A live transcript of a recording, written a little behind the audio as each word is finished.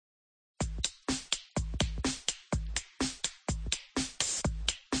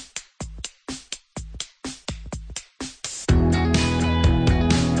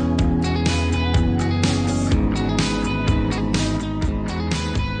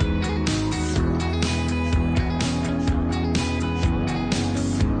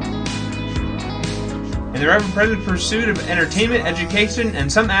in their ever-present pursuit of entertainment, education,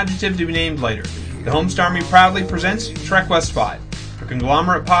 and some adjective to be named later. The Homestar Army proudly presents Trek West 5, a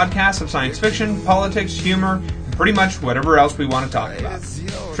conglomerate podcast of science fiction, politics, humor, and pretty much whatever else we want to talk about.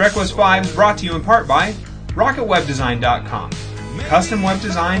 Trek West 5 is brought to you in part by RocketWebDesign.com, custom web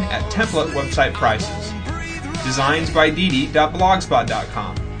design at template website prices. Designs by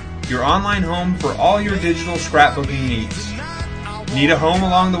Didi.blogspot.com, your online home for all your digital scrapbooking needs. Need a home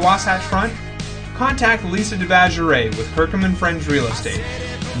along the Wasatch Front? Contact Lisa DeBageray with Kirkham & Friends Real Estate.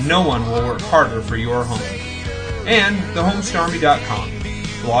 No one will work harder for your home. And thehomestarmy.com,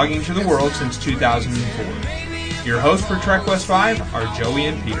 blogging to the world since 2004. Your hosts for Trek West 5 are Joey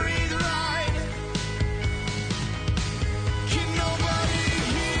and Peter.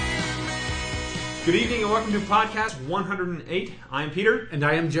 Good evening and welcome to podcast 108. I'm Peter. And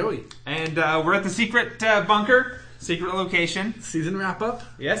I am Joey. And we're at the secret bunker, secret location. Season wrap-up.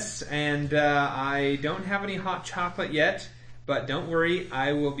 Yes, and I don't have any hot chocolate yet, but don't worry,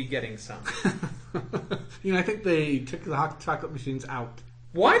 I will be getting some. I think they took the hot chocolate machines out.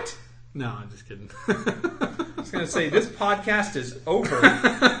 What? No, I'm just kidding. I was going to say, this podcast is over.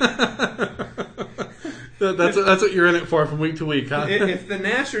 That's what you're in it for from week to week, huh? If the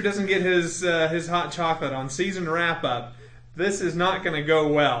Nasher doesn't get his hot chocolate on season wrap-up, this is not going to go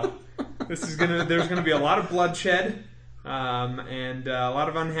well. There's going to be a lot of bloodshed and a lot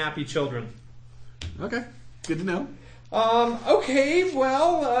of unhappy children. Okay, good to know. Okay,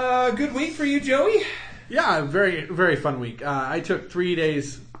 well, good week for you, Joey. Yeah, very, very fun week. I took 3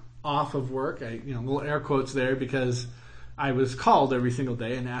 days off of work. Little air quotes there because I was called every single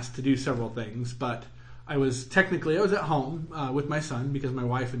day and asked to do several things, but I was at home with my son because my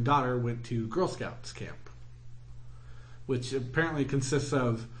wife and daughter went to Girl Scouts camp, which apparently consists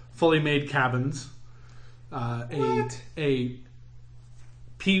of fully made cabins, a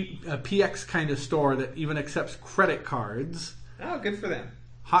PX kind of store that even accepts credit cards. Oh, good for them.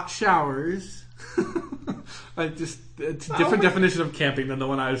 Hot showers. It's a different definition of camping than the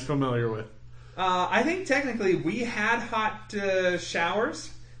one I was familiar with. I think technically we had hot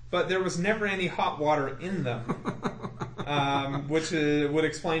showers, but there was never any hot water in them, which would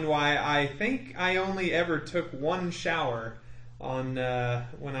explain why I think I only ever took one shower on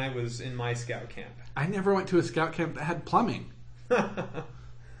when I was in my scout camp. I never went to a scout camp that had plumbing.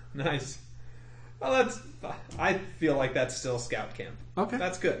 Nice. Well, I feel like that's still scout camp. Okay,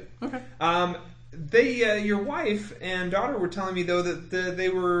 that's good. Okay. Your wife and daughter were telling me though that they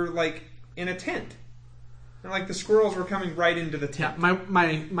were like in a tent. And like the squirrels were coming right into the tent. Yeah,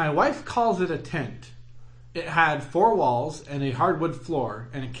 my wife calls it a tent. It had 4 walls and a hardwood floor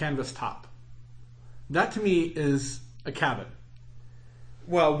and a canvas top. That to me is a cabin.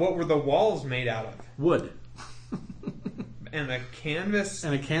 Well, what were the walls made out of? Wood. And a canvas?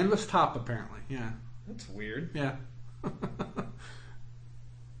 And a canvas top, apparently, yeah. That's weird. Yeah. I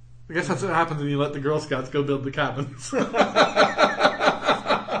guess that's what happens when you let the Girl Scouts go build the cabins.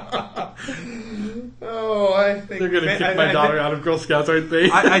 Oh, I think they're going to kick my daughter out of Girl Scouts, aren't they?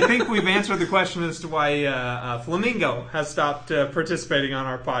 I think we've answered the question as to why Flamingo has stopped participating on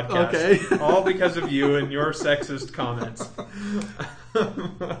our podcast. Okay. All because of you and your sexist comments.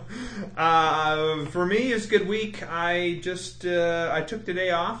 For me, it's a good week. I took the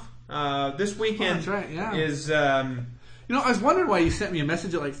day off. This weekend that's right, yeah. is... I was wondering why you sent me a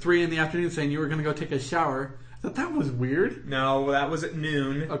message at like 3 in the afternoon saying you were going to go take a shower. I thought that was weird. No, that was at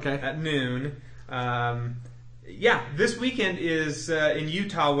noon. Okay. At noon. This weekend is in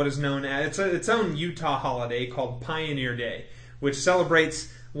Utah what is known as its own Utah holiday called Pioneer Day, which celebrates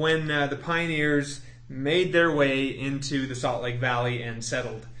when the pioneers made their way into the Salt Lake Valley and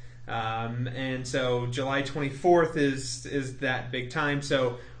settled. And so July 24th is that big time.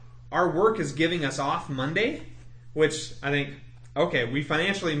 So our work is giving us off Monday, which I think, okay, we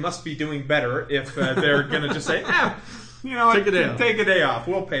financially must be doing better if they're going to just say, take a day off.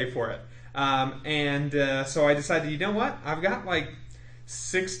 We'll pay for it. So I decided, you know what? I've got like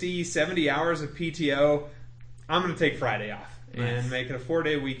 60, 70 hours of PTO. I'm going to take Friday off and make it a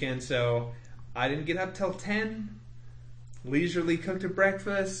 4-day weekend. So I didn't get up till 10, leisurely cooked a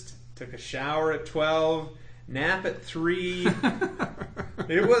breakfast, took a shower at 12, nap at 3.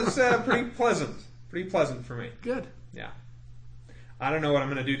 It was pretty pleasant for me. Good. Yeah. I don't know what I'm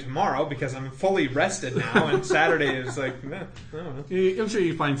going to do tomorrow because I'm fully rested now, and Saturday is like, I don't know. I'm sure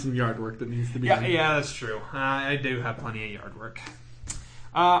you find some yard work that needs to be done. Yeah, that's true. I do have plenty of yard work.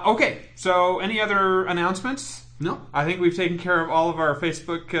 Okay, so any other announcements? No. I think we've taken care of all of our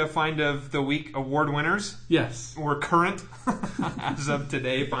Facebook Find of the Week award winners. Yes. We're current as of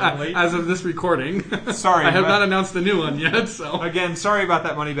today, finally. As of this recording. Sorry. I have not announced the new one yet, so. Again, sorry about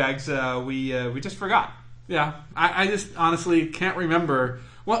that, Moneybags. We just forgot. Yeah, I just honestly can't remember.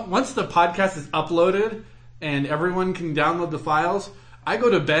 Once the podcast is uploaded and everyone can download the files, I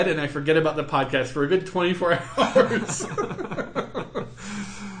go to bed and I forget about the podcast for a good 24 hours.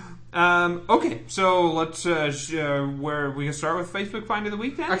 Okay, so let's where we can start with Facebook Find of the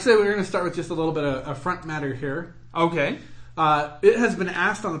Week then? Actually, we're going to start with just a little bit of front matter here. Okay. It has been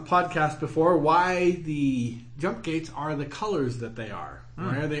asked on the podcast before why the jump gates are the colors that they are.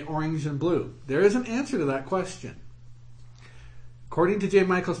 Why are they orange and blue? There is an answer to that question. According to J.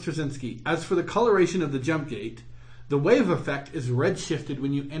 Michael Straczynski, as for the coloration of the jump gate, the wave effect is red shifted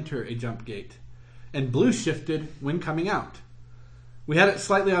when you enter a jump gate, and blue shifted when coming out. We had it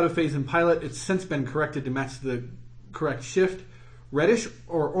slightly out of phase in pilot. It's since been corrected to match the correct shift. Reddish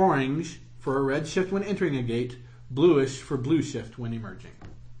or orange for a red shift when entering a gate, bluish for blue shift when emerging.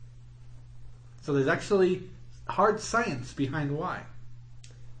 So there's actually hard science behind why.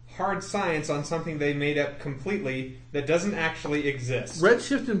 Hard science on something they made up completely that doesn't actually exist. Red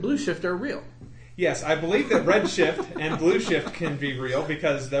shift and blue shift are real. Yes, I believe that red shift and blue shift can be real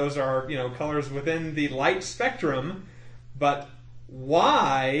because those are, colors within the light spectrum. But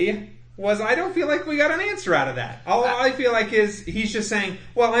why I don't feel like we got an answer out of that. All I feel like is he's just saying,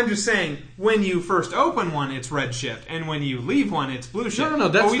 well, I'm just saying when you first open one, it's red shift, and when you leave one, it's blue shift. No,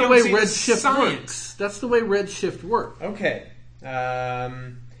 that's the way red shift works. That's the way red shift works. Okay.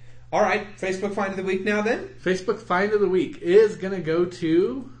 All right, Facebook Find of the Week now then? Facebook Find of the Week is going to go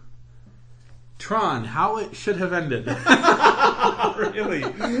to Tron, How It Should Have Ended. Really?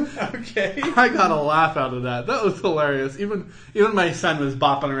 Okay. I got a laugh out of that. That was hilarious. Even my son was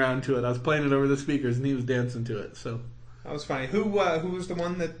bopping around to it. I was playing it over the speakers, and he was dancing to it. So that was funny. Who was the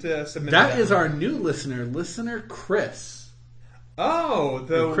one that submitted that? That is our new listener Chris. Oh,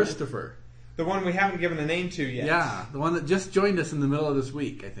 Christopher. The one we haven't given a name to yet. Yeah, the one that just joined us in the middle of this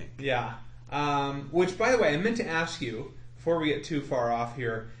week, I think. Yeah. Which, by the way, I meant to ask you, before we get too far off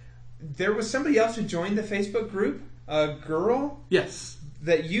here, there was somebody else who joined the Facebook group, a girl? Yes.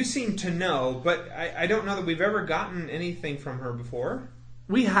 That you seem to know, but I don't know that we've ever gotten anything from her before.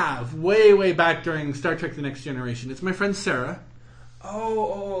 We have, way back during Star Trek The Next Generation. It's my friend Sarah.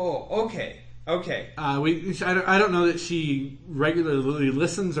 Oh, okay. Okay. I don't know that she regularly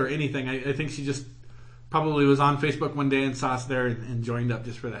listens or anything. I think she just probably was on Facebook one day and saw us there and joined up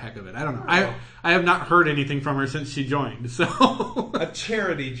just for the heck of it. I don't know. I have not heard anything from her since she joined. So a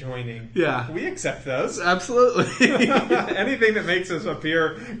charity joining. Yeah. We accept those. Absolutely. Anything that makes us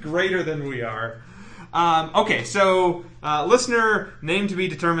appear greater than we are. Okay, so listener, name to be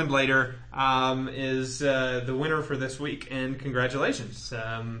determined later, is the winner for this week, and congratulations.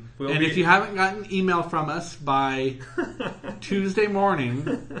 If you haven't gotten email from us by Tuesday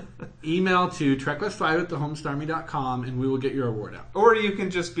morning, email to trekwest5@thehomestarmy.com, and we will get your award out. Or you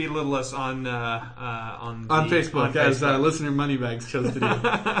can just belittle us on Facebook, as listener Moneybags chose to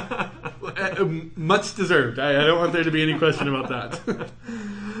do. Much deserved. I don't want there to be any question about that.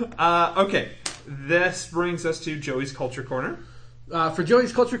 Okay. This brings us to Joey's Culture Corner. For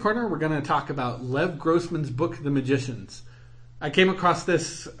Joey's Culture Corner, we're going to talk about Lev Grossman's book, The Magicians. I came across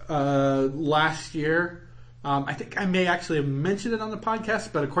this last year. I think I may actually have mentioned it on the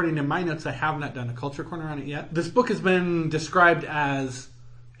podcast, but according to my notes, I have not done a Culture Corner on it yet. This book has been described as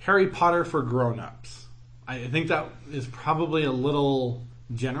Harry Potter for grown-ups. I think that is probably a little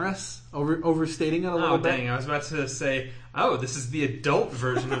generous, overstating it a little bit. Oh, dang. I was about to say, this is the adult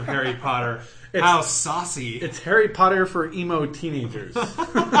version of Harry Potter. How saucy. It's Harry Potter for emo teenagers, I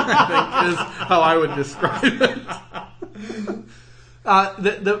think is how I would describe it.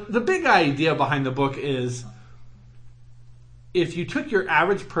 The big idea behind the book is if you took your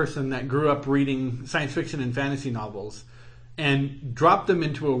average person that grew up reading science fiction and fantasy novels and dropped them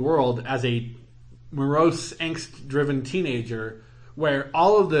into a world as a morose, angst-driven teenager where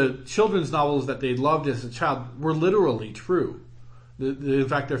all of the children's novels that they loved as a child were literally true. In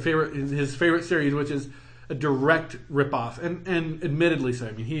fact, his favorite series, which is a direct ripoff, and admittedly so.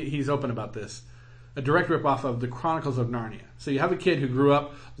 I mean, he's open about this. A direct ripoff of the Chronicles of Narnia. So you have a kid who grew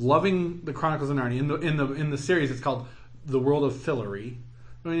up loving the Chronicles of Narnia. In the series, it's called The World of Fillory.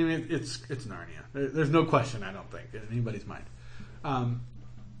 I mean, it's Narnia. There's no question, I don't think, in anybody's mind.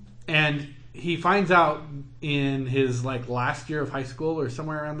 And he finds out in his last year of high school or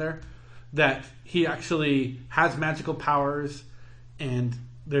somewhere around there that he actually has magical powers. And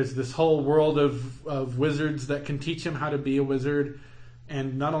there's this whole world of wizards that can teach him how to be a wizard.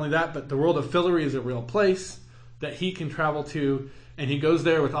 And not only that, but the world of Fillory is a real place that he can travel to. And he goes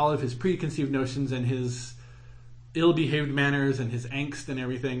there with all of his preconceived notions and his ill-behaved manners and his angst and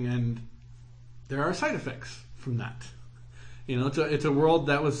everything. And there are side effects from that. You know, it's a world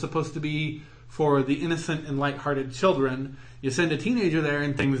that was supposed to be for the innocent and lighthearted children. You send a teenager there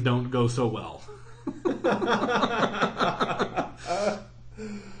and things don't go so well.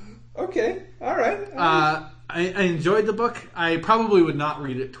 Okay, all right. I enjoyed the book. I probably would not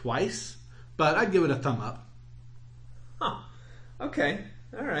read it twice, but I'd give it a thumb up. Huh. Okay,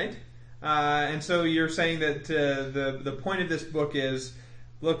 all right. And so you're saying that the point of this book is,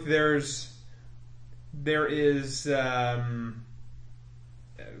 look, there is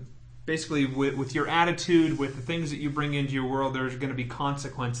basically with your attitude, with the things that you bring into your world, there's going to be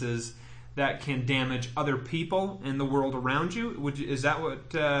consequences that can damage other people and the world around you. Is that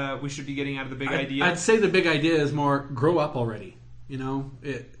what we should be getting out of the big idea? I'd say the big idea is more grow up already. You know,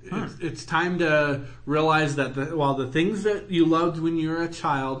 it's time to realize that while the things that you loved when you were a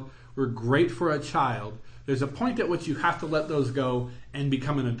child were great for a child, there's a point at which you have to let those go and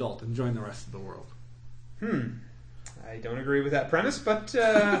become an adult and join the rest of the world. I don't agree with that premise, but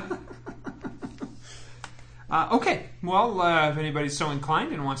okay. Well, if anybody's so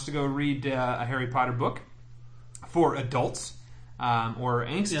inclined and wants to go read a Harry Potter book for adults or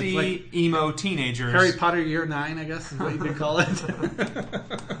angsty, emo teenagers. Harry Potter Year 9, I guess is what you could call it.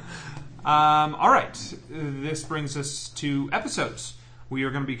 All right. This brings us to episodes. We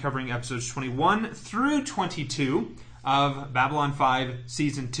are going to be covering episodes 21 through 22 of Babylon 5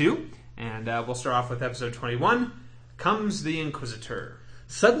 Season 2. And we'll start off with episode 21, Comes the Inquisitor.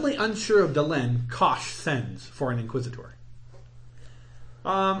 Suddenly unsure of Delenn, Kosh sends for an Inquisitor.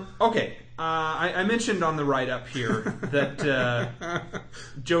 Okay. I mentioned on the write-up here that,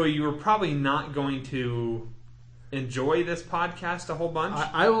 Joey, you were probably not going to enjoy this podcast a whole bunch.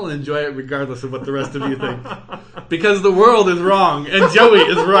 I will enjoy it regardless of what the rest of you think. Because the world is wrong and Joey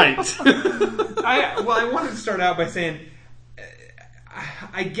is right. I wanted to start out by saying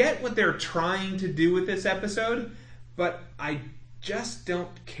I get what they're trying to do with this episode, but I just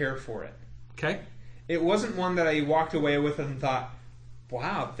don't care for it. Okay. It wasn't one that I walked away with and thought,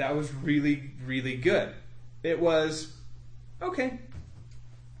 wow, that was really, really good. It was, okay.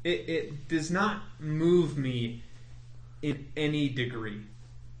 It does not move me in any degree.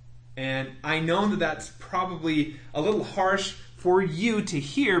 And I know that that's probably a little harsh for you to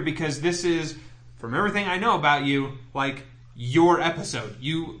hear because this is, from everything I know about you, like your episode.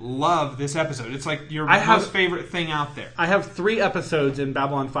 You love this episode. It's like your most favorite thing out there. I have 3 episodes in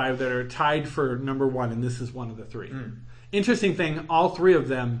Babylon 5 that are tied for number 1, and this is one of the 3. Interesting thing, all 3 of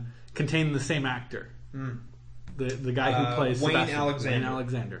them contain the same actor. The guy who plays Wayne Sebastian. Alexander. Wayne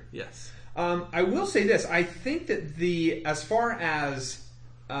Alexander, yes. I will say this. I think that as far as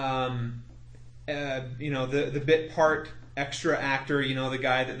the bit part extra actor, the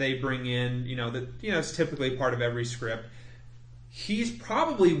guy that they bring in, it's typically part of every script. He's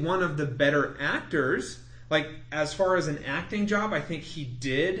probably one of the better actors. Like, as far as an acting job, I think he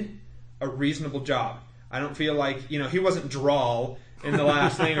did a reasonable job. I don't feel like, he wasn't drawl in the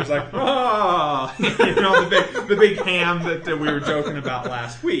last thing. It was like, the big ham that we were joking about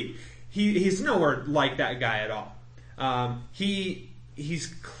last week. He's nowhere like that guy at all. He's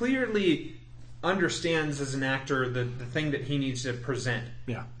clearly understands as an actor the thing that he needs to present.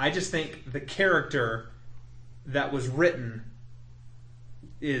 Yeah. I just think the character that was written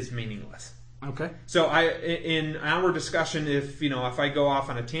is meaningless. Okay. So in our discussion, if I go off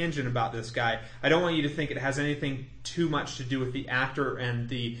on a tangent about this guy, I don't want you to think it has anything too much to do with the actor and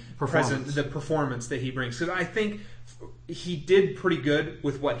the performance that he brings. Because I think he did pretty good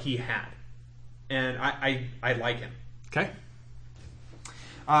with what he had, and I like him. Okay.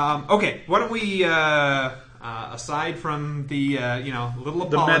 Okay. Why don't we, aside from the little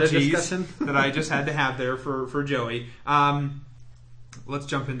apologies that I just had to have there for Joey, let's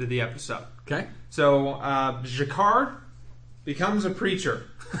jump into the episode. Okay. So, G'Kar becomes a preacher.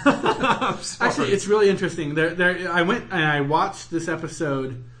 Actually, it's really interesting. I went and I watched this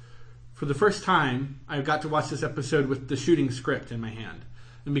episode for the first time. I got to watch this episode with the shooting script in my hand.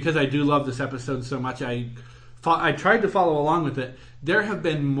 And because I do love this episode so much, I tried to follow along with it. There have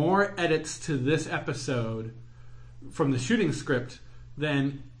been more edits to this episode from the shooting script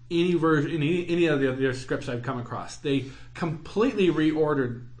than any version, any of the other scripts I've come across. They completely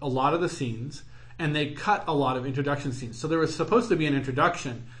reordered a lot of the scenes, and they cut a lot of introduction scenes. So there was supposed to be an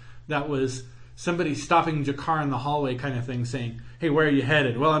introduction that was somebody stopping G'Kar in the hallway kind of thing, saying, "Hey, where are you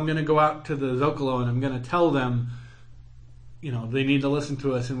headed?" "Well, I'm going to go out to the Zocalo, and I'm going to tell them, they need to listen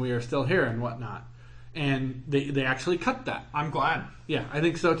to us, and we are still here, and whatnot." And they actually cut that. I'm glad. Yeah, I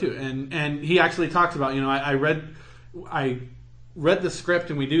think so too. And he actually talks about, I read the script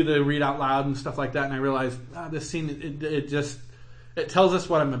and we do the read out loud and stuff like that, and I realized this scene it tells us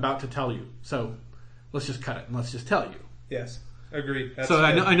what I'm about to tell you. So let's just cut it and let's just tell you. Yes. Agreed. That's so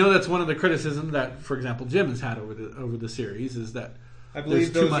good. I know that's one of the criticisms that, for example, Jim has had over the series is that I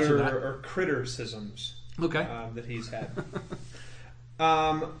believe there's too those much of that. are criticisms Okay. that he's had.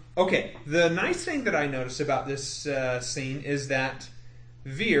 Okay, the nice thing that I noticed about this scene is that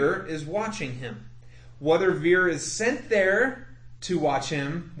Veer is watching him. Whether Veer is sent there to watch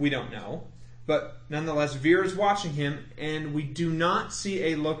him, we don't know. But nonetheless, Veer is watching him, and we do not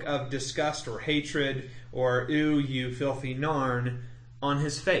see a look of disgust or hatred or, ooh, you filthy narn, on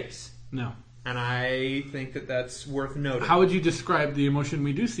his face. No. And I think that that's worth noting. How would you describe the emotion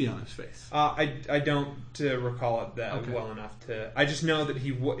we do see on his face? I don't recall it that Okay. well enough to. I just know that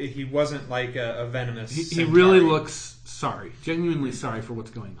he wasn't like a venomous. He Centauri. really looks sorry, genuinely sorry for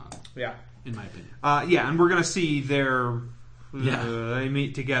what's going on, Yeah. in my opinion. Yeah, and we're gonna see Yeah. they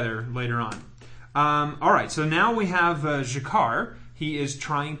meet together later on. All right, so now we have Jakar. He is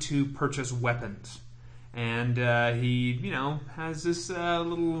trying to purchase weapons, and he has this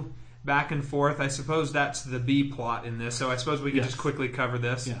little back and forth. I suppose that's the B plot in this. So I suppose we could Yes. just quickly cover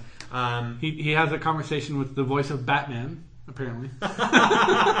this. Yeah. He has a conversation with the voice of Batman, apparently.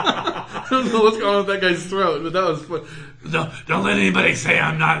 I don't know what's going on with that guy's throat, but that was fun. Don't let anybody say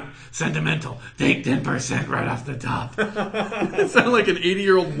I'm not sentimental. Take 10% right off the top. It sounded like an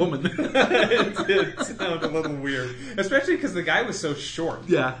 80-year-old woman. It did sound a little weird, especially because the guy was so short.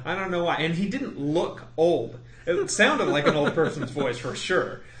 Yeah. I don't know why, and he didn't look old. It sounded like an old person's voice for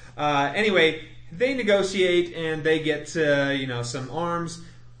sure. Anyway, they negotiate and they get some arms.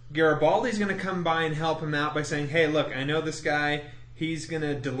 Garibaldi's going to come by and help him out by saying, "Hey, look, I know this guy. He's going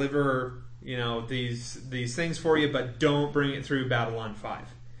to deliver these things for you, but don't bring it through Babylon 5."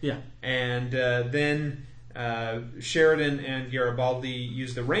 Yeah. And then Sheridan and Garibaldi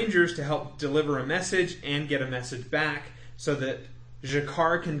use the Rangers to help deliver a message and get a message back so that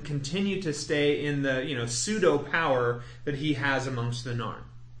Jakar can continue to stay in the pseudo power that he has amongst the Narn.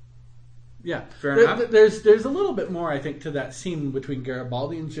 Yeah. Fair enough. There's a little bit more, I think, to that scene between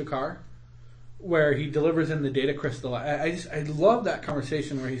Garibaldi and Jakar, where he delivers in the data crystal. I love that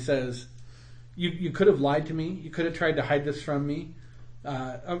conversation where he says, "You could have lied to me. You could have tried to hide this from me."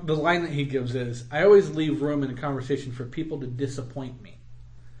 The line that he gives is, "I always leave room in a conversation for people to disappoint me,"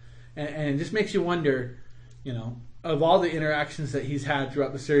 and it just makes you wonder, of all the interactions that he's had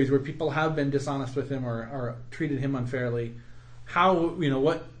throughout the series where people have been dishonest with him or treated him unfairly,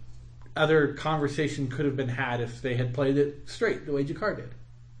 what other conversation could have been had if they had played it straight the way Jakar did.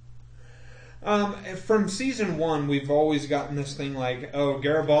 From season 1, we've always gotten this thing like, oh,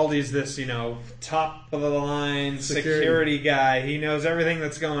 Garibaldi's this, top of the line security guy. He knows everything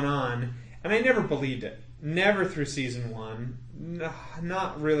that's going on. And I never believed it. Never through season 1.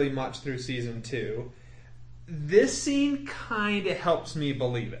 Not really much through season 2. This scene kind of helps me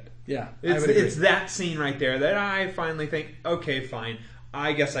believe it. Yeah, it's that scene right there that I finally think, okay, fine.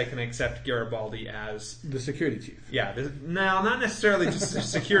 I guess I can accept Garibaldi as the security chief. Yeah, not necessarily just a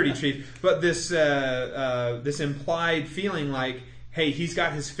security chief, but this implied feeling like, hey, he's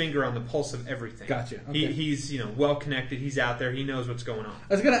got his finger on the pulse of everything. Gotcha. Okay. He's well connected. He's out there. He knows what's going on.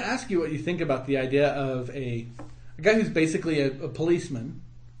 I was going to ask you what you think about the idea of a guy who's basically a policeman,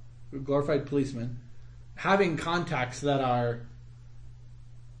 a glorified policeman, having contacts that are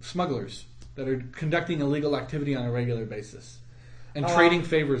smugglers that are conducting illegal activity on a regular basis. And trading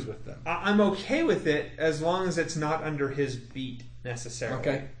favors with them. I'm okay with it as long as it's not under his beat necessarily.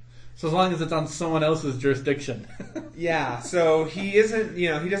 Okay. So as long as it's on someone else's jurisdiction. Yeah. So he isn't. He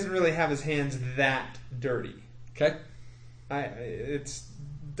doesn't really have his hands that dirty. Okay. It's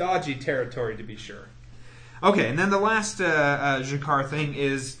dodgy territory to be sure. Okay, and then the last Jakar thing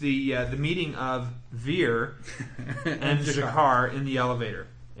is the meeting of Veer and Jakar in the elevator,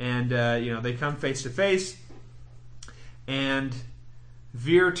 and they come face to face, and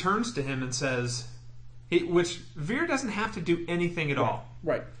Veer turns to him and says, which Veer doesn't have to do anything at all.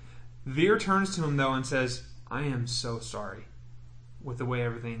 Right. Veer turns to him, though, and says, "I am so sorry with the way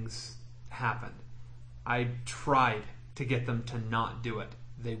everything's happened. I tried to get them to not do it.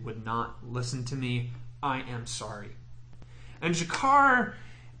 They would not listen to me. I am sorry." And Jakar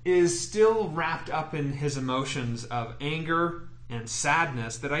is still wrapped up in his emotions of anger and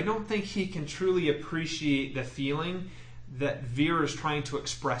sadness that I don't think he can truly appreciate the feeling that Veer is trying to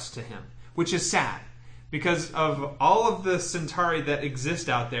express to him, which is sad. Because of all of the Centauri that exist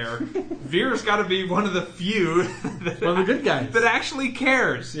out there, Veer's got to be one of the few one of the good guys that actually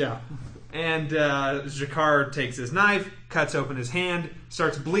cares. Yeah. And Jakar takes his knife, cuts open his hand,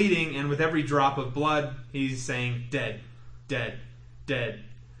 starts bleeding, and with every drop of blood, he's saying, "Dead, dead, dead."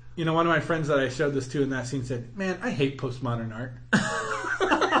 One of my friends that I showed this to in that scene said, "Man, I hate postmodern art."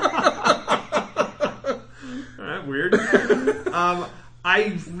 Alright, weird.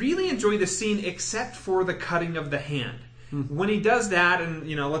 I really enjoy the scene except for the cutting of the hand. When he does that and,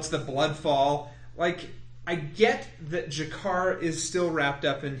 lets the blood fall, I get that G'Kar is still wrapped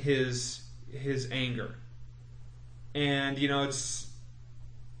up in his anger. And,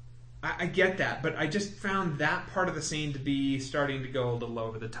 I get that, but I just found that part of the scene to be starting to go a little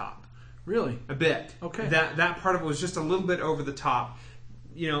over the top. Really? A bit. Okay. That part of it was just a little bit over the top.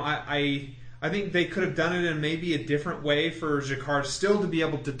 I think they could have done it in maybe a different way for G'Kar still to be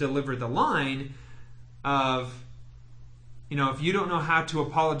able to deliver the line of, if you don't know how to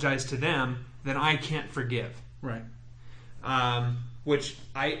apologize to them, then I can't forgive. Right. Which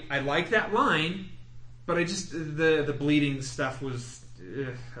I like that line, but I just the bleeding stuff was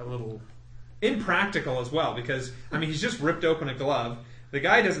a little impractical as well, because he's just ripped open a glove. The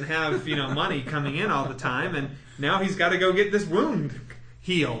guy doesn't have money coming in all the time, and now he's got to go get this wound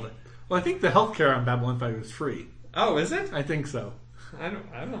healed. Well, I think the healthcare on Babylon 5 is free. Oh, is it? I think so. I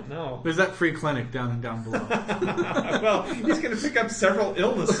don't know. There's that free clinic down below. Well, he's going to pick up several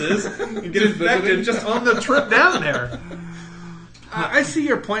illnesses and get infected just on the trip down there. I see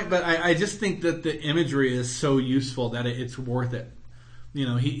your point, but I just think that the imagery is so useful that it's worth it.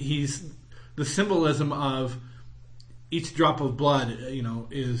 He's the symbolism of each drop of blood,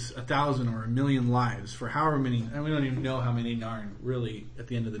 is 1,000 or 1,000,000 lives for however many. And we don't even know how many Narn really, at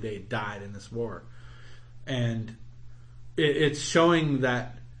the end of the day, died in this war. And it's showing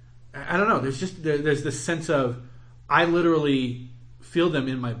that, I don't know. There's this sense of, I literally feel them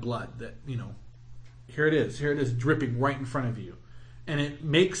in my blood. That here it is dripping right in front of you. And it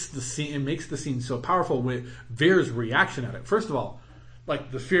makes the scene so powerful with Veer's reaction at it. First of all,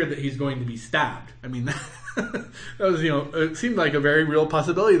 the fear that he's going to be stabbed. That was, it seemed like a very real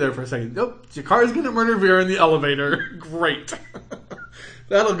possibility there for a second. Nope, G'Kar's going to murder Veer in the elevator. Great.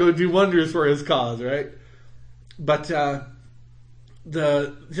 That'll go do wonders for his cause, right? But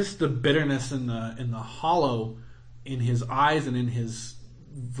the bitterness and the hollow in his eyes and in his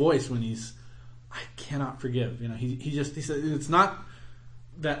voice when I cannot forgive. He said, it's not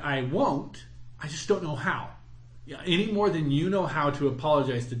that I won't, I just don't know how. Any more than you know how to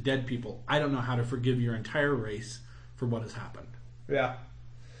apologize to dead people, I don't know how to forgive your entire race for what has happened. Yeah.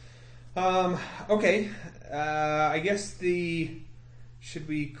 Okay. I guess should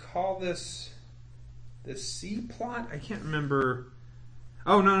we call this the C plot? I can't remember.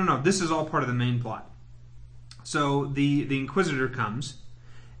 Oh, no. This is all part of the main plot. So the Inquisitor comes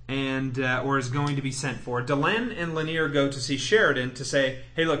and or is going to be sent for. Delenn and Lennier go to see Sheridan to say,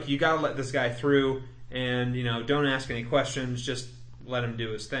 hey, look, you got to let this guy through, and don't ask any questions, just let him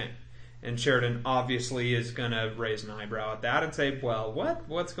do his thing. And Sheridan obviously is going to raise an eyebrow at that and say, well,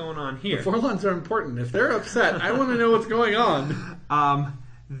 what's going on here? The Vorlons are important. If they're upset, I want to know what's going on.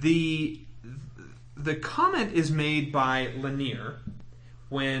 The comment is made by Lennier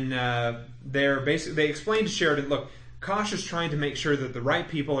when they explain to Sheridan, look, Kosh is trying to make sure that the right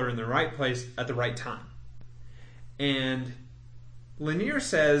people are in the right place at the right time. And Lennier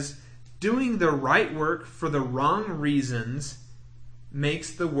says, doing the right work for the wrong reasons makes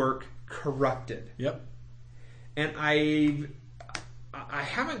the work corrupted. Yep. And I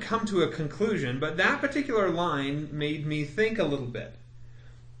haven't come to a conclusion, but that particular line made me think a little bit.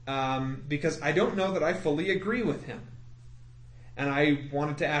 Because I don't know that I fully agree with him. And I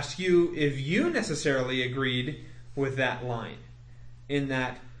wanted to ask you if you necessarily agreed with that line. In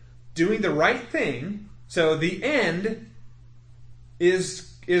that doing the right thing, so the end is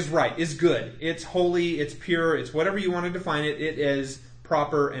right, is good. It's holy, it's pure, it's whatever you want to define it, it is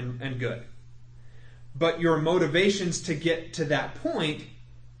proper and good. But your motivations to get to that point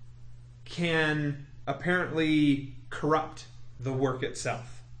can apparently corrupt the work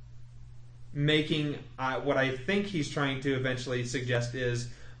itself. Making what I think he's trying to eventually suggest is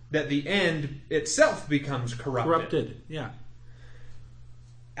that the end itself becomes corrupted. Yeah.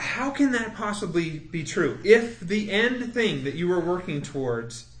 How can that possibly be true? If the end thing that you were working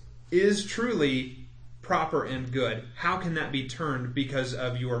towards is truly proper and good, how can that be turned because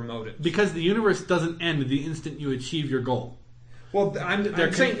of your motives? Because the universe doesn't end the instant you achieve your goal. Well,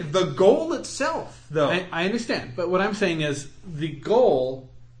 I'm saying the goal itself, though. I understand, but what I'm saying is the goal,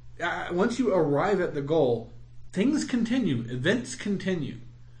 once you arrive at the goal, things continue, events continue.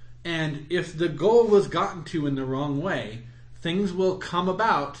 And if the goal was gotten to in the wrong way, things will come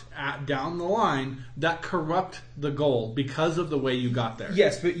about down the line that corrupt the goal because of the way you got there.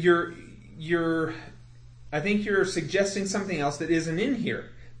 Yes, but I think you're suggesting something else that isn't in here.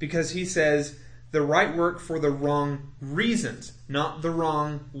 Because he says the right work for the wrong reasons, not the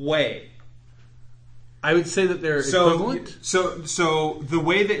wrong way. I would say that they're equivalent. So the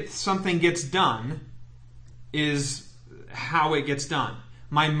way that something gets done is, how it gets done.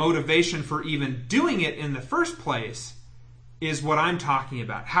 My motivation for even doing it in the first place is what I'm talking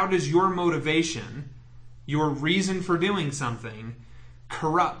about. How does your motivation, your reason for doing something,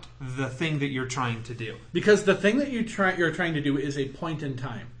 corrupt the thing that you're trying to do? Because the thing that you're trying to do is a point in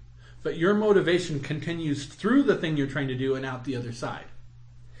time. But your motivation continues through the thing you're trying to do and out the other side.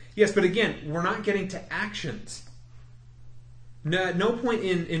 Yes, but again, we're not getting to actions. No point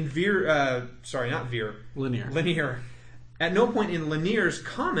in Linear. At no point in Lanier's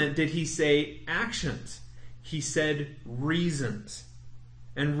comment did he say actions. He said reasons.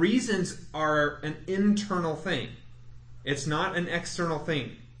 And reasons are an internal thing. It's not an external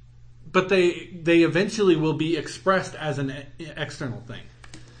thing. But they eventually will be expressed as an external thing.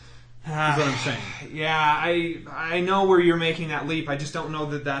 Is what I'm saying. Yeah, I know where you're making that leap. I just don't know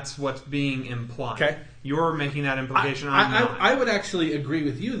that that's what's being implied. Okay. You're making that implication. I'm not. I would actually agree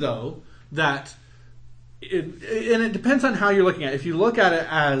with you, though, that... and it depends on how you're looking at it. If you look at it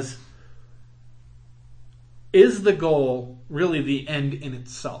as, is the goal really the end in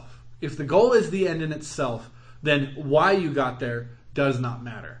itself? If the goal is the end in itself, then why you got there does not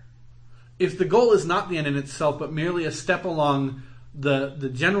matter. If the goal is not the end in itself, but merely a step along the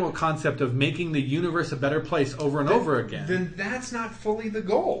general concept of making the universe a better place over and over again, then that's not fully the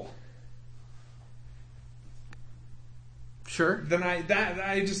goal. Sure. Then I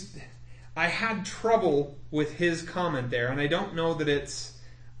had trouble with his comment there, and I don't know that it's...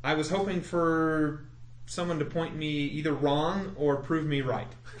 I was hoping for someone to point me either wrong or prove me right.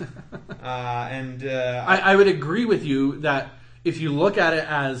 I would agree with you that if you look at it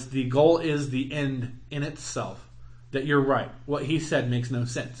as the goal is the end in itself, that you're right. What he said makes no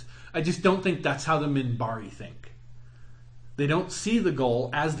sense. I just don't think that's how the Minbari think. They don't see the goal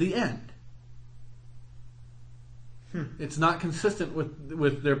as the end. It's not consistent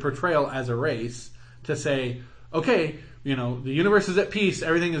with their portrayal as a race to say, okay, the universe is at peace,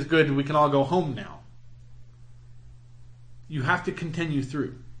 everything is good, and we can all go home now. You have to continue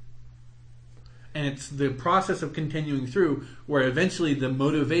through. And it's the process of continuing through where eventually the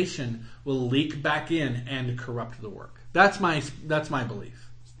motivation will leak back in and corrupt the work. That's my belief.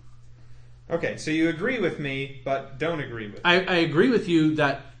 Okay, so you agree with me, but don't agree with me. I agree with you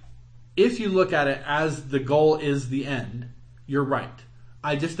that if you look at it as the goal is the end, you're right.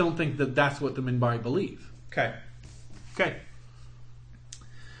 I just don't think that that's what the Minbari believe. Okay.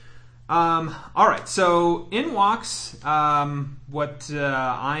 All right, so in walks what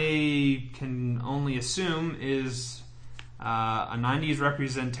I can only assume is a 90s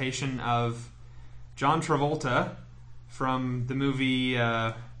representation of John Travolta from the movie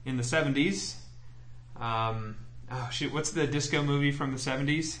in the 70s. What's the disco movie from the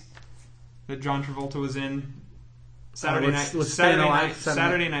 70s that John Travolta was in? Saturday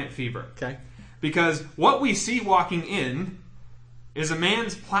Night Fever. Okay. Because what we see walking in is a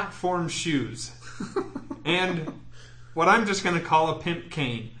man's platform shoes and what I'm just going to call a pimp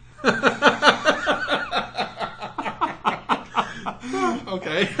cane.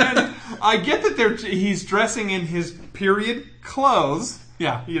 Okay. And I get that he's dressing in his period clothes.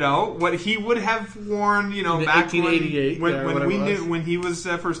 Yeah. What he would have worn, back 1888 when he was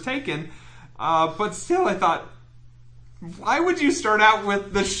first taken. But still, I thought, why would you start out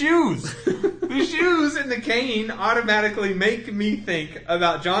with the shoes? The shoes and the cane automatically make me think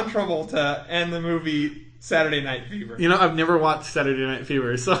about John Travolta and the movie Saturday Night Fever. I've never watched Saturday Night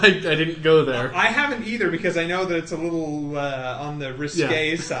Fever, so I didn't go there. I haven't either because I know that it's a little on the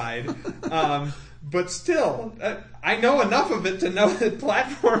risque side. But still, I know enough of it to know that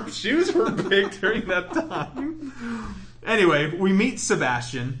platform shoes were big during that time. Anyway, we meet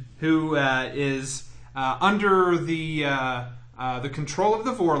Sebastian, who is under the control of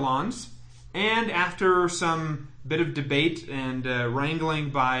the Vorlons, and after some bit of debate and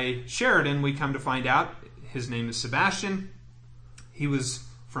wrangling by Sheridan, we come to find out his name is Sebastian. He was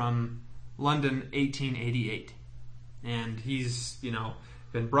from London, 1888, and he's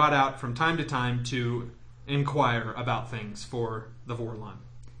been brought out from time to time to inquire about things for the Vorlon,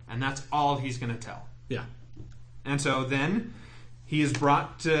 and that's all he's going to tell. Yeah. And so then he is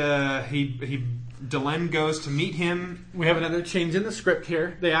brought. Delenn goes to meet him. We have another change in the script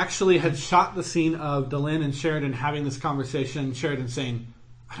here. They actually had shot the scene of Delenn and Sheridan having this conversation. Sheridan saying,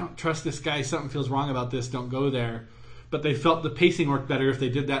 "I don't trust this guy. Something feels wrong about this. Don't go there." But they felt the pacing worked better if they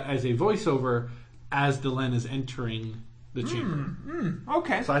did that as a voiceover as Delenn is entering the chamber.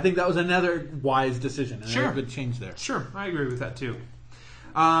 Okay. So I think that was another wise decision. Another good change there. Sure, I agree with that too.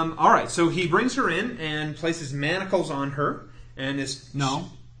 All right, so he brings her in and places manacles on her, and is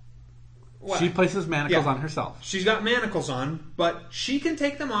What? She places manacles on herself. She's got manacles on, but she can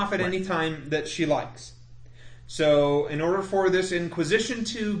take them off at any time that she likes. So in order for this Inquisition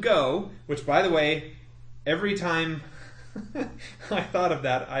to go, which, by the way, every time I thought of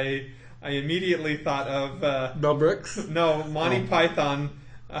that, I immediately thought of Mel Brooks? No, Monty Python.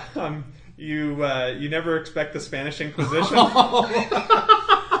 You never expect the Spanish Inquisition.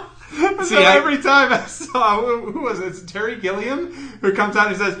 See, every time I saw, who was it? It's Terry Gilliam who comes out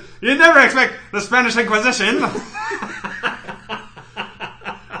and says, "You never expect the Spanish Inquisition."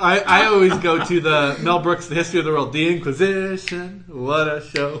 I always go to the Mel Brooks, The History of the World, The Inquisition. What a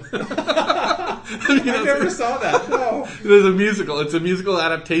show! I never saw that. No, there's a musical. It's a musical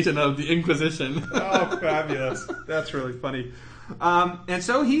adaptation of The Inquisition. Oh, fabulous! That's really funny. And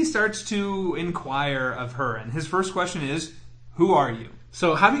so he starts to inquire of her, and his first question is, "Who are you?"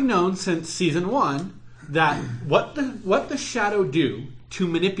 So, having known since season 1 that what the Shadow do to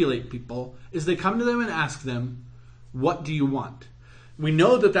manipulate people is they come to them and ask them, "What do you want?" We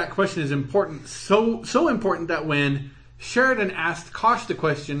know that question is important, so important that when Sheridan asked Kosh the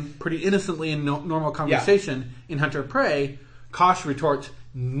question pretty innocently in normal conversation in Hunter Prey, Kosh retorts,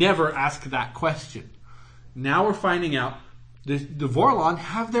 "Never ask that question." Now we're finding out the Vorlon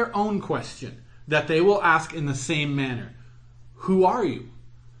have their own question that they will ask in the same manner. Who are you?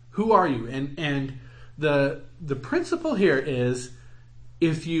 Who are you? And the principle here is,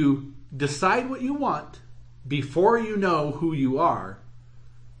 if you decide what you want before you know who you are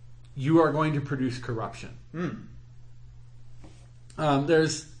going to produce corruption.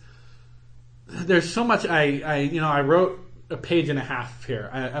 There's so much. I wrote a page and a half here.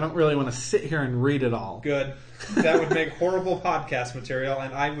 I don't really want to sit here and read it all. Good. That would make horrible podcast material,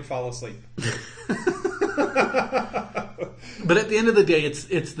 and I would fall asleep. But at the end of the day,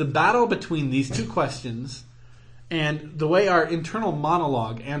 it's the battle between these two questions and the way our internal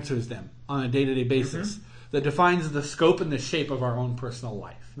monologue answers them on a day-to-day basis that defines the scope and the shape of our own personal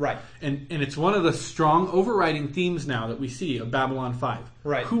life. Right. And it's one of the strong overriding themes now that we see of Babylon 5.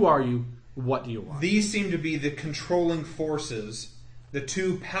 Right. Who are you? What do you want? These seem to be the controlling forces, the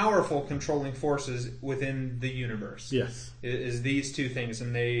two powerful controlling forces within the universe. Yes. Is these two things,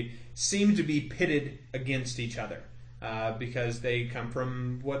 and they seem to be pitted against each other. Because they come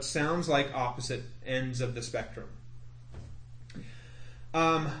from what sounds like opposite ends of the spectrum.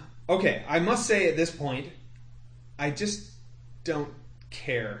 Okay, I must say at this point, I just don't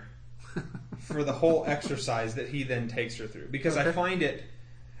care for the whole exercise that he then takes her through. Because I find it...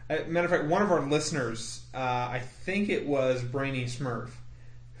 matter of fact, one of our listeners, I think it was Brainy Smurf,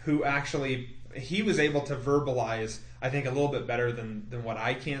 who actually... He was able to verbalize, I think, a little bit better than what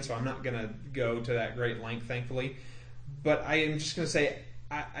I can, so I'm not going to go to that great length, thankfully. But I am just going to say,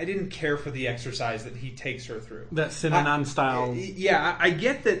 I didn't care for the exercise that he takes her through. That Synanon style. Yeah, I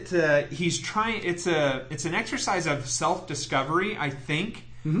get that he's trying. It's an exercise of self-discovery, I think,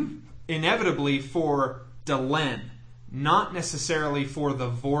 inevitably for Delenn, not necessarily for the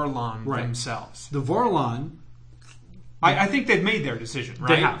Vorlon themselves. The Vorlon, I think they've made their decision, right?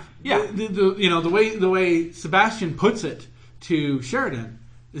 They have. Yeah. The way Sebastian puts it to Sheridan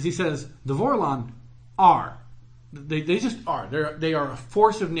is he says the Vorlon are. They just are. They are a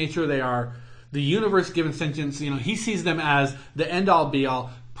force of nature. They are the universe given sentience. He sees them as the end all be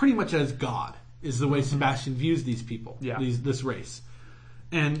all, pretty much as God is the way Sebastian views these people, this race.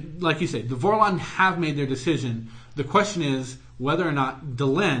 And like you say, the Vorlon have made their decision. The question is whether or not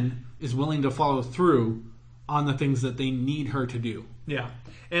Delenn is willing to follow through on the things that they need her to do. Yeah.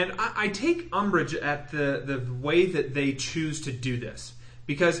 And I take umbrage at the way that they choose to do this.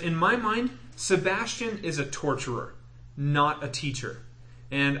 Because in my mind, Sebastian is a torturer, not a teacher.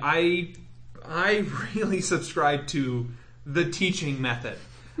 And I really subscribe to the teaching method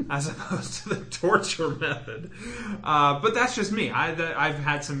as opposed to the torture method. But that's just me. I've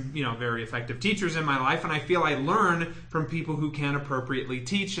had some very effective teachers in my life, and I feel I learn from people who can appropriately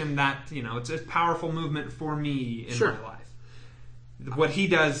teach, and that it's a powerful movement for me in my life. What he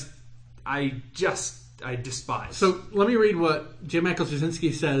does, I despise. So let me read what J. Michael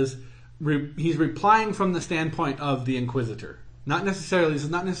Straczynski says. He's replying from the standpoint of the Inquisitor. This is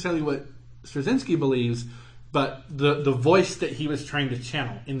not necessarily what Straczynski believes, but the voice that he was trying to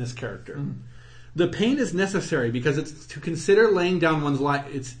channel in this character. The pain is necessary because it's to consider laying down one's life.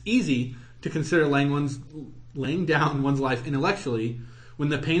 It's easy to consider laying down one's life intellectually. When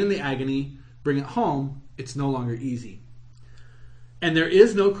the pain and the agony bring it home, it's no longer easy. And there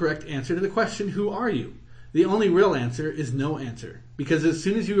is no correct answer to the question, who are you? The only real answer is no answer. Because as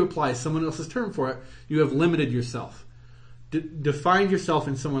soon as you apply someone else's term for it, you have limited yourself. Defined yourself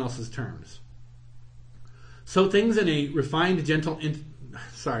in someone else's terms. So things in a refined, doing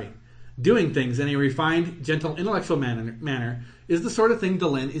things in a refined, gentle, intellectual manner is the sort of thing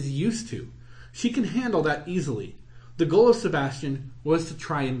Delenn is used to. She can handle that easily. The goal of Sebastian was to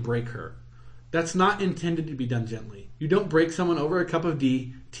try and break her. That's not intended to be done gently. You don't break someone over a cup of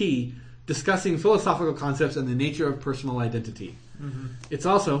tea discussing philosophical concepts and the nature of personal identity. Mm-hmm. It's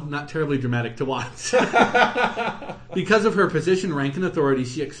also not terribly dramatic to watch. Because of her position, rank, and authority,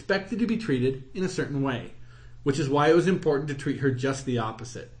 she expected to be treated in a certain way, which is why it was important to treat her just the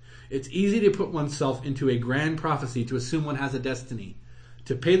opposite. It's easy to put oneself into a grand prophecy to assume one has a destiny.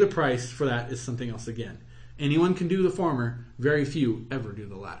 To pay the price for that is something else again. Anyone can do the former, very few ever do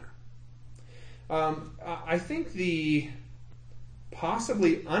the latter. I think the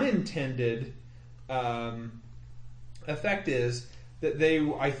possibly unintended effect is that they,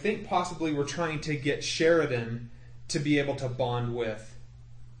 I think, possibly were trying to get Sheridan to be able to bond with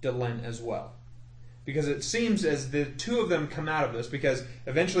Delenn as well. Because it seems as the two of them come out of this, because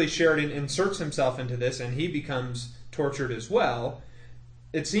eventually Sheridan inserts himself into this and he becomes tortured as well.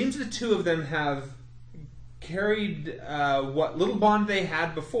 It seems the two of them have carried what little bond they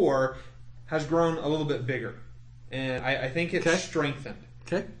had before has grown a little bit bigger. And I think it's strengthened.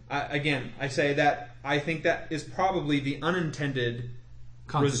 Okay. Again, I say that I think that is probably the unintended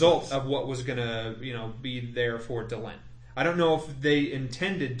result of what was going to be there for Delenn. I don't know if they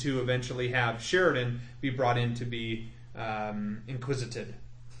intended to eventually have Sheridan be brought in to be inquisited.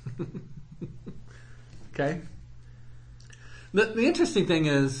 Okay. The interesting thing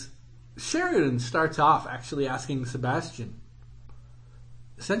is, Sheridan starts off actually asking Sebastian,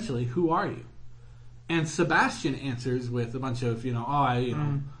 essentially, who are you? And Sebastian answers with a bunch of,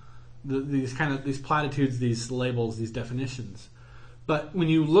 these platitudes, these labels, these definitions. But when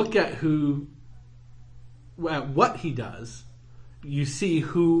you look at what he does, you see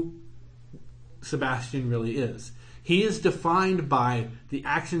who Sebastian really is. He is defined by the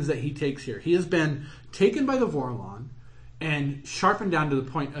actions that he takes here. He has been taken by the Vorlon and sharpened down to the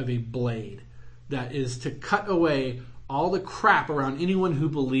point of a blade that is to cut away all the crap around anyone who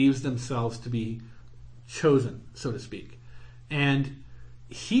believes themselves to be chosen, so to speak. And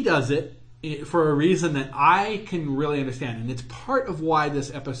he does it for a reason that I can really understand. And it's part of why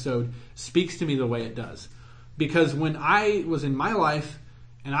this episode speaks to me the way it does. Because when I was in my life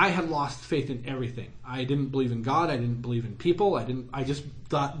and I had lost faith in everything, I didn't believe in God, I didn't believe in people, I just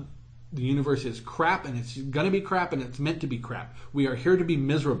thought the universe is crap and it's going to be crap and it's meant to be crap. We are here to be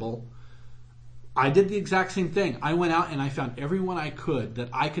miserable. I did the exact same thing. I went out and I found everyone I could that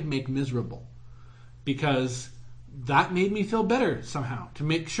I could make miserable, because that made me feel better somehow, to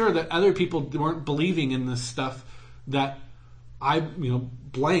make sure that other people weren't believing in this stuff that I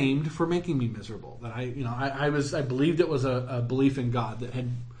blamed for making me miserable. That I believed it was a belief in God that had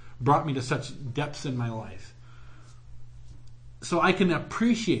brought me to such depths in my life. So I can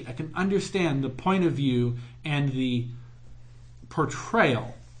appreciate, I can understand the point of view and the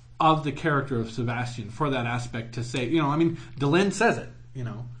portrayal of the character of Sebastian for that aspect, to say, Delenn says it,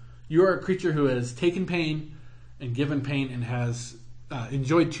 you are a creature who has taken pain and given pain and has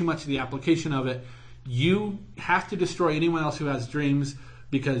enjoyed too much of the application of it. You have to destroy anyone else who has dreams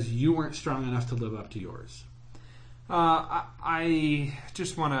because you weren't strong enough to live up to yours. I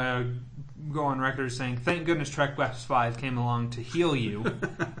just want to go on record as saying, thank goodness Trek West 5 came along to heal you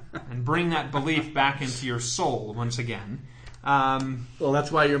and bring that belief back into your soul once again. Well,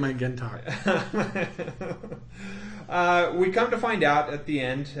 that's why you're my Gentar. We come to find out at the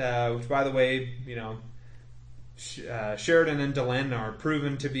end, which, by the way, Sheridan and Delenn are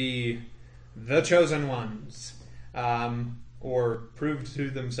proven to be the chosen ones, or proved to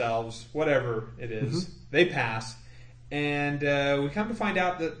themselves, whatever it is. Mm-hmm. They pass. And we come to find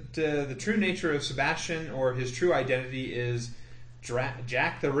out that the true nature of Sebastian, or his true identity, is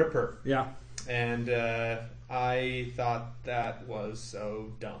Jack the Ripper. Yeah. And I thought that was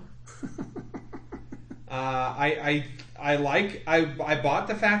so dumb. I bought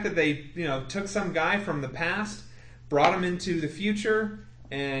the fact that they took some guy from the past, brought him into the future,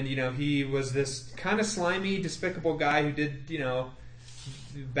 and he was this kind of slimy, despicable guy who did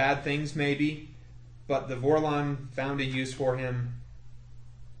bad things maybe. But the Vorlon found a use for him.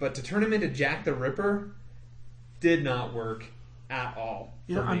 But to turn him into Jack the Ripper did not work at all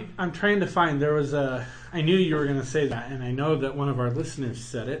for me. I'm trying to find, there was I knew you were going to say that, and I know that one of our listeners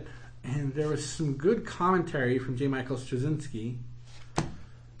said it, and there was some good commentary from J. Michael Straczynski.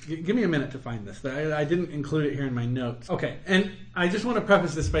 Give me a minute to find this. I didn't include it here in my notes. Okay, and I just want to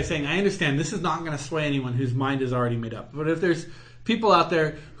preface this by saying I understand this is not going to sway anyone whose mind is already made up. But if there's people out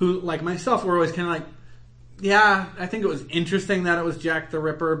there who, like myself, were always kind of like, yeah, I think it was interesting that it was Jack the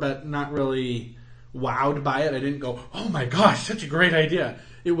Ripper, but not really wowed by it. I didn't go, oh my gosh, such a great idea.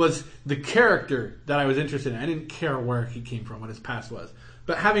 It was the character that I was interested in. I didn't care where he came from, what his past was.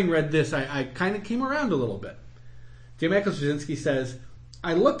 But having read this, I kind of came around a little bit. J. Michael Straczynski says,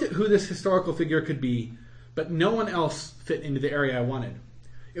 I looked at who this historical figure could be, but no one else fit into the area I wanted.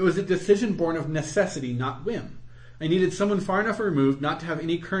 It was a decision born of necessity, not whim. I needed someone far enough removed not to have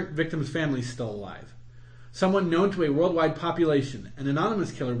any current victim's family still alive. Someone known to a worldwide population. An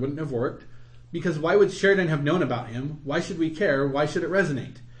anonymous killer wouldn't have worked, because why would Sheridan have known about him? Why should we care? Why should it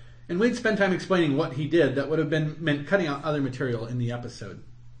resonate? And we'd spend time explaining what he did that would have meant cutting out other material in the episode.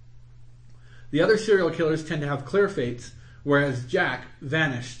 The other serial killers tend to have clear fates, whereas Jack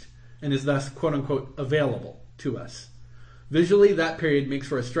vanished and is thus quote-unquote available to us. Visually, that period makes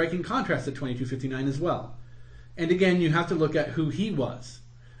for a striking contrast to 2259 as well. And again, you have to look at who he was.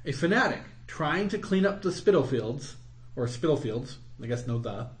 A fanatic trying to clean up the Spitalfields, I guess no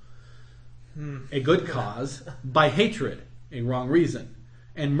the, a good cause, by hatred, a wrong reason,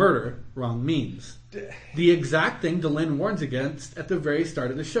 and murder, wrong means. The exact thing Delenn warns against at the very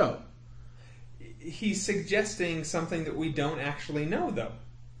start of the show. He's suggesting something that we don't actually know, though.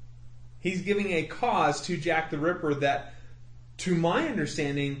 He's giving a cause to Jack the Ripper that, to my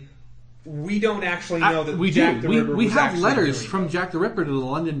understanding, we don't actually know that Jack the Ripper we was have actually letters doing from it. Jack the Ripper to the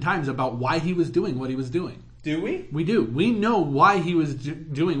London Times about why he was doing what he was doing. Do we? We do. We know why he was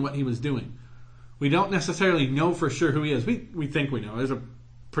doing what he was doing. We don't necessarily know for sure who he is. We think we know. There's a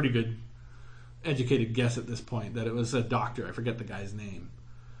pretty good educated guess at this point that it was a doctor. I forget the guy's name.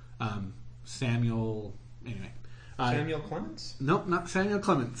 Samuel... Anyway. Samuel Clements? Nope, not Samuel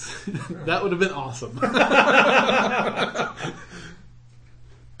Clements. That would have been awesome.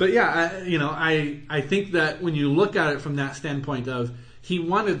 But yeah, I think that when you look at it from that standpoint of he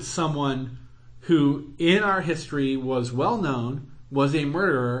wanted someone who in our history was well known, was a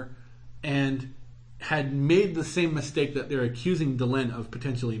murderer, and had made the same mistake that they're accusing Delenn of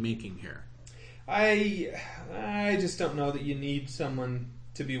potentially making here. I just don't know that you need someone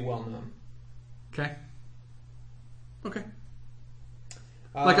to be well known. Okay.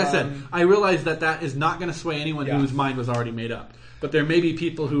 Like I said, I realize that is not going to sway anyone whose mind was already made up. But there may be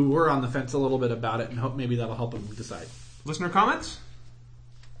people who were on the fence a little bit about it, and hope maybe that'll help them decide. Listener comments?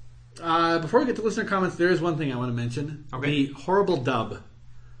 Before we get to listener comments, there is one thing I want to mention. Okay. The horrible dub.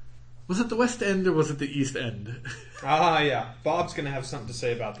 Was it the West End or was it the East End? Yeah. Bob's going to have something to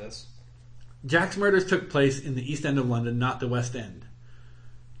say about this. Jack's murders took place in the East End of London, not the West End.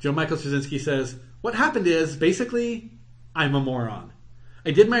 Joe Michael Straczynski says, what happened is, basically, I'm a moron. I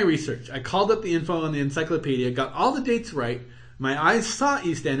did my research. I called up the info on the encyclopedia, got all the dates right. My eyes saw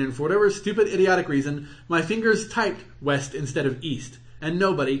East End, and for whatever stupid, idiotic reason, my fingers typed West instead of East. And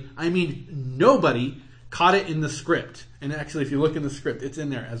nobody, caught it in the script. And actually, if you look in the script, it's in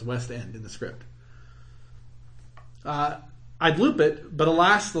there as West End in the script. I'd loop it, but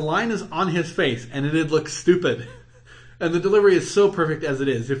alas, the line is on his face, and it'd look stupid. And the delivery is so perfect as it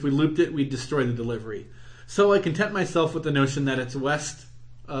is. If we looped it, we'd destroy the delivery. So I content myself with the notion that it's west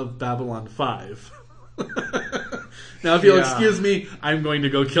of Babylon 5. Now, if you'll excuse me, I'm going to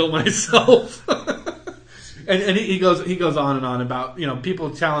go kill myself. and he goes on and on about, people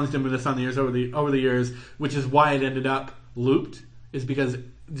challenged him with this on the years over the years, which is why it ended up looped, is because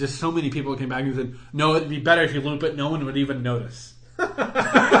just so many people came back and said, no, it'd be better if you loop it. No one would even notice.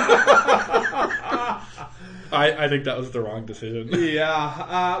 I think that was the wrong decision.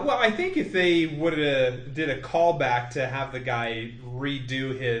 Yeah. Well, I think if they would have did a callback to have the guy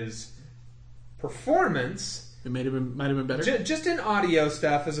redo his performance, it might have been better. Just in audio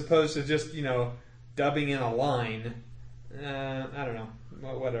stuff as opposed to just dubbing in a line. I don't know.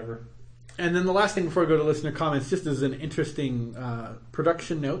 Whatever. And then the last thing before I go to listener comments, just as an interesting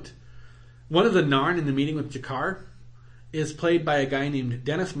production note, one of the Narn in the meeting with G'Kar is played by a guy named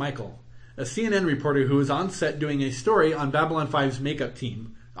Dennis Michael, a CNN reporter who was on set doing a story on Babylon 5's makeup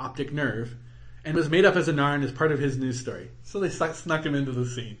team, Optic Nerve, and was made up as a Narn as part of his news story. So they snuck him into the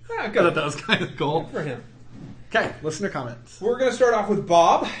scene. Ah, I thought that was kind of cool. Good for him. Okay, listener comments. We're going to start off with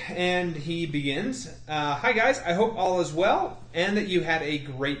Bob, and he begins. Hi guys, I hope all is well and that you had a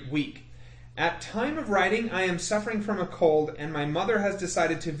great week. At time of writing, I am suffering from a cold, and my mother has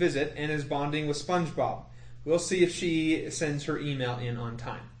decided to visit and is bonding with SpongeBob. We'll see if she sends her email in on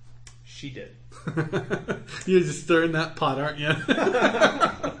time. She did. You're just stirring that pot, aren't you?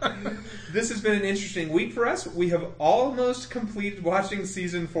 This has been an interesting week for us. We have almost completed watching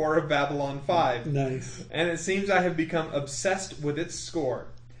Season 4 of Babylon 5. Nice. And it seems I have become obsessed with its score.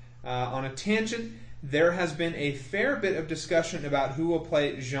 On a tangent, there has been a fair bit of discussion about who will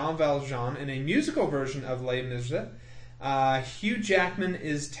play Jean Valjean in a musical version of Les Miserables. Hugh Jackman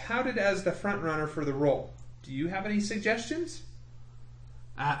is touted as the frontrunner for the role. Do you have any suggestions?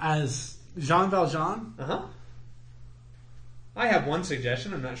 As Jean Valjean? Uh-huh. I have one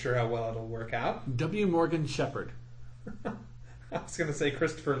suggestion. I'm not sure how well it'll work out. W. Morgan Shepherd. I was going to say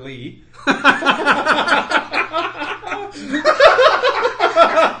Christopher Lee.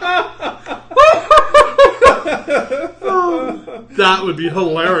 That would be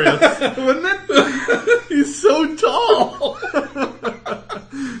hilarious. Wouldn't it? He's so tall.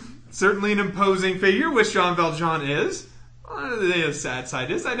 Certainly an imposing figure, which Jean Valjean is. The sad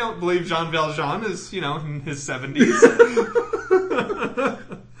side is I don't believe Jean Valjean is, in his 70s.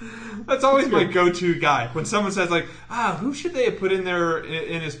 That's always my go-to guy. When someone says, who should they have put in there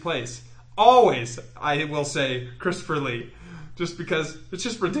in his place? Always, I will say Christopher Lee. Just because it's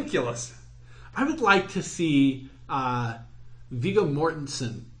just ridiculous. I would like to see Viggo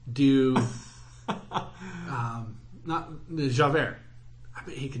Mortensen do not Javert. I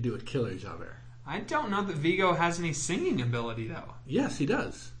bet he could do a killer Javert. I don't know that Viggo has any singing ability, though. Yes, he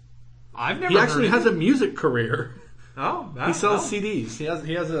does. I've never. He actually has a music career. Oh, he sells CDs. He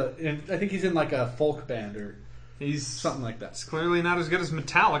has I think he's in like a folk band or he's something like that. It's clearly not as good as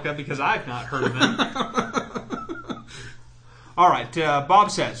Metallica because I've not heard of him. All right, Bob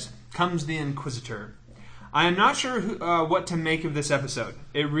says, comes the Inquisitor. I am not sure what to make of this episode.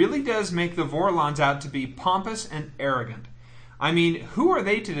 It really does make the Vorlons out to be pompous and arrogant. I mean, who are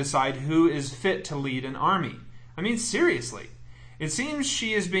they to decide who is fit to lead an army? I mean, seriously. It seems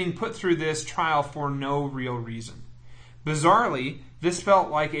she is being put through this trial for no real reason. Bizarrely, this felt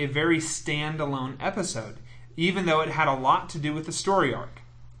like a very standalone episode, even though it had a lot to do with the story arc.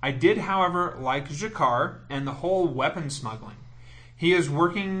 I did, however, like G'Kar and the whole weapon smuggling. He is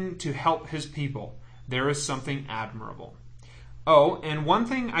working to help his people. There is something admirable. Oh, and one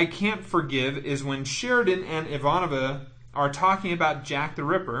thing I can't forgive is when Sheridan and Ivanova are talking about Jack the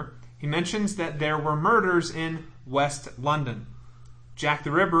Ripper, he mentions that there were murders in West London. Jack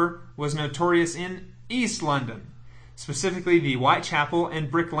the Ripper was notorious in East London, specifically the Whitechapel and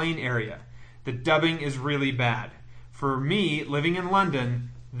Brick Lane area. The dubbing is really bad. For me, living in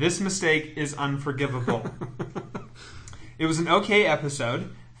London, this mistake is unforgivable. It was an okay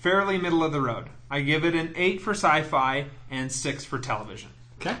episode, fairly middle of the road. I give it an 8 for sci-fi and 6 for television.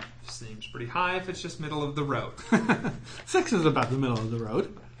 Okay. Seems pretty high if it's just middle of the road. 6 is about the middle of the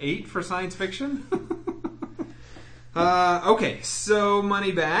road. 8 for science fiction? Okay, so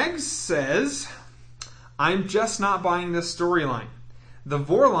Moneybags says, I'm just not buying this storyline. The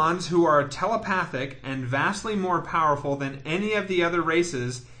Vorlons, who are telepathic and vastly more powerful than any of the other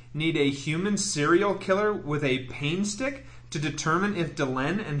races, need a human serial killer with a pain stick to determine if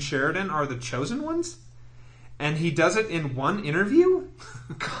Delenn and Sheridan are the chosen ones? And he does it in one interview?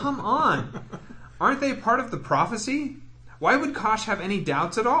 Come on. Aren't they part of the prophecy? Why would Kosh have any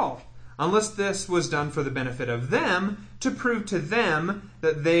doubts at all? Unless this was done for the benefit of them, to prove to them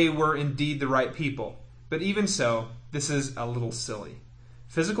that they were indeed the right people. But even so, this is a little silly.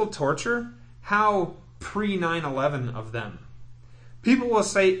 Physical torture? How pre-9/11 of them. People will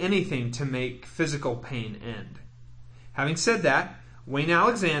say anything to make physical pain end. Having said that, Wayne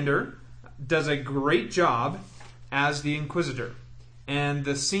Alexander does a great job as the Inquisitor, and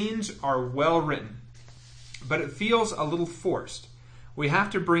the scenes are well written, but it feels a little forced. We have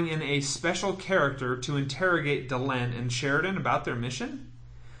to bring in a special character to interrogate Delenn and Sheridan about their mission?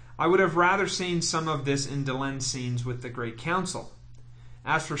 I would have rather seen some of this in Delenn's scenes with the Great Council.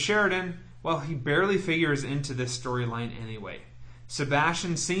 As for Sheridan, well, he barely figures into this storyline anyway.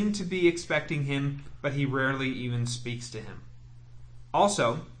 Sebastian seemed to be expecting him, but he rarely even speaks to him.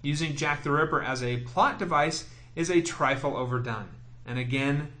 Also, using Jack the Ripper as a plot device is a trifle overdone, and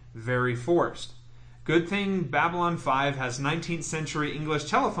again, very forced. Good thing Babylon 5 has 19th century English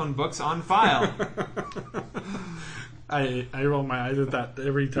telephone books on file. I roll my eyes at that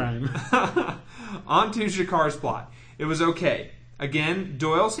every time. On to G'Kar's plot. It was okay. Again,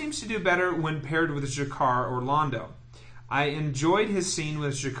 Doyle seems to do better when paired with G'Kar or Londo. I enjoyed his scene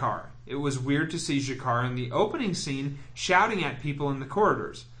with G'Kar. It was weird to see G'Kar in the opening scene shouting at people in the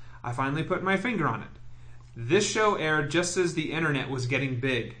corridors. I finally put my finger on it. This show aired just as the internet was getting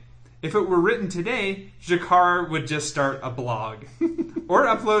big. If it were written today, G'Kar would just start a blog. Or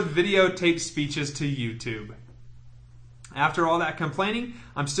upload videotaped speeches to YouTube. After all that complaining,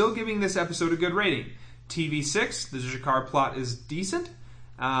 I'm still giving this episode a good rating. TV 6, the G'Kar plot is decent.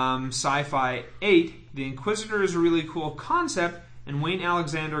 Sci-fi 8, the Inquisitor is a really cool concept, and Wayne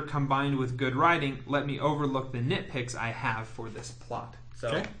Alexander combined with good writing let me overlook the nitpicks I have for this plot. So,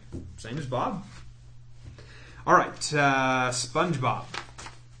 okay. Same as Bob. All right, SpongeBob.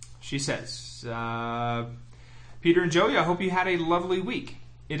 She says, Peter and Joey, I hope you had a lovely week.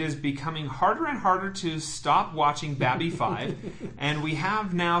 it is becoming harder and harder to stop watching Babby 5, and we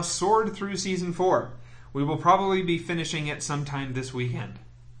have now soared through Season 4. We will probably be finishing it sometime this weekend.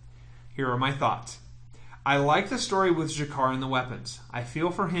 Here are my thoughts. I like the story with G'Kar and the weapons. I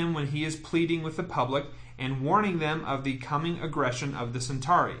feel for him when he is pleading with the public and warning them of the coming aggression of the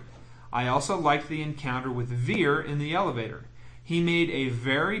Centauri. I also liked the encounter with Veer in the elevator. He made a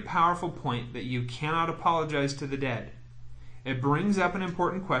very powerful point that you cannot apologize to the dead. It brings up an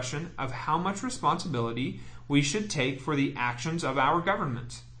important question of how much responsibility we should take for the actions of our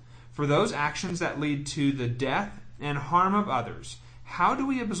governments. For those actions that lead to the death and harm of others, how do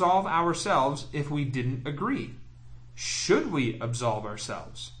we absolve ourselves if we didn't agree? Should we absolve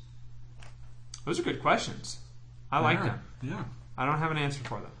ourselves? Those are good questions. I like them. Yeah. I don't have an answer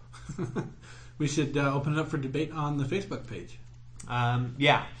for them. We should open it up for debate on the Facebook page.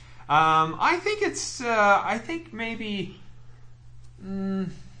 Yeah. I think it's, I think maybe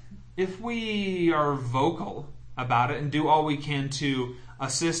if we are vocal about it and do all we can to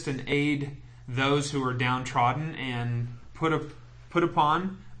assist and aid those who are downtrodden and put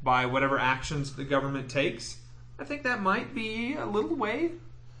upon by whatever actions the government takes, I think that might be a little way.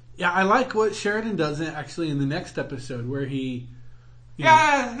 Yeah, I like what Sheridan does actually in the next episode where he...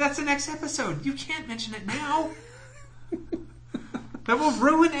 Yeah, that's the next episode. You can't mention it now. That will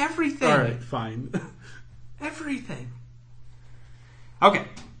ruin everything. All right, fine. Everything. Okay.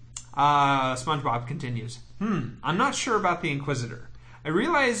 SpongeBob continues. I'm not sure about the Inquisitor. I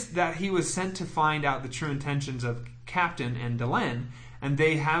realized that he was sent to find out the true intentions of Captain and Delenn, and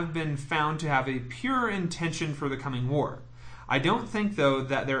they have been found to have a pure intention for the coming war. I don't think, though,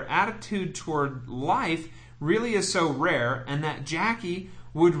 that their attitude toward life really is so rare, and that Jackie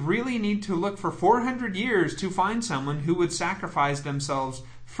would really need to look for 400 years to find someone who would sacrifice themselves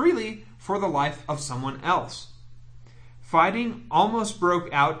freely for the life of someone else. Fighting almost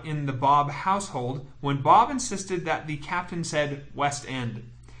broke out in the Bob household when Bob insisted that the captain said West End.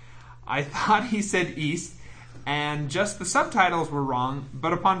 I thought he said East, and just the subtitles were wrong,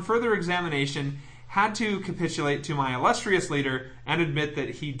 but upon further examination had to capitulate to my illustrious leader and admit that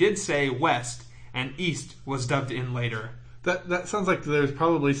he did say West, and East was dubbed in later. That sounds like there's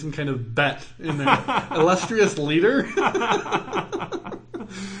probably some kind of bet in there. Illustrious leader?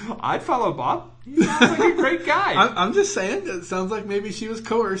 I'd follow Bob. He sounds like a great guy. I'm just saying, it sounds like maybe she was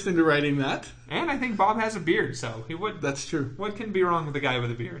coerced into writing that. And I think Bob has a beard, so he would. That's true. What can be wrong with a guy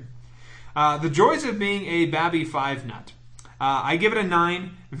with a beard? The joys of being a Babby 5 nut. I give it a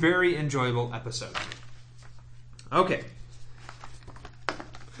 9. Very enjoyable episode. Okay.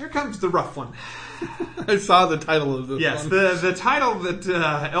 Here comes the rough one. I saw the title of this one. Yes, the title that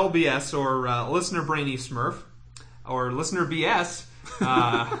LBS, or Listener Brainy Smurf, or Listener BS,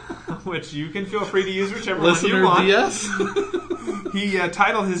 which you can feel free to use whichever Listener one you want. DS? He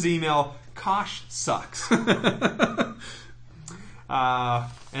titled his email, Kosh Sucks. And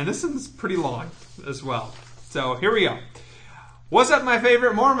this one's pretty long as well. So here we go. What's up, my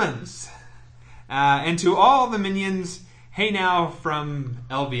favorite Mormons? And to all the minions, hey now from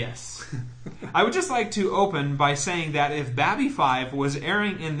LBS. I would just like to open by saying that if Babby 5 was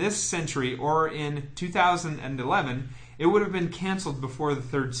airing in this century or in 2011, it would have been canceled before the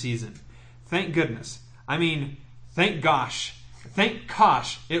 3rd season. Thank goodness. I mean, thank gosh. Thank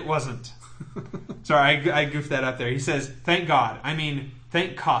Kosh it wasn't. Sorry, I goofed that up there. He says, thank God. I mean,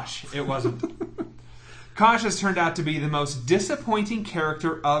 thank Kosh it wasn't. Kosh has turned out to be the most disappointing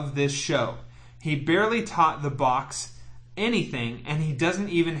character of this show. He barely taught the box anything, and he doesn't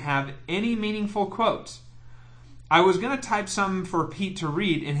even have any meaningful quotes. I was going to type some for Pete to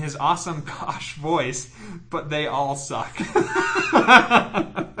read in his awesome Kosh voice, but they all suck.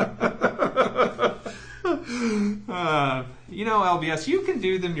 LBS, you can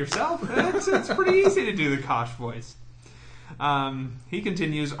do them yourself. It's pretty easy to do the Kosh voice. He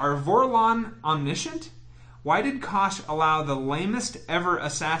continues, are Vorlon omniscient? Why did Kosh allow the lamest ever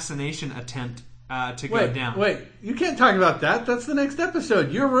assassination attempt to go down? Wait, you can't talk about that. That's the next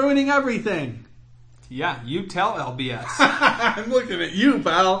episode. You're ruining everything. Yeah, you tell LBS. I'm looking at you,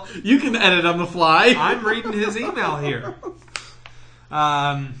 pal. You can edit on the fly. I'm reading his email here.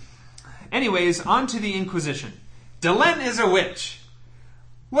 Anyways, on to the Inquisition. Delenn is a witch.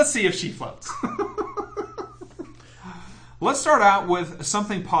 Let's see if she floats. Let's start out with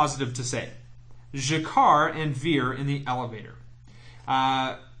something positive to say. G'Kar and Veer in the elevator.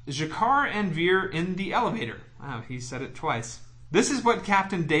 G'Kar and Veer in the elevator. Wow, he said it twice. This is what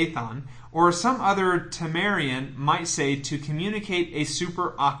Captain Dathan or some other Temerian might say to communicate a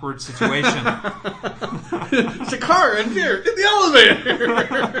super awkward situation. G'Kar and Veer in the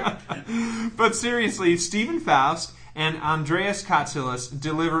elevator! But seriously, Stephen Faust and Andreas Katsulas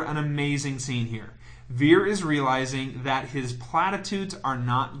deliver an amazing scene here. Veer is realizing that his platitudes are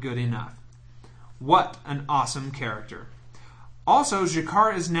not good enough. What an awesome character. Also,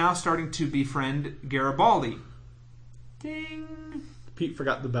 G'Kar is now starting to befriend Garibaldi. Ding! Pete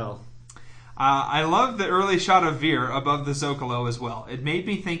forgot the bell. I love the early shot of Veer above the Zocalo as well. It made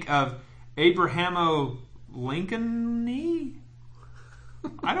me think of Abrahamo Lincoln-y?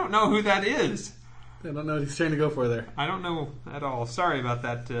 I don't know who that is. I don't know what he's trying to go for there. I don't know at all. Sorry about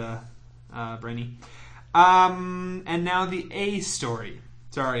that, Brainy. And now the A story.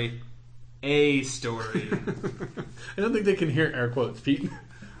 Sorry. A story. I don't think they can hear air quotes, Pete.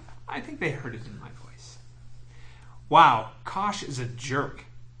 I think they heard it in my voice. Wow, Kosh is a jerk.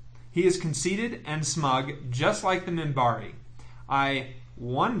 He is conceited and smug, just like the Minbari. I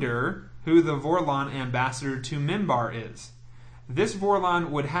wonder who the Vorlon ambassador to Minbar is. This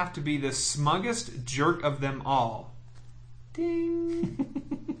Vorlon would have to be the smuggest jerk of them all.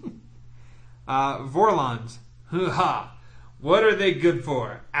 Ding! Vorlons. Hoo-ha! What are they good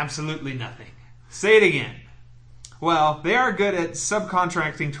for? Absolutely nothing. Say it again. Well, they are good at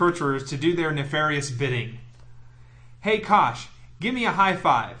subcontracting torturers to do their nefarious bidding. Hey, Kosh, give me a high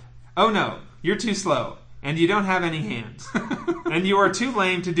five. Oh no, you're too slow, and you don't have any hands. And you are too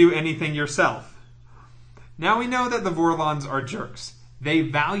lame to do anything yourself. Now we know that the Vorlons are jerks. They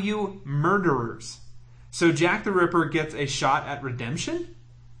value murderers. So Jack the Ripper gets a shot at redemption?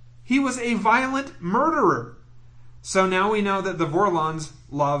 He was a violent murderer. So now we know that the Vorlons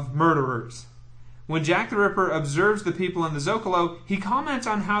love murderers. When Jack the Ripper observes the people in the Zocalo, he comments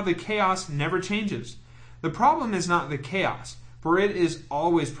on how the chaos never changes. The problem is not the chaos, for it is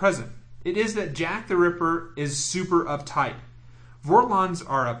always present. It is that Jack the Ripper is super uptight. Vorlons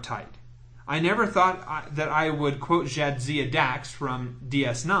are uptight. I never thought that I would quote Jadzia Dax from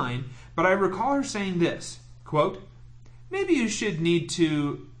DS9, but I recall her saying this, quote, maybe you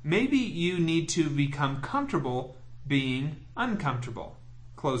need to become comfortable being uncomfortable,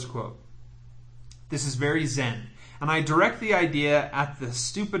 close quote. This is very zen, and I direct the idea at the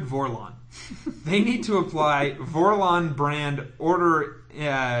stupid Vorlon. They need to apply Vorlon brand order.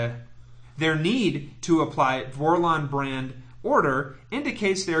 Their need to apply Vorlon brand order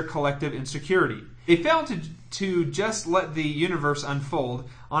indicates their collective insecurity. They fail to just let the universe unfold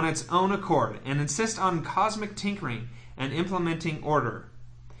on its own accord and insist on cosmic tinkering and implementing order.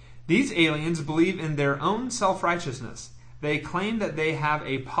 These aliens believe in their own self-righteousness. They claim that they have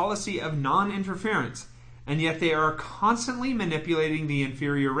a policy of non-interference, and yet they are constantly manipulating the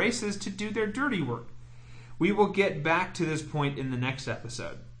inferior races to do their dirty work. We will get back to this point in the next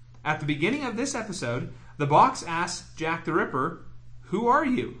episode. At the beginning of this episode, the box asks Jack the Ripper, "Who are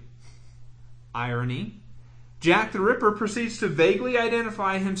you?" Irony. Jack the Ripper proceeds to vaguely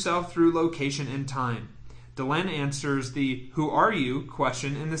identify himself through location and time. Delenn answers the "Who are you?"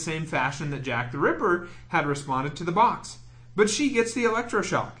 question in the same fashion that Jack the Ripper had responded to the box, but she gets the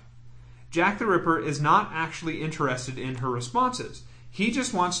electroshock. Jack the Ripper is not actually interested in her responses. He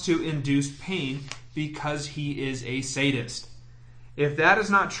just wants to induce pain because he is a sadist. If that is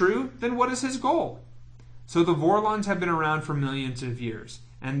not true, then what is his goal? So the Vorlons have been around for millions of years,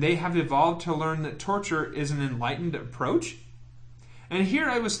 and they have evolved to learn that torture is an enlightened approach? And here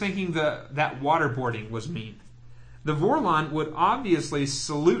I was thinking that waterboarding was mean. The Vorlon would obviously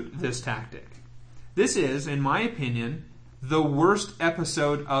salute this tactic. This is, in my opinion, the worst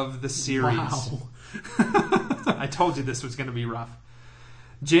episode of the series. Wow. I told you this was going to be rough.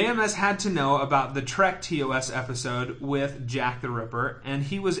 JMS had to know about the Trek TOS episode with Jack the Ripper, and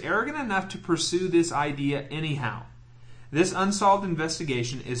he was arrogant enough to pursue this idea anyhow. This unsolved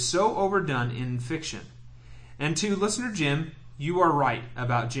investigation is so overdone in fiction. And to listener Jim, you are right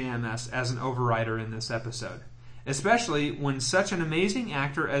about JMS as an overwriter in this episode, especially when such an amazing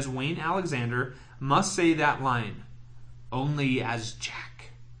actor as Wayne Alexander must say that line, "Only as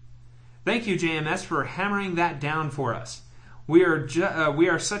Jack." Thank you, JMS, for hammering that down for us. We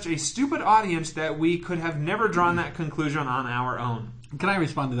are such a stupid audience that we could have never drawn that conclusion on our own. Can I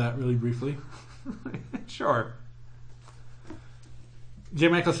respond to that really briefly? Sure. J.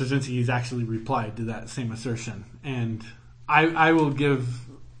 Michael Straczynski has actually replied to that same assertion, and I will give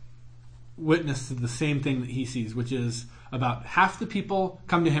witness to the same thing that he sees, which is about half the people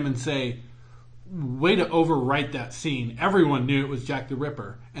come to him and say, way to overwrite that scene. Everyone knew it was Jack the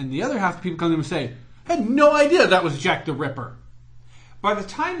Ripper. And the other half of people come to him and say, I had no idea that was Jack the Ripper. By the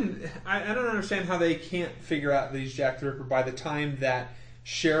time, I don't understand how they can't figure out that he's Jack the Ripper by the time that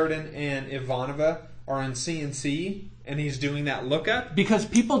Sheridan and Ivanova are on CNC and he's doing that lookup. Because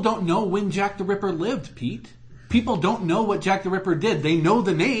people don't know when Jack the Ripper lived, Pete. People don't know what Jack the Ripper did. They know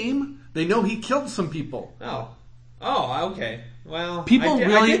the name. They know he killed some people. Oh. Oh, okay. Well, People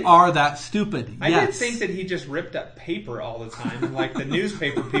really are that stupid. I did think that he just ripped up paper all the time. And like the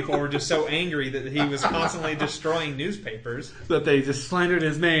newspaper people were just so angry that he was constantly destroying newspapers. That they just slandered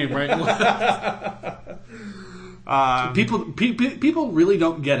his name, right? People really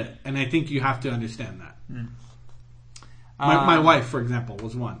don't get it. And I think you have to understand that. My wife, for example,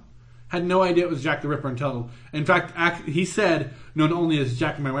 was one. Had no idea it was Jack the Ripper until... In fact, he said, not only is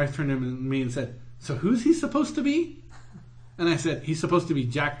Jack, my wife turned to me and said, so who's he supposed to be? And I said, he's supposed to be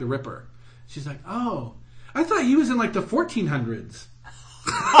Jack the Ripper. She's like, oh, I thought he was in like the 1400s.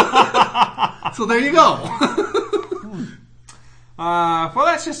 So there you go. Well,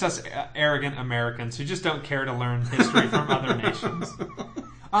 that's just us arrogant Americans who just don't care to learn history from other nations.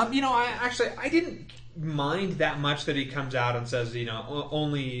 I didn't mind that much that he comes out and says, known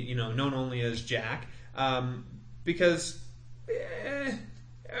only as Jack, because it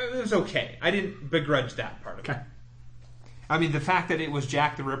was okay. I didn't begrudge that part of it. I mean, the fact that it was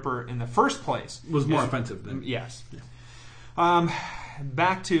Jack the Ripper in the first place was more offensive than... Yes. Yeah.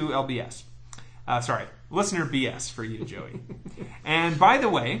 Back to LBS. Listener BS for you, Joey. And by the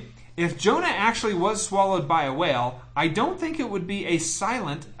way, if Jonah actually was swallowed by a whale, I don't think it would be a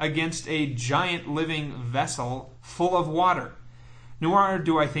silent against a giant living vessel full of water. Nor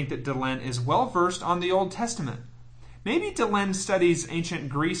do I think that Delenn is well versed on the Old Testament. Maybe Delenn studies ancient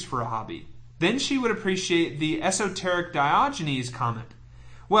Greece for a hobby. Then she would appreciate the esoteric Diogenes comment.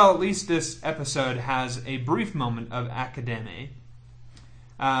 Well, at least this episode has a brief moment of academe.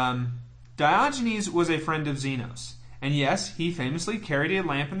 Diogenes was a friend of Zenos. And yes, he famously carried a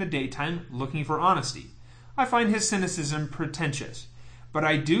lamp in the daytime looking for honesty. I find his cynicism pretentious, but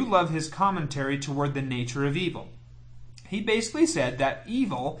I do love his commentary toward the nature of evil. He basically said that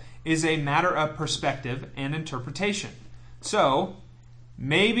evil is a matter of perspective and interpretation. So,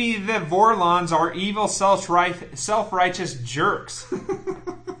 maybe the Vorlons are evil, self-righteous jerks.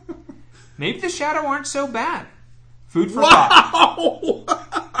 Maybe the Shadow aren't so bad. Food for thought.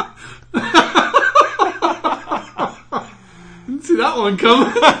 Didn't see that one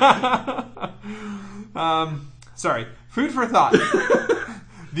coming. Food for thought.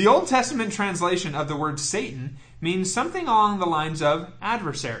 The Old Testament translation of the word Satan means something along the lines of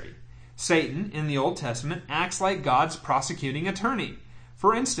adversary. Satan, in the Old Testament, acts like God's prosecuting attorney.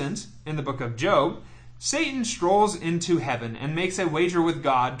 For instance, in the book of Job, Satan strolls into heaven and makes a wager with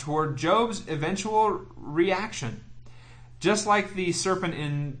God toward Job's eventual reaction. Just like the serpent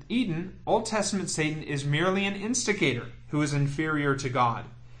in Eden, Old Testament Satan is merely an instigator who is inferior to God.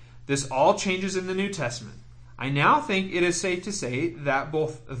 This all changes in the New Testament. I now think it is safe to say that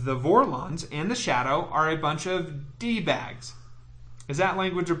both the Vorlons and the Shadow are a bunch of D-bags. Is that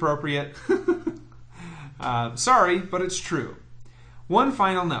language appropriate? Sorry, but it's true. One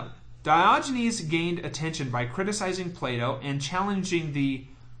final note. Diogenes gained attention by criticizing Plato and challenging the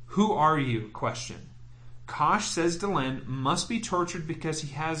 "who are you" question. Kosh says Delenn must be tortured because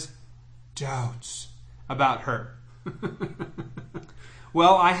he has doubts about her.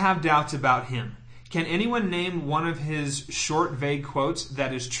 Well, I have doubts about him. Can anyone name one of his short, vague quotes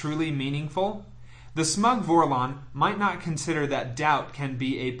that is truly meaningful? The smug Vorlon might not consider that doubt can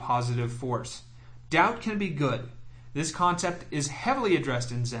be a positive force. Doubt can be good. This concept is heavily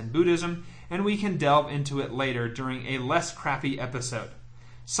addressed in Zen Buddhism, and we can delve into it later during a less crappy episode.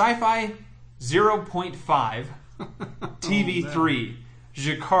 Sci-Fi 0.5, TV3.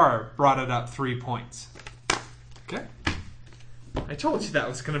 Jakar brought it up 3 points. Okay. I told you that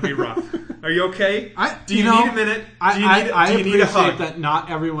was going to be rough. Are you okay? Do you need a minute? I do you need a hug? appreciate that not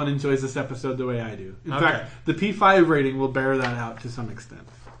everyone enjoys this episode the way I do. In fact, the P5 rating will bear that out to some extent.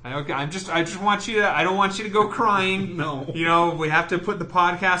 Okay, I just want you to. I don't want you to go crying. No. You know, we have to put the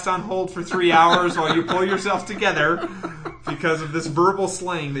podcast on hold for 3 hours while you pull yourself together because of this verbal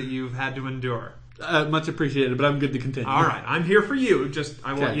slaying that you've had to endure. Much appreciated, but I'm good to continue. All right, I'm here for you.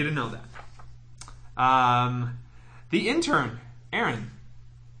 I want you to know that. The intern, Aaron,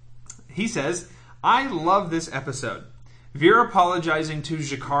 he says, I love this episode. Vera apologizing to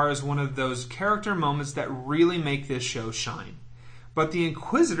Jakar is one of those character moments that really make this show shine. But the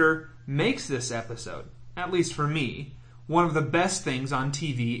Inquisitor makes this episode, at least for me, one of the best things on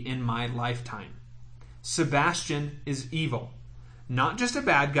TV in my lifetime. Sebastian is evil. Not just a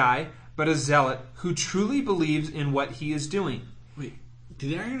bad guy, but a zealot who truly believes in what he is doing. Wait,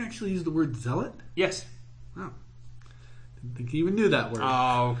 did Aaron actually use the word zealot? Yes. Oh. Didn't think he even knew that word.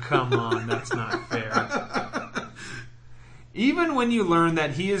 Oh, come on. That's not fair. Even when you learn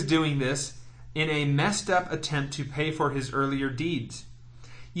that he is doing this in a messed up attempt to pay for his earlier deeds,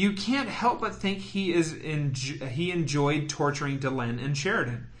 you can't help but think he enjoyed torturing Delenn and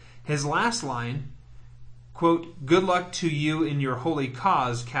Sheridan. His last line, quote, "Good luck to you in your holy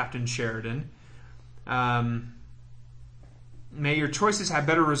cause, Captain Sheridan. May your choices have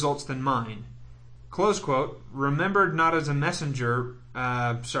better results than mine." Close quote. Remembered not as a messenger.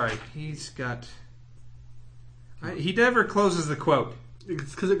 He's got... he never closes the quote.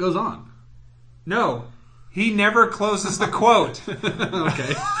 It's because it goes on. No, he never closes the quote.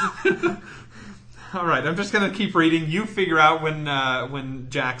 Okay. All right, I'm just going to keep reading. You figure out when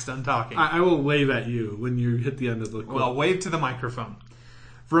Jack's done talking. I will wave at you when you hit the end of the quote. Well, wave to the microphone.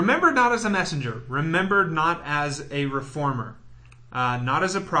 Remembered not as a messenger. Remembered not as a reformer. Not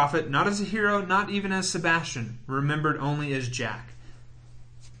as a prophet. Not as a hero. Not even as Sebastian. Remembered only as Jack.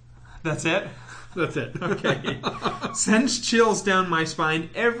 That's it? That's it. Okay. Sends chills down my spine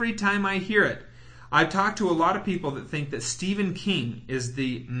every time I hear it. I've talked to a lot of people that think that Stephen King is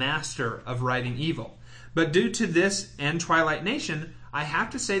the master of writing evil. But due to this and Twilight Nation, I have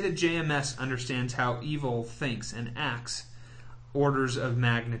to say that JMS understands how evil thinks and acts orders of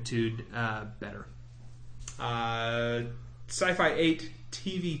magnitude better. Sci-Fi 8,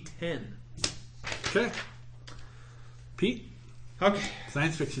 TV 10. Okay. Pete? Okay.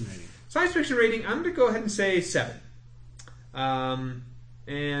 Science fiction rating. Science fiction rating, I'm going to go ahead and say 7. And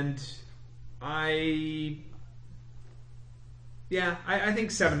I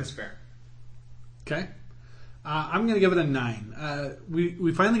think 7 is fair. Okay. I'm going to give it a 9.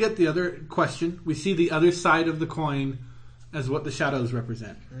 We finally get the other question. We see the other side of the coin as what the shadows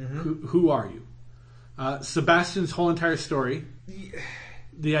represent. Mm-hmm. Who are you? Sebastian's whole entire story,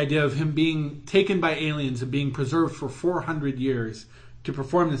 the idea of him being taken by aliens and being preserved for 400 years to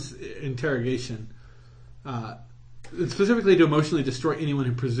perform this interrogation, specifically to emotionally destroy anyone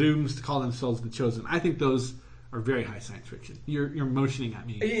who presumes to call themselves the Chosen. I think those are very high science fiction. You're motioning at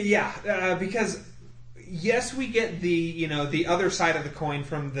me. Yeah, because yes, we get the other side of the coin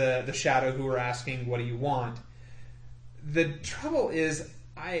from the shadow who are asking, "What do you want?" The trouble is,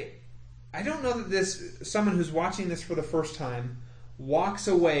 I don't know that someone who's watching this for the first time walks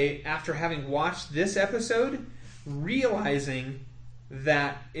away after having watched this episode realizing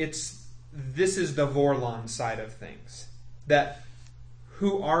that this is the Vorlon side of things. That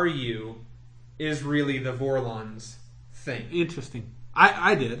who are you is really the Vorlon's thing. Interesting.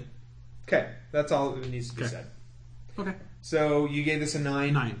 I did. Okay, that's all that needs to be said. Okay. So you gave this a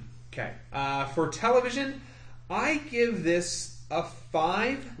 9? 9. Okay. For television, I give this a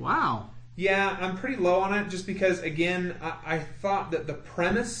 5. Wow. Yeah, I'm pretty low on it just because, again, I thought that the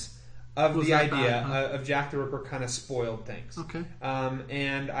premise of the idea of Jack the Ripper kind of spoiled things. Okay.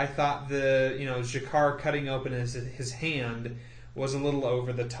 And I thought G'Kar cutting open his hand was a little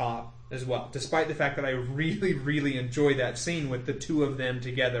over the top as well, despite the fact that I really, really enjoyed that scene with the two of them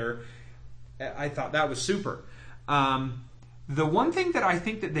together. I thought that was super. The one thing that I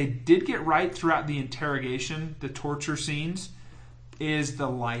think that they did get right throughout the interrogation, the torture scenes, is the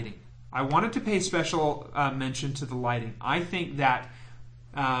lighting. I wanted to pay special mention to the lighting. I think that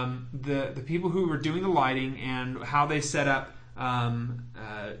the people who were doing the lighting and how they set up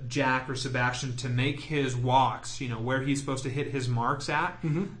Jack or Sebastian to make his walks, where he's supposed to hit his marks at,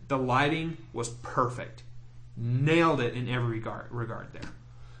 the lighting was perfect. Nailed it in every regard there.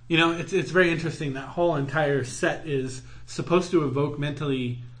 It's very interesting. That whole entire set is supposed to evoke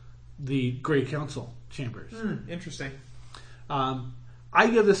mentally the Grey Council chambers. Interesting. I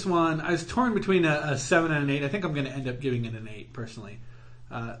give this one, I was torn between a 7 and an 8. I think I'm going to end up giving it an 8 personally.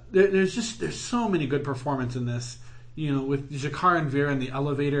 There's so many good performances in this. With G'Kar and Vera in the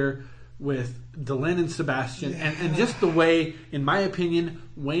elevator, with Delenn and Sebastian, and just the way, in my opinion,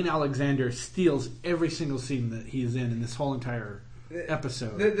 Wayne Alexander steals every single scene that he's in this whole entire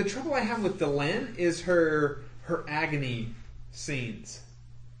episode. The trouble I have with Delenn is her agony scenes.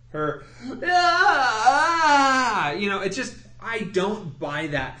 Her, it's just, I don't buy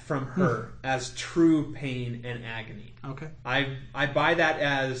that from her as true pain and agony. Okay. I buy that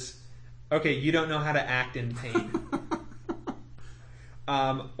as, okay, you don't know how to act in pain.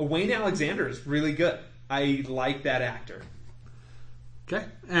 Wayne Alexander is really good. I like that actor. Okay.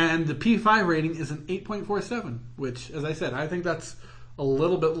 And the P5 rating is an 8.47, which, as I said, I think that's a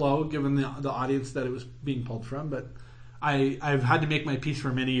little bit low given the audience that it was being pulled from, but I've had to make my peace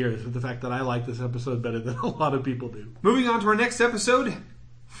for many years with the fact that I like this episode better than a lot of people do. Moving on to our next episode,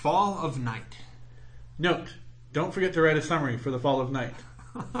 Fall of Night. Note, don't forget to write a summary for the Fall of Night.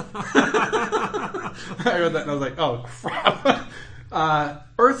 I read that and I was like, oh, crap.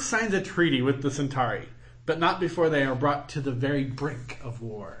 Earth signs a treaty with the Centauri, but not before they are brought to the very brink of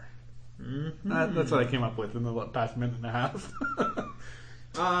war. Mm-hmm. That's what I came up with in the past minute and a half.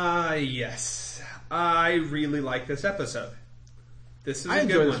 Yes. I really like this episode. This is a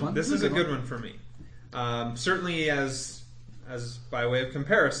good one. This is a good one for me. Certainly, as by way of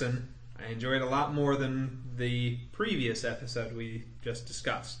comparison, I enjoyed a lot more than the previous episode we just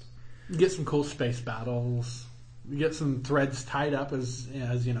discussed. You get some cool space battles. You get some threads tied up, as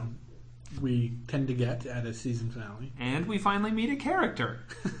you know, we tend to get at a season finale. And we finally meet a character.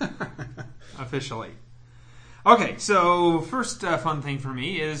 Officially. Okay, so first fun thing for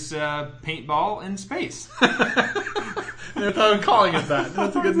me is paintball in space. That's how I'm calling it that.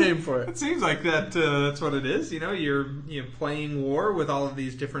 That's a good name for it. It seems like that's what it is. You know, you're playing war with all of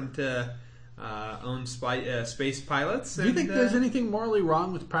these different own space pilots. Do you think there's anything morally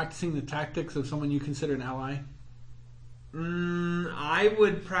wrong with practicing the tactics of someone you consider an ally? I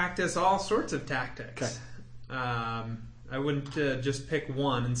would practice all sorts of tactics. Okay. I wouldn't just pick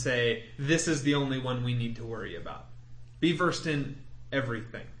one and say, this is the only one we need to worry about. Be versed in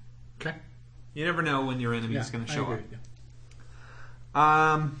everything. Okay. You never know when your enemy's going to show up. With you.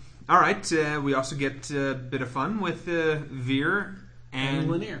 All right. We also get a bit of fun with Veer and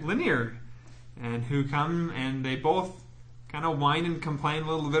Lennier. And who come and they both kind of whine and complain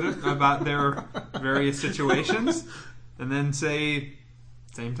a little bit about their various situations. And then say,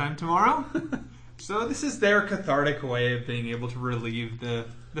 same time tomorrow? So this is their cathartic way of being able to relieve the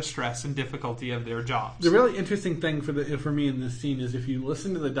stress and difficulty of their jobs. The really interesting thing for me in this scene is if you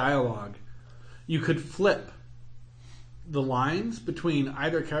listen to the dialogue, you could flip the lines between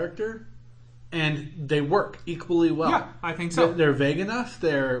either character, and they work equally well. Yeah, I think so. They're vague enough.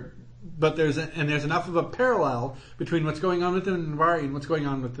 But there's enough of a parallel between what's going on with the Nvari and what's going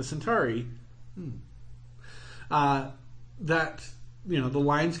on with the Centauri. That the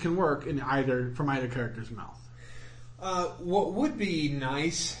lines can work from either character's mouth. What would be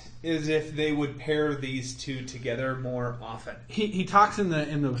nice is if they would pair these two together more often. He talks in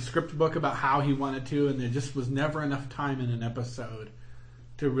the script book about how he wanted to, and there just was never enough time in an episode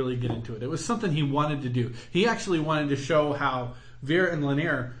to really get into it. It was something he wanted to do. He actually wanted to show how Veer and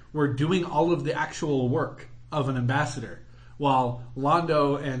Lennier were doing all of the actual work of an ambassador, while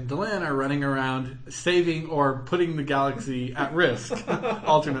Londo and Delenn are running around saving or putting the galaxy at risk,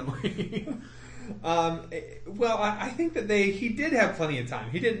 alternately. Well, I think that he did have plenty of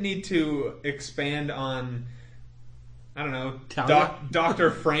time. He didn't need to expand on, I don't know, Dr.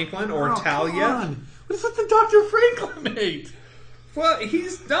 Franklin or Talia. Come on. What is with the Dr. Franklin hate? Well,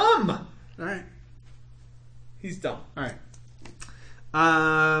 he's dumb. All right. He's dumb. All right.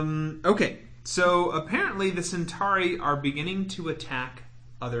 Okay. So apparently the Centauri are beginning to attack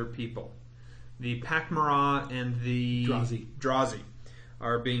other people. The Pakmara and the Drazi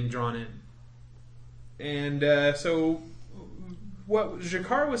are being drawn in. And so what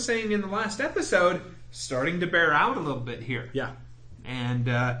G'Kar was saying in the last episode starting to bear out a little bit here. Yeah. And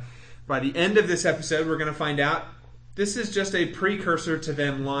by the end of this episode, we're going to find out this is just a precursor to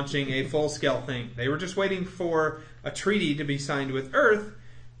them launching a full-scale thing. They were just waiting for a treaty to be signed with Earth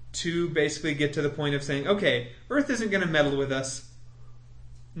to basically get to the point of saying, okay, Earth isn't going to meddle with us.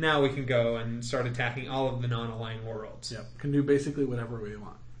 Now we can go and start attacking all of the non-aligned worlds. Yep. Can do basically whatever we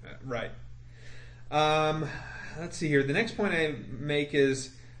want. Right. Let's see here. The next point I make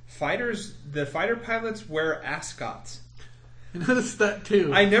is the fighter pilots wear ascots. I noticed that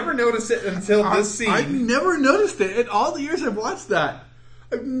too. I never noticed it until this scene. I've never noticed it in all the years I've watched that.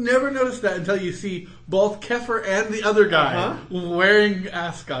 I've never noticed that until you see both Kefir and the other guy wearing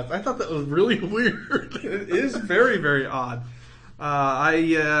ascots. I thought that was really weird. It is very, very odd.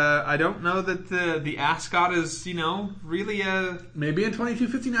 I don't know that the ascot is, really a... Maybe in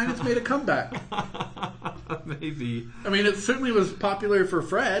 2259 it's made a comeback. Maybe. I mean, it certainly was popular for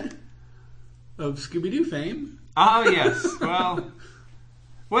Fred of Scooby-Doo fame. Oh, yes. Well,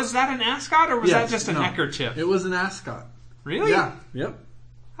 was that an ascot or was that just an neckerchief? It was an ascot. Really? Yeah. Yep.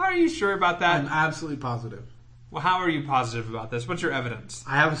 How are you sure about that? I'm absolutely positive. Well, how are you positive about this? What's your evidence?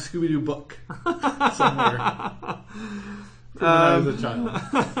 I have a Scooby-Doo book somewhere. From when I was a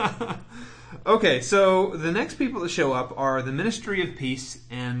child. Okay, so the next people that show up are the Ministry of Peace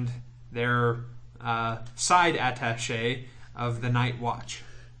and their side attaché of the Night Watch.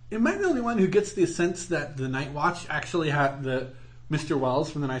 Am I the only one who gets the sense that the Night Watch actually had Mr.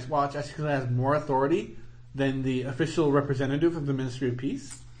 Wells from the Night Watch actually has more authority than the official representative of the Ministry of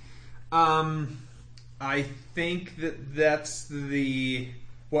Peace? I think that's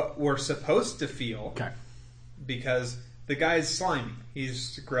what we're supposed to feel. Okay. Because the guy's slimy.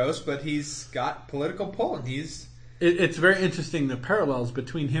 He's gross, but he's got political pull, and It's very interesting, the parallels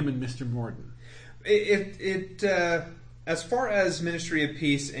between him and Mr. Morden. As far as Ministry of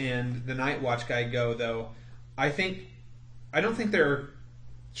Peace and the Night Watch guy go, though, I don't think they're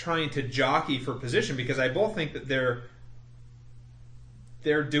trying to jockey for position, because I both think that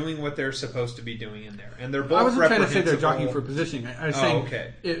they're doing what they're supposed to be doing in there, and they're both. I wasn't trying to say they're reprehensible. jockeying for positioning. I was saying,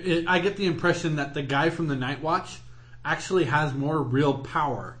 okay. I get the impression that the guy from the Night Watch actually has more real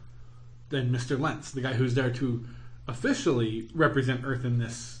power than Mr. Lentz, the guy who's there to officially represent Earth in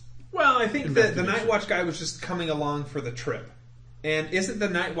this. Well, I think that the Night Watch guy was just coming along for the trip. And isn't the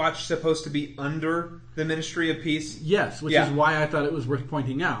Night Watch supposed to be under the Ministry of Peace? Yes, which is why I thought it was worth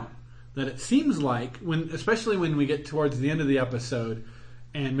pointing out that it seems like, especially when we get towards the end of the episode,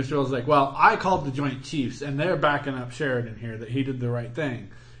 and Mr. Wells is like, well, I called the Joint Chiefs, and they're backing up Sheridan here, that he did the right thing.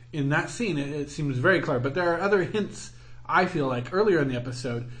 In that scene, it seems very clear. But there are other hints, I feel like, earlier in the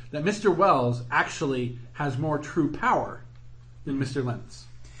episode, that Mr. Wells actually has more true power than Mr. Lentz.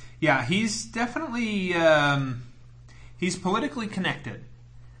 Yeah, he's definitely... he's politically connected.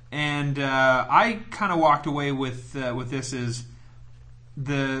 And I kind of walked away with this as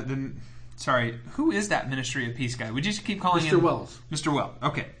the sorry, who is that Ministry of Peace guy? We just keep calling him Mr. Wells. Mr. Wells.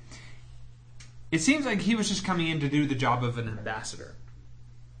 Okay. It seems like he was just coming in to do the job of an ambassador.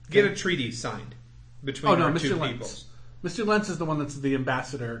 Get a treaty signed between our two peoples. Mr. Lentz is the one that's the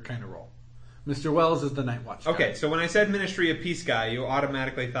ambassador kind of role. Mr. Wells is the Night Watch guy. Okay, so when I said Ministry of Peace guy, you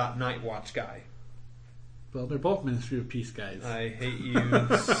automatically thought Night Watch guy. Well, they're both Ministry of Peace guys. I hate you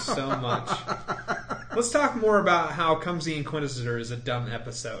so much. Let's talk more about how Comes the Inquisitor is a dumb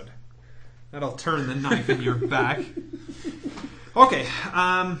episode. That'll turn the knife in your back. Okay,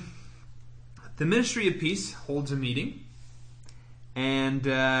 the Ministry of Peace holds a meeting. And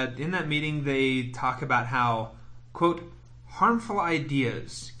in that meeting, they talk about how, quote, harmful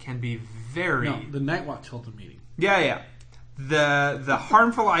ideas can be very... No, the Night Watch holds a meeting. Yeah. The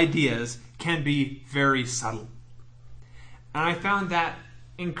harmful ideas can be very subtle. And I found that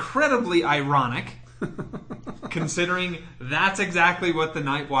incredibly ironic, considering that's exactly what the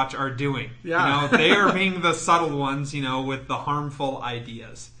Night Watch are doing. Yeah. They are being the subtle ones, with the harmful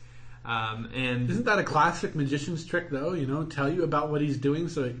ideas. And isn't that a classic magician's trick, though? Tell you about what he's doing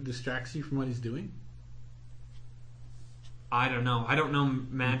so it distracts you from what he's doing? I don't know. I don't know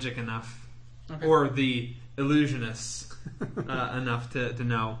magic enough, okay. Or the illusionists enough to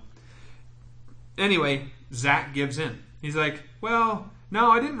know. Anyway, Zach gives in. He's like, well, no,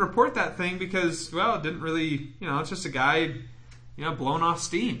 I didn't report that thing because, well, it didn't really, it's just a guy, blowing off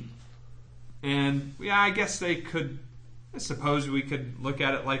steam. And, yeah, I guess I suppose we could look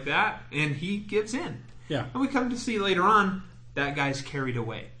at it like that. And he gives in. Yeah. And we come to see later on, that guy's carried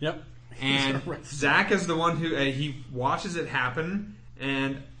away. Yep. And Zach is the one who, he watches it happen.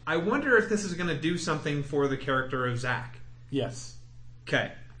 And I wonder if this is going to do something for the character of Zach. Yes.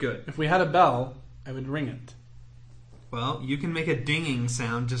 Okay, good. If we had a bell, I would ring it. Well, you can make a dinging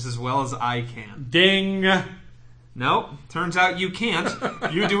sound just as well as I can. Ding! Nope, turns out you can't.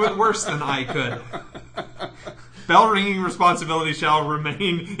 You do it worse than I could. Bell ringing responsibility shall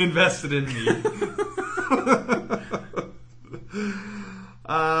remain invested in me.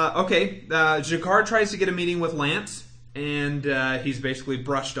 Okay, G'Kar tries to get a meeting with Lance, and he's basically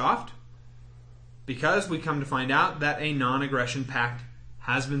brushed off because we come to find out that a non-aggression pact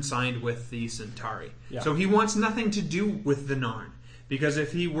has been signed with the Centauri. Yeah. So he wants nothing to do with the Narn, because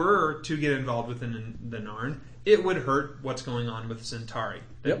if he were to get involved with the Narn, it would hurt what's going on with Centauri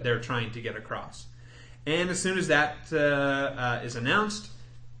that they're trying to get across. And as soon as that is announced,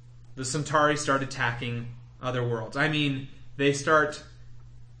 the Centauri start attacking other worlds. I mean, they start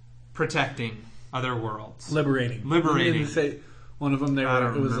protecting other worlds. Liberating. You didn't say one of them. I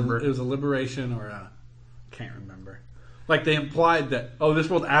don't remember. It was a liberation or a... Can't remember. Like they implied that, this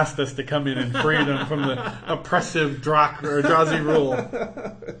world asked us to come in and free them from the oppressive Drazi rule.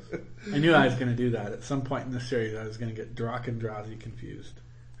 I knew I was going to do that. At some point in the series, I was going to get Drak and Drazi confused.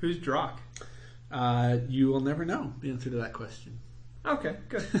 Who's Drak? You will never know the answer to that question. Okay,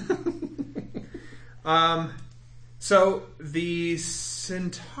 good. So the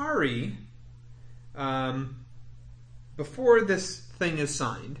Centauri, before this thing is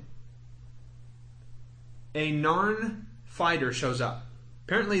signed, a Narn fighter shows up.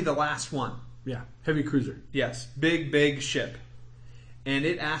 Apparently the last one. Yeah, heavy cruiser. Yes, big ship. And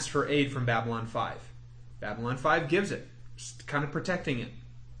it asks for aid from Babylon 5. Babylon 5 gives it, just kind of protecting it.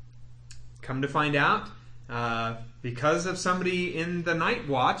 Come to find out, because of somebody in the Night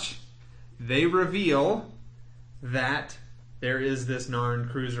Watch, they reveal that there is this Narn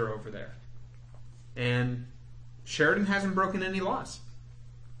cruiser over there. And Sheridan hasn't broken any laws.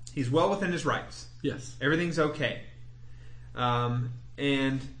 He's well within his rights. Yes. Everything's okay.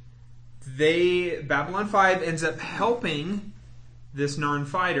 And Babylon 5 ends up helping this Narn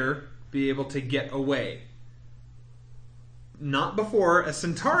fighter be able to get away. Not before a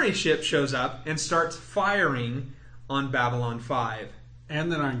Centauri ship shows up and starts firing on Babylon 5.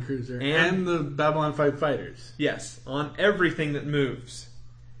 And the 9 cruiser. And the Babylon 5 fighters. Yes, on everything that moves.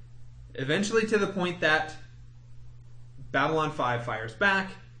 Eventually to the point that Babylon 5 fires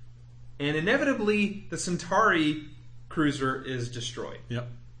back, and inevitably the Centauri cruiser is destroyed. Yep.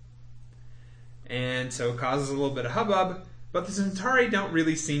 And so it causes a little bit of hubbub, but the Centauri don't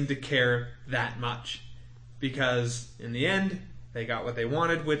really seem to care that much. Because in the end, they got what they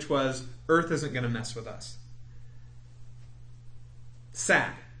wanted, which was Earth isn't going to mess with us.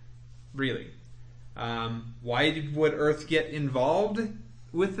 Sad, really. Why would Earth get involved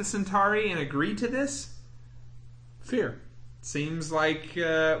with the Centauri and agree to this? Fear. Seems like,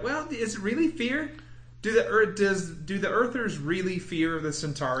 well, is it really fear? Do the Earthers really fear the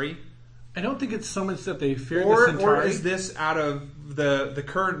Centauri? I don't think it's so much that they fear the Centauri. Or is this out of the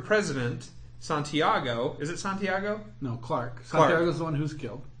current president, Santiago? Is it Santiago? No, Clark. Santiago's the one who's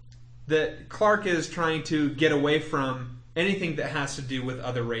killed. That Clark is trying to get away from anything that has to do with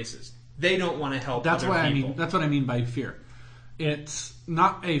other races. They don't want to help other people. That's what I mean by fear. It's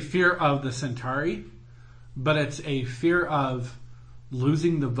not a fear of the Centauri, but it's a fear of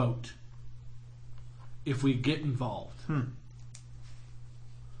losing the vote if we get involved.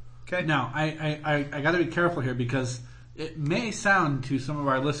 Okay. Now, I got to be careful here because it may sound to some of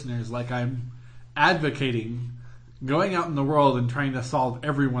our listeners like I'm advocating going out in the world and trying to solve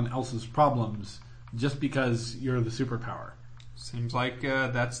everyone else's problems just because you're the superpower. Seems like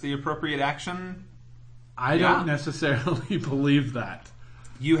that's the appropriate action. I don't necessarily believe that.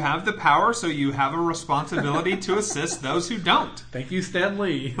 You have the power, so you have a responsibility to assist those who don't. Thank you, Stan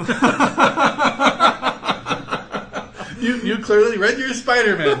Lee. You clearly read your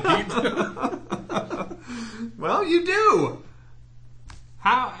Spider-Man, Pete. Well, you do.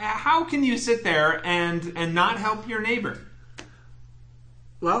 How can you sit there and not help your neighbor?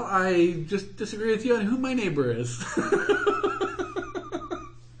 Well, I just disagree with you on who my neighbor is.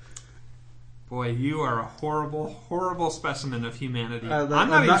 Boy, you are a horrible, horrible specimen of humanity. I'm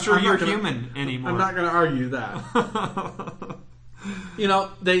not even sure you're human anymore. I'm not going to argue that. You know,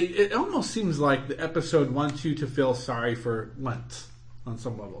 it almost seems like the episode wants you to feel sorry for Lentz on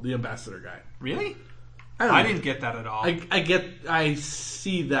some level, the ambassador guy. Really? I didn't get that at all. I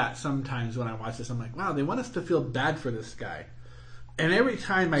see that sometimes when I watch this. I'm like, wow, they want us to feel bad for this guy. And every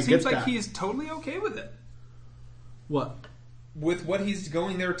time I get that... Seems like he's totally okay with it. What? With what he's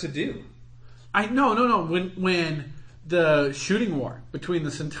going there to do. No. When the shooting war between the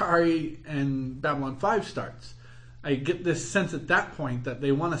Centauri and Babylon 5 starts, I get this sense at that point that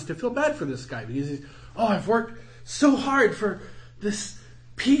they want us to feel bad for this guy because he's, I've worked so hard for this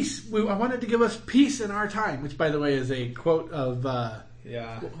peace. I wanted to give us peace in our time, which, by the way, is a quote of...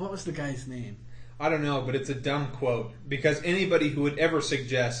 What was the guy's name? I don't know, but it's a dumb quote because anybody who would ever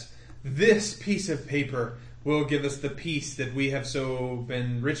suggest this piece of paper will give us the peace that we have so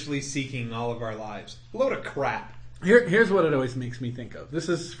been richly seeking all of our lives. A load of crap. Here's what it always makes me think of. This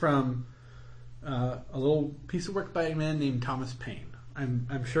is from a little piece of work by a man named Thomas Paine.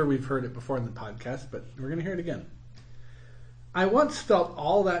 I'm sure we've heard it before in the podcast, but we're going to hear it again. I once felt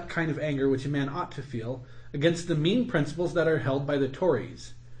all that kind of anger which a man ought to feel against the mean principles that are held by the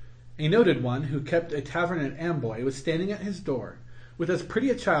Tories. A noted one, who kept a tavern at Amboy, was standing at his door, with as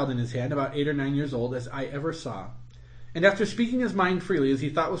pretty a child in his hand, about 8 or 9 years old, as I ever saw, and after speaking his mind freely, as he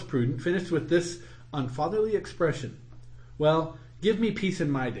thought was prudent, finished with this unfatherly expression: "Well, give me peace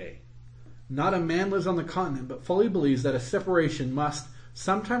in my day. Not a man lives on the continent but fully believes that a separation must,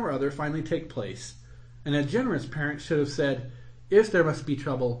 sometime or other, finally take place, and a generous parent should have said, if there must be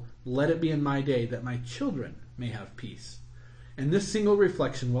trouble, let it be in my day, that my children may have peace. And this single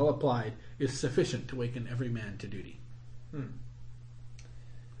reflection, well applied, is sufficient to waken every man to duty."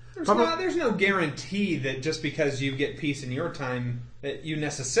 There's no guarantee that just because you get peace in your time that you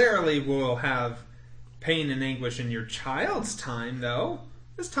necessarily will have pain and anguish in your child's time, though.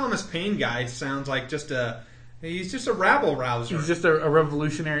 This Thomas Paine guy sounds like he's just a rabble-rouser. He's just a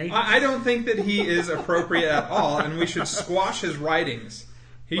revolutionary. I don't think that he is appropriate at all, and we should squash his writings.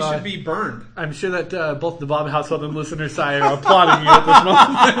 He should be burned. I'm sure that both the Bob Household and listener side are applauding you at this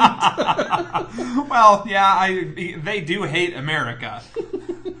moment. Well, yeah, they do hate America.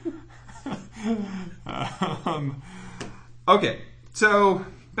 Okay, so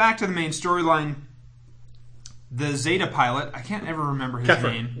back to the main storyline. The Zeta pilot, I can't ever remember his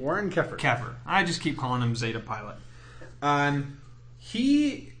name. Warren Keffer. Keffer. I just keep calling him Zeta pilot.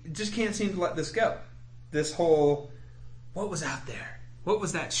 He just can't seem to let this go. This whole, what was out there? What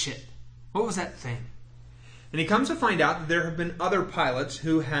was that shit? What was that thing? And he comes to find out that there have been other pilots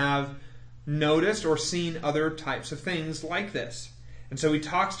who have noticed or seen other types of things like this. And so he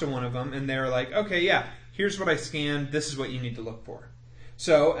talks to one of them, and they're like, okay, yeah, here's what I scanned. This is what you need to look for.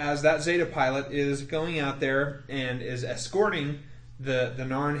 So, as that Zeta pilot is going out there and is escorting the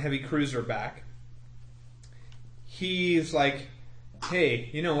Narn heavy cruiser back, he's like, hey,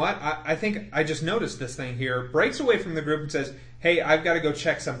 you know what? I think I just noticed this thing here. Breaks away from the group and says, hey, I've got to go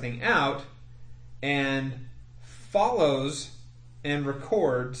check something out. And follows and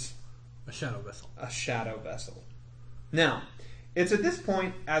records a shadow vessel. A shadow vessel. Now, it's at this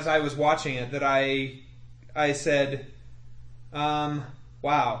point, as I was watching it, that I said,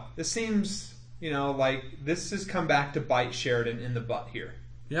 wow, this seems, like this has come back to bite Sheridan in the butt here.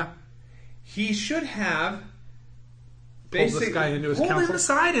 Yeah. He should have pulled this guy into his pulled counsel. him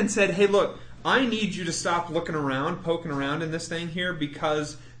aside and said, hey, look, I need you to stop looking around, poking around in this thing here,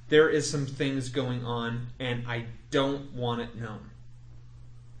 because there is some things going on and I don't want it known.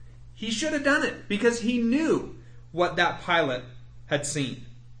 He should have done it because he knew what that pilot had seen.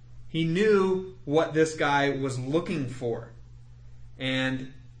 He knew what this guy was looking for.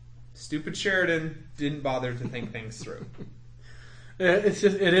 And stupid Sheridan didn't bother to think things through. It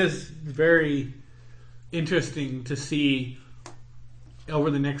is very interesting to see over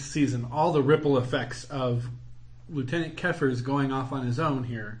the next season all the ripple effects of Lieutenant Keffer's going off on his own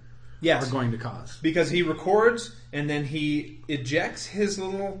here are going to cause. Because he records and then he ejects his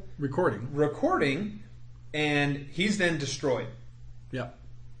little recording and he's then destroyed. Yep.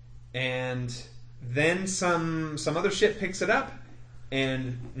 And then some other ship picks it up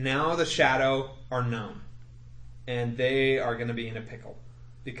and now the Shadow are known. And they are going to be in a pickle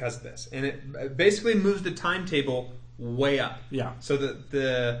because of this. And it basically moves the timetable way up. Yeah. So that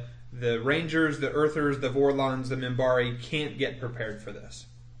the Rangers, the Earthers, the Vorlons, the Minbari can't get prepared for this.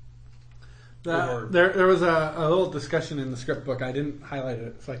 There was a little discussion in the script book. I didn't highlight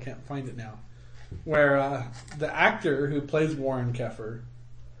it, so I can't find it now. Where the actor who plays Warren Keffer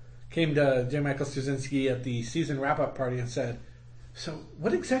came to J. Michael Straczynski at the season wrap-up party and said, so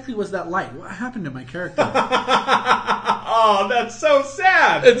what exactly was that like? What happened to my character? Oh, that's so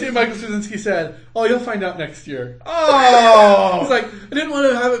sad. And J. Michael Straczynski said, oh, you'll find out next year. Oh. It's like, I didn't want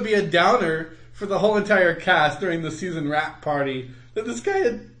to have it be a downer for the whole entire cast during the season wrap party that his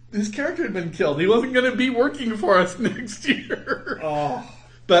character had been killed. He wasn't going to be working for us next year. Oh.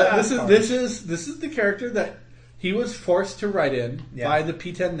 But this is the character that he was forced to write in by the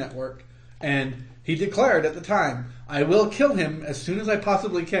P10 network, and he declared at the time, I will kill him as soon as I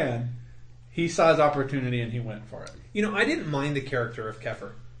possibly can. He saw his opportunity and he went for it. I didn't mind the character of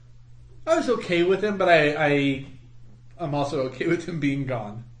Keffer. I was okay with him, but I'm also okay with him being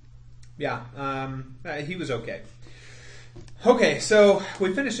gone. Yeah, he was okay. Okay, so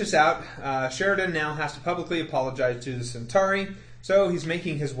we finish this out. Sheridan now has to publicly apologize to the Centauri, so he's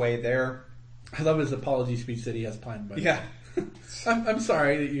making his way there. I love his apology speech that he has planned. By yeah. I'm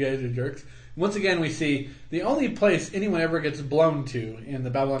sorry that you guys are jerks. Once again, we see the only place anyone ever gets blown to in the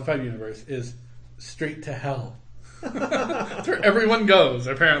Babylon 5 universe is straight to hell. That's where everyone goes,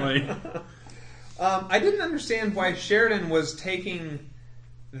 apparently. I didn't understand why Sheridan was taking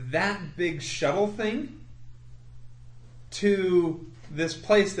that big shuttle thing to this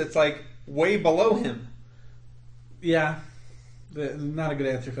place that's like way below him. Yeah. Not a good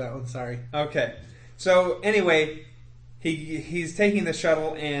answer for that one, sorry. Okay. So, anyway, he's taking the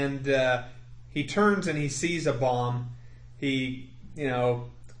shuttle and he turns and he sees a bomb. He,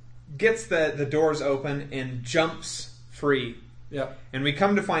 gets the doors open and jumps free. Yep. And we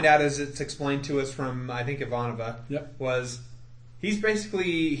come to find out, as it's explained to us from, I think, Ivanova, was he's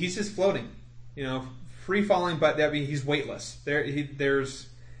just floating. Free falling, but he's weightless. There's,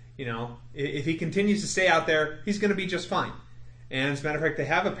 if he continues to stay out there, he's going to be just fine. And as a matter of fact, they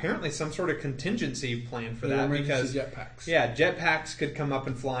have apparently some sort of contingency plan for that because jetpacks. Yeah, jetpacks could come up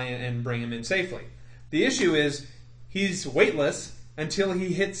and fly and bring him in safely. The issue is he's weightless until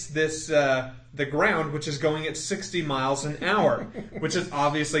he hits this the ground, which is going at 60 miles an hour, which is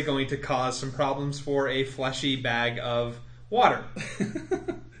obviously going to cause some problems for a fleshy bag of water.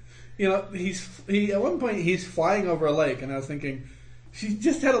 He at one point he's flying over a lake, and I was thinking, she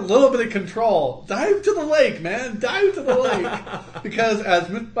just had a little bit of control. Dive to the lake, man. Dive to the lake. Because as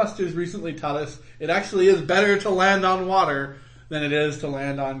Mythbusters recently taught us, it actually is better to land on water than it is to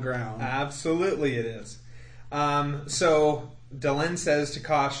land on ground. Absolutely it is. So Delenn says to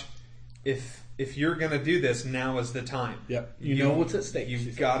Kosh, if you're going to do this, now is the time. Yep. You know what's at stake.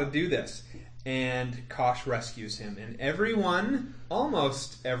 You've got to do this. And Kosh rescues him. And everyone,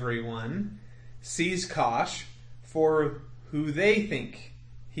 almost everyone, sees Kosh for who they think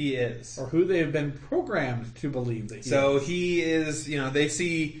he is. Or who they have been programmed to believe that he is. So he is, they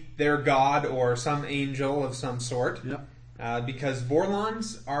see their god or some angel of some sort. Yep. Because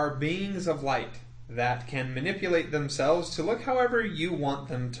Vorlons are beings of light. that can manipulate themselves to look however you want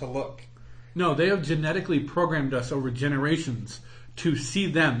them to look. No, they have genetically programmed us over generations to see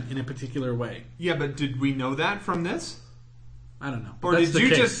them in a particular way. Yeah, but did we know that from this? I don't know. Or did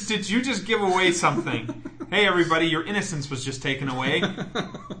you just give away something? Hey, everybody, your innocence was just taken away,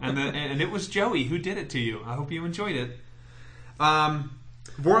 and it was Joey who did it to you. I hope you enjoyed it.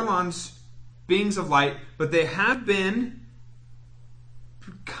 Vorlons, beings of light, but they have been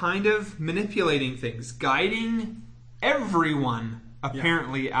kind of manipulating things, guiding everyone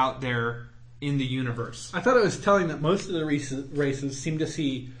apparently out there in the universe. I thought it was telling that most of the races seem to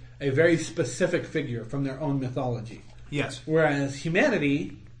see a very specific figure from their own mythology. Yes. Whereas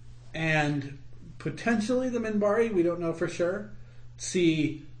humanity and potentially the Minbari, we don't know for sure,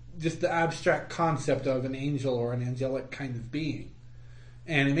 see just the abstract concept of an angel or an angelic kind of being.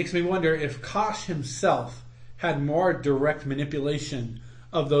 And it makes me wonder if Kosh himself had more direct manipulation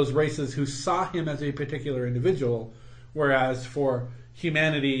of those races who saw him as a particular individual, whereas for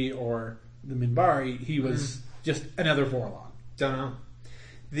humanity or the Minbari, he was just another Vorlon. Don't know.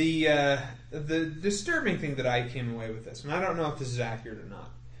 The disturbing thing that I came away with this, and I don't know if this is accurate or not,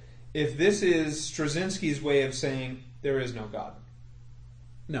 if this is Straczynski's way of saying there is no God.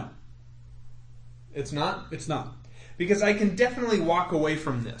 No. It's not? It's not. Because I can definitely walk away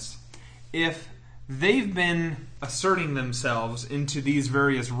from this. If they've been asserting themselves into these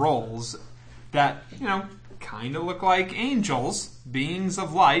various roles that, kind of look like angels, beings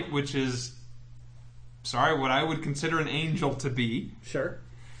of light, which is, what I would consider an angel to be. Sure.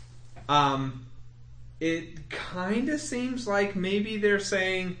 It kind of seems like maybe they're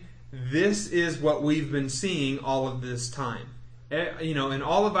saying this is what we've been seeing all of this time. In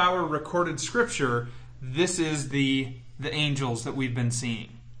all of our recorded scripture, this is the angels that we've been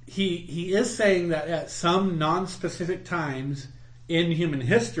seeing. He is saying that at some non-specific times in human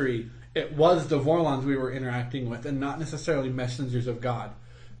history, it was the Vorlons we were interacting with and not necessarily messengers of God.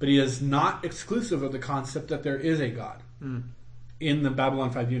 But he is not exclusive of the concept that there is a God in the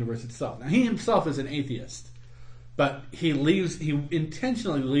Babylon 5 universe itself. Now, he himself is an atheist, but he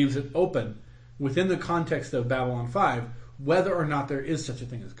intentionally leaves it open within the context of Babylon 5 whether or not there is such a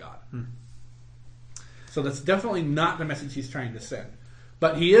thing as God. So that's definitely not the message he's trying to send.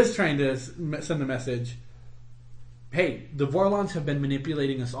 But he is trying to send the message, hey, the Vorlons have been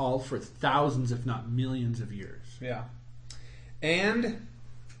manipulating us all for thousands, if not millions of years. Yeah. And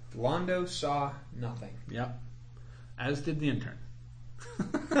Londo saw nothing. Yep. As did the intern.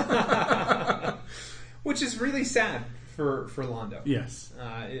 Which is really sad for Londo. Yes.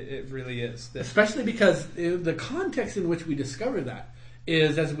 It really is. Especially because the context in which we discover that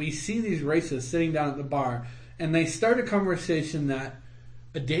is as we see these races sitting down at the bar and they start a conversation that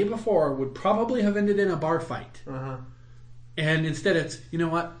a day before would probably have ended in a bar fight. Uh-huh. And instead it's, you know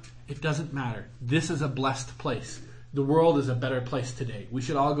what? It doesn't matter. This is a blessed place. The world is a better place today. We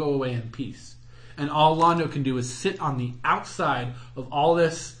should all go away in peace. And all Londo can do is sit on the outside of all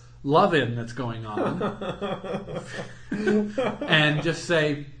this love-in that's going on and just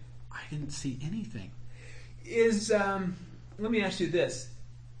say, I didn't see anything. Let me ask you this.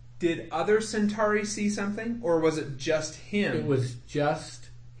 Did other Centauri see something, or was it just him? It was just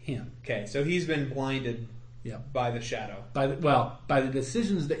him. Okay, so he's been blinded by the shadow. By the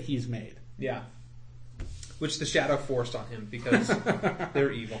decisions that he's made. Yeah. Which the shadow forced on him because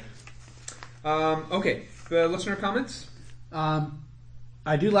they're evil. Okay, the listener comments?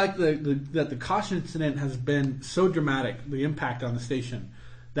 I do like that the Kosh incident has been so dramatic, the impact on the station,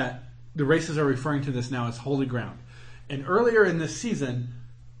 that the races are referring to this now as holy ground. And earlier in this season,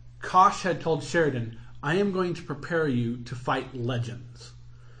 Kosh had told Sheridan, I am going to prepare you to fight legends.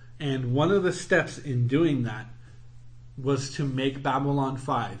 And one of the steps in doing that was to make Babylon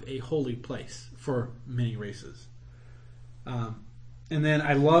 5 a holy place for many races. And then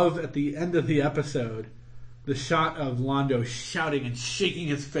I love at the end of the episode the shot of Londo shouting and shaking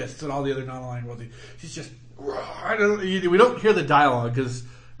his fists at all the other non-aligned worlds. He's just... We don't hear the dialogue because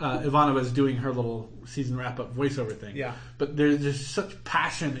Ivanova is doing her little season wrap-up voiceover thing. Yeah. But there's just such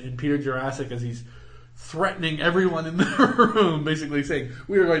passion in Peter Jurassic as he's threatening everyone in the room, basically saying,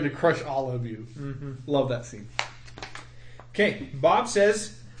 we are going to crush all of you. Mm-hmm. Love that scene. Okay, Bob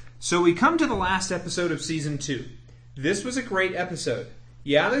says, so we come to the last episode of Season 2. This was a great episode.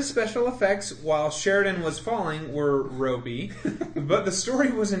 Yeah, the special effects while Sheridan was falling were ropey, but the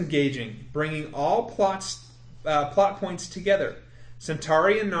story was engaging, bringing all plot points together.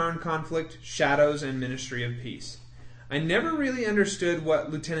 Centauri and Narn conflict, shadows, and Ministry of Peace. I never really understood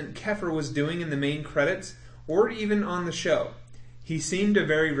what Lieutenant Keffer was doing in the main credits, or even on the show. He seemed a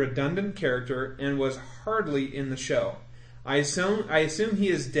very redundant character and was hardly in the show. I assume he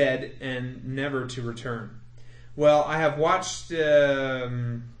is dead and never to return. Well, I have watched...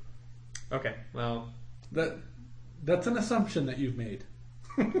 okay, well... That's an assumption that you've made.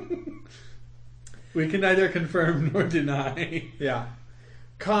 We can neither confirm nor deny. Yeah.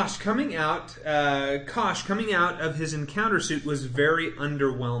 Kosh coming out of his encounter suit was very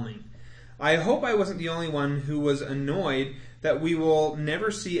underwhelming. I hope I wasn't the only one who was annoyed that we will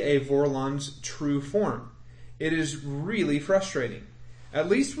never see a Vorlon's true form. It is really frustrating. At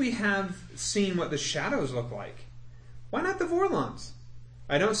least we have seen what the shadows look like. Why not the Vorlons?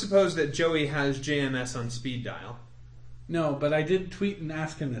 I don't suppose that Joey has JMS on speed dial. No, but I did tweet and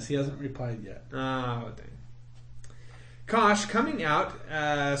ask him this. He hasn't replied yet. Oh, dang. Kosh coming out.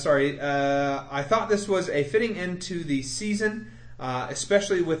 I thought this was a fitting end to the season,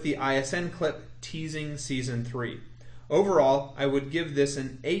 especially with the ISN clip teasing Season 3. Overall, I would give this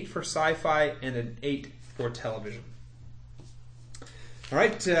an 8 for sci-fi and an 8 for television. All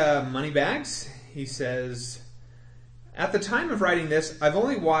right, Moneybags. He says, at the time of writing this, I've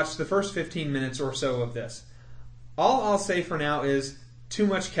only watched the first 15 minutes or so of this. All I'll say for now is, too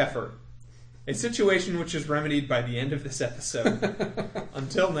much kefir. A situation which is remedied by the end of this episode.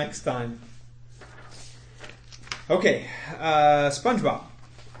 Until next time. Okay, SpongeBob.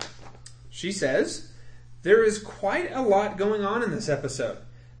 She says, there is quite a lot going on in this episode.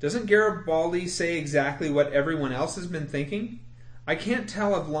 Doesn't Garibaldi say exactly what everyone else has been thinking? I can't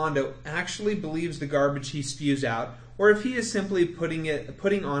tell if Londo actually believes the garbage he spews out, or if he is simply putting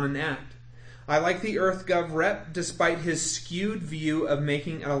on an act. I like the EarthGov rep despite his skewed view of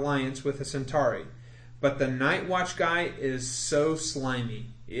making an alliance with the Centauri. But the Night Watch guy is so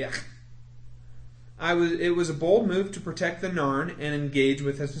slimy. Yuck. It was a bold move to protect the Narn and engage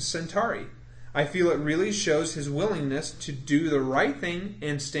with the Centauri. I feel it really shows his willingness to do the right thing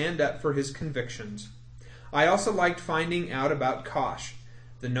and stand up for his convictions. I also liked finding out about Kosh.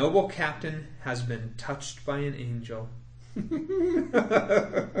 The noble captain has been touched by an angel.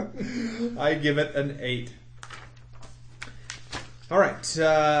 I give it an 8. Alright,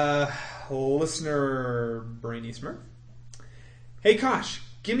 listener Brainy Smurf. Hey Kosh,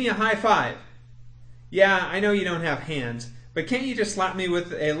 give me a high five. Yeah, I know you don't have hands, but can't you just slap me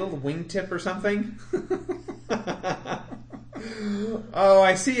with a little wingtip or something? Oh,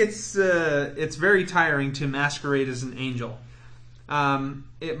 I see it's very tiring to masquerade as an angel.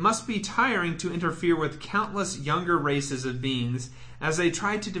 It must be tiring to interfere with countless younger races of beings as they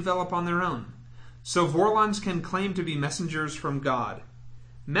try to develop on their own. So Vorlons can claim to be messengers from God.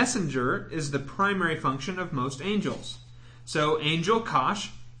 Messenger is the primary function of most angels. So Angel Kosh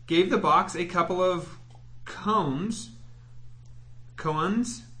gave the box a couple of koans,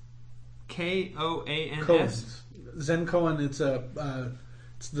 K-O-A-N-S. Zen koan, it's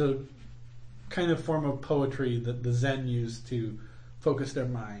the kind of form of poetry that the Zen use to focus their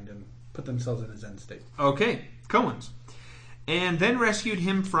mind and put themselves in a Zen state. Okay, koans. And then rescued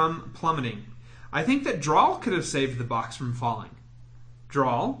him from plummeting. I think that Drawl could have saved the box from falling.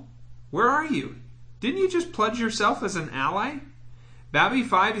 Drawl, where are you? Didn't you just pledge yourself as an ally? Babby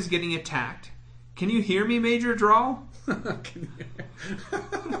 5 is getting attacked. Can you hear me, Major Drawl?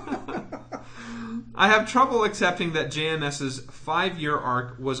 I have trouble accepting that JMS's 5-year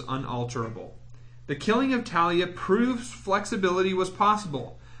arc was unalterable. The killing of Talia proves flexibility was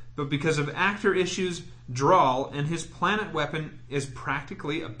possible, but because of actor issues, Drawl and his planet weapon is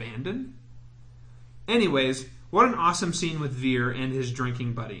practically abandoned? Anyways, what an awesome scene with Veer and his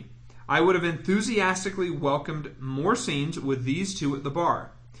drinking buddy. I would have enthusiastically welcomed more scenes with these two at the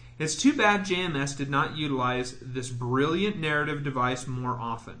bar. It's too bad JMS did not utilize this brilliant narrative device more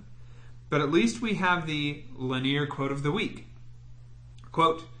often. But at least we have the linear quote of the week.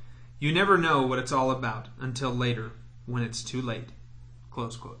 Quote, you never know what it's all about until later, when it's too late.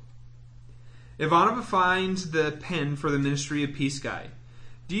 Close quote. Ivanova finds the pen for the Ministry of Peace guy.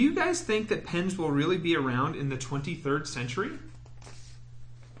 Do you guys think that pens will really be around in the 23rd century?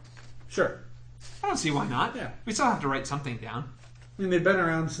 Sure. I don't see why not. Yeah. We still have to write something down. I mean, they've been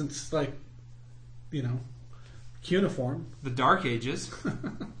around since, cuneiform. The Dark Ages.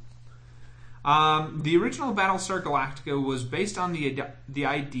 The original Battlestar Galactica was based on the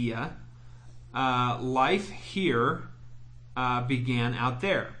idea life here began out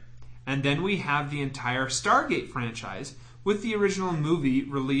there. And then we have the entire Stargate franchise, with the original movie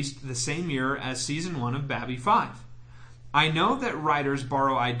released the same year as Season 1 of Babby 5. I know that writers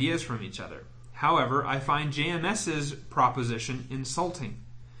borrow ideas from each other. However, I find JMS's proposition insulting.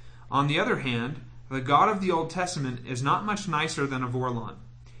 On the other hand, the God of the Old Testament is not much nicer than a Vorlon.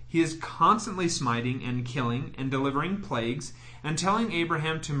 He is constantly smiting and killing and delivering plagues and telling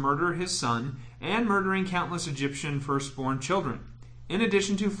Abraham to murder his son and murdering countless Egyptian firstborn children, in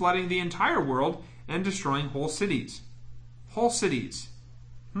addition to flooding the entire world and destroying whole cities. Whole cities.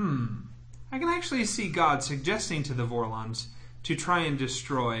 I can actually see God suggesting to the Vorlons to try and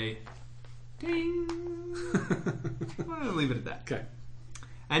destroy... Ding! I'll leave it at that. Okay.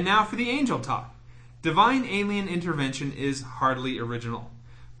 And now for the angel talk. Divine alien intervention is hardly original.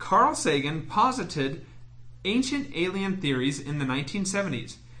 Carl Sagan posited ancient alien theories in the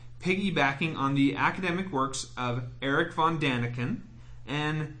 1970s, piggybacking on the academic works of Erich von Däniken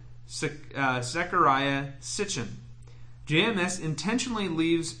and Zecharia Sitchin. JMS intentionally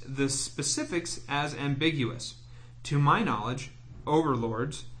leaves the specifics as ambiguous. To my knowledge,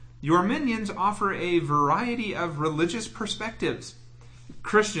 overlords, your minions offer a variety of religious perspectives.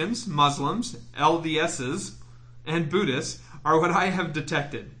 Christians, Muslims, LDSs, and Buddhists are what I have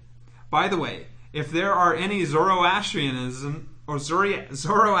detected. By the way, if there are any Zoroastrians or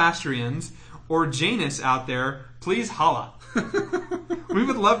Jainists out there, please holla. We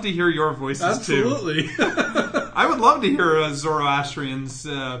would love to hear your voices Absolutely. too. I would love to hear a Zoroastrian's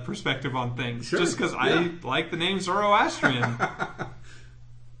perspective on things, sure. just because I like the name Zoroastrian.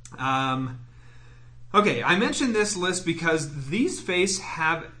 Okay, I mentioned this list because these faiths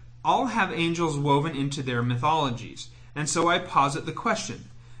all have angels woven into their mythologies, and so I posit the question: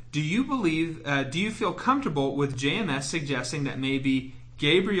 do you feel comfortable with JMS suggesting that maybe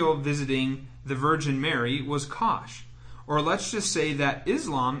Gabriel visiting the Virgin Mary was Kosh? Or let's just say that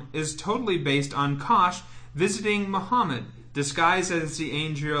Islam is totally based on Kosh visiting Muhammad, disguised as the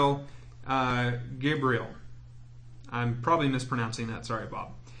angel Gabriel. I'm probably mispronouncing that, sorry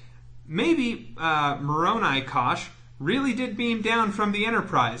Bob. Maybe Moroni Kosh really did beam down from the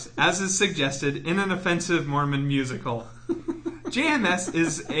Enterprise, as is suggested in an offensive Mormon musical. JMS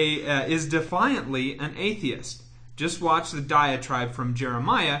is defiantly an atheist. Just watch the diatribe from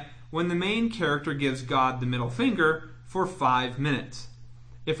Jeremiah when the main character gives God the middle finger for 5 minutes.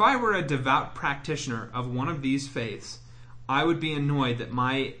 If I were a devout practitioner of one of these faiths, I would be annoyed that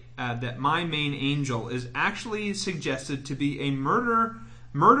my main angel is actually suggested to be a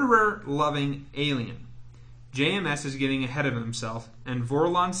murderer-loving alien. JMS is getting ahead of himself, and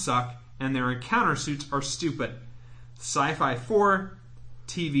Vorlons suck, and their encounter suits are stupid. Sci-Fi 4,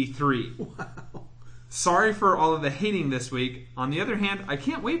 TV 3. Wow. Sorry for all of the hating this week. On the other hand, I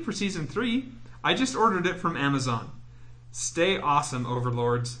can't wait for Season 3. I just ordered it from Amazon. Stay awesome,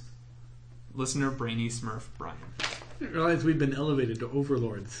 overlords. Listener Brainy Smurf Brian. I didn't realize we'd been elevated to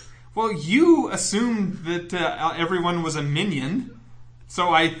overlords. Well, you assumed that everyone was a minion,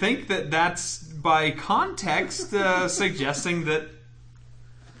 so I think that's by context suggesting that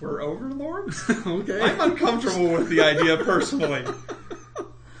we're overlords. Okay. I'm uncomfortable with the idea personally.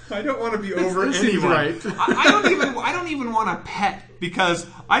 I don't want to be over this anyone. seems right. I don't even want to pet, because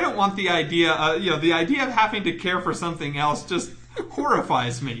I don't want the idea. The idea of having to care for something else just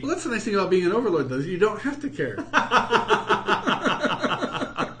horrifies me. Well, that's the nice thing about being an overlord, though. You don't have to care.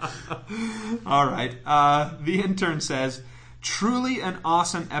 All right. The intern says, truly an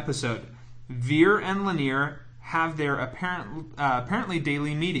awesome episode. Veer and Lanier have their apparently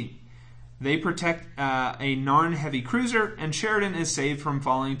daily meeting. They protect a Narn heavy cruiser, and Sheridan is saved from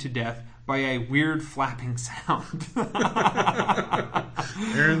falling to death by a weird flapping sound.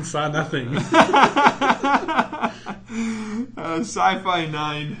 Aaron saw nothing. Sci-Fi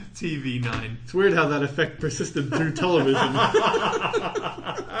 9, TV 9. It's weird how that effect persisted through television.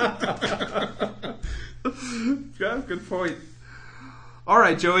 Yeah, good point. All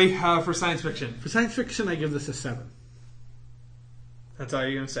right, Joey, for science fiction. For science fiction, I give this a 7. That's all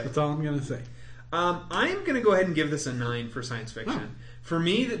you're going to say? That's all I'm going to say. I'm going to go ahead and give this a 9 for science fiction. Oh. For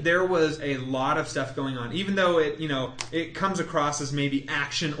me, there was a lot of stuff going on. Even though it comes across as maybe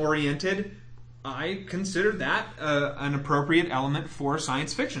action-oriented, I considered that an appropriate element for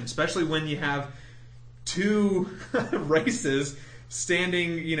science fiction, especially when you have two races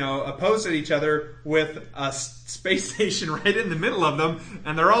standing, opposed at each other with a space station right in the middle of them,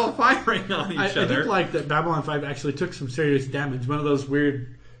 and they're all firing on each other. I did like that Babylon 5 actually took some serious damage. One of those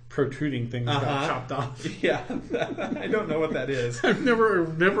weird protruding things got chopped off. Yeah, I don't know what that is. I've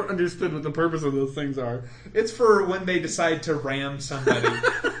never understood what the purpose of those things are. It's for when they decide to ram somebody.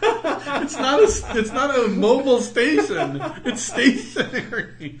 It's not a mobile station. It's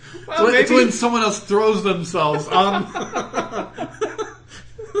stationary. Well, it's when someone else throws themselves on.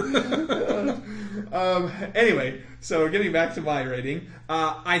 Anyway, so getting back to my rating,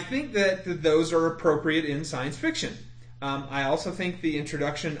 I think that those are appropriate in science fiction. I also think the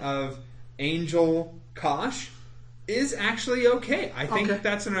introduction of Angel Kosh is actually okay. I think Okay.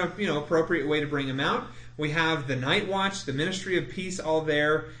 that's an appropriate way to bring him out. We have the Night Watch, the Ministry of Peace, all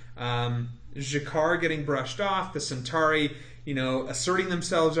there. Jakar getting brushed off, the Centauri, asserting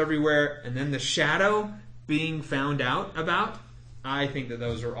themselves everywhere, and then the Shadow being found out about. I think that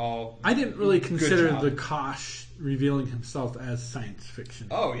those are all. I didn't really good consider job. the Kosh revealing himself as science fiction.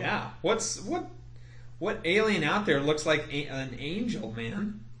 Oh yeah, what alien out there looks like an angel,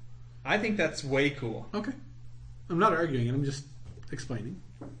 man? I think that's way cool. Okay. I'm not arguing it. I'm just explaining.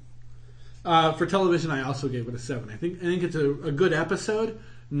 For television, I also gave it a 7. I think it's a good episode,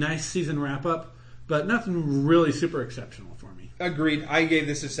 nice season wrap up, but nothing really super exceptional for me. Agreed. I gave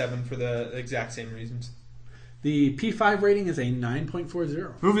this a 7 for the exact same reasons. The P5 rating is a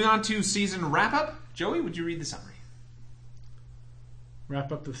 9.40. Moving on to season wrap up. Joey, would you read the summary?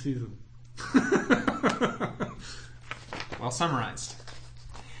 Wrap up the season. Well summarized.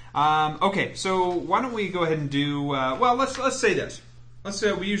 Okay, so why don't we go ahead and do? Let's say this. Let's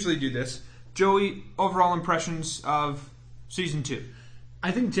say we usually do this. Joey, overall impressions of season 2.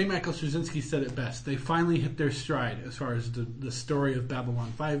 I think J. Michael Straczynski said it best. They finally hit their stride as far as the story of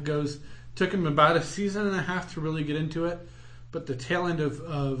Babylon 5 goes. Took him about a season and a half to really get into it, but the tail end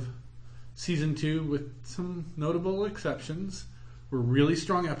of season 2, with some notable exceptions, were really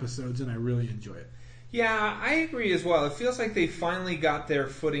strong episodes, and I really enjoy it. Yeah, I agree as well. It feels like they finally got their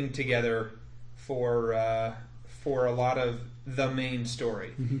footing together for a lot of the main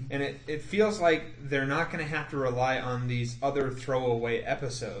story. Mm-hmm. And it feels like they're not going to have to rely on these other throwaway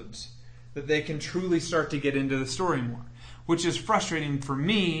episodes, that they can truly start to get into the story more, which is frustrating for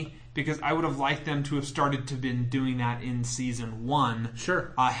me because I would have liked them to have started to been doing that in season 1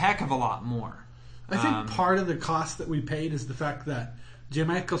 Sure. a heck of a lot more. I think part of the cost that we paid is the fact that J.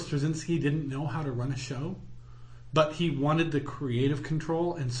 Michael Straczynski didn't know how to run a show, but he wanted the creative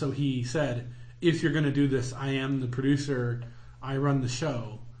control, and so he said, if you're going to do this, I am the producer, I run the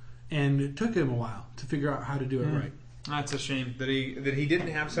show. And it took him a while to figure out how to do it right. That's a shame that he didn't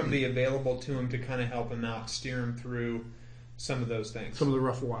have somebody available to him to kind of help him out, steer him through some of those things. Some of the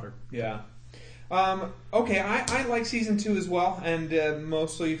rough water. Yeah. Okay, I like season 2 as well, and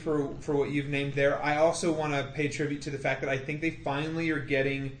mostly for what you've named there. I also want to pay tribute to the fact that I think they finally are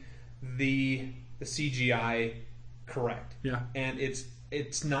getting the CGI correct. Yeah. And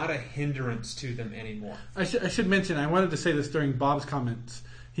it's not a hindrance to them anymore. I should mention, I wanted to say this during Bob's comments.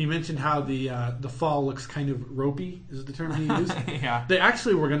 He mentioned how the fall looks kind of ropey, is the term he used. Yeah. They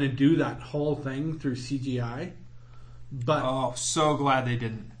actually were going to do that whole thing through CGI, but Oh, so glad they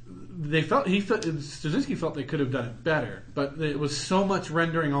didn't. Straczynski felt they could have done it better, but it was so much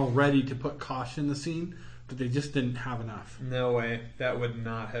rendering already to put Kosh in the scene that they just didn't have enough. No way. That would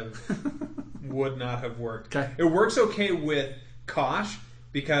not have worked. Okay. It works okay with Kosh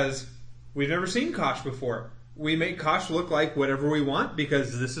because we've never seen Kosh before. We make Kosh look like whatever we want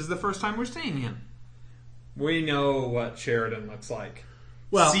because this is the first time we're seeing him. We know what Sheridan looks like.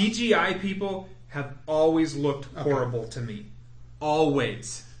 Well, CGI people have always looked horrible to me.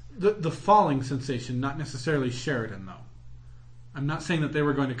 Always. the falling sensation, not necessarily Sheridan, though. I'm not saying that they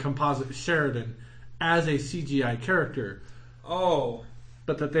were going to composite Sheridan as a CGI character. Oh.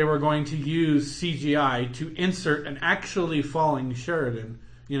 But that they were going to use CGI to insert an actually falling Sheridan,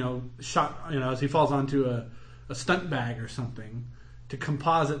 shot, as he falls onto a stunt bag or something, to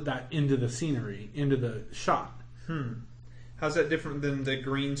composite that into the scenery, into the shot. How's that different than the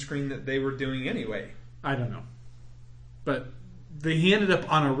green screen that they were doing anyway? I don't know. But he ended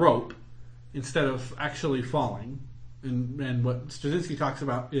up on a rope instead of actually falling. And what Straczynski talks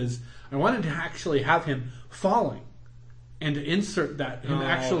about is, I wanted to actually have him falling and to insert that, him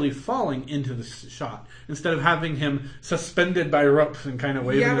actually falling into the shot instead of having him suspended by ropes and kind of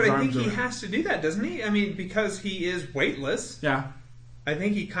waving his arms around. Yeah, but I think he has to do that, doesn't he? I mean, because he is weightless. Yeah. I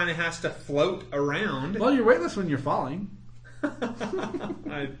think he kind of has to float around. Well, you're weightless when you're falling.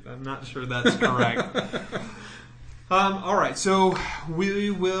 I'm not sure that's correct. All right, so we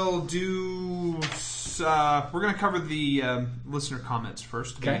will do... we're going to cover the listener comments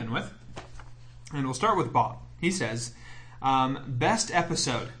first to begin with. And we'll start with Bob. He says, best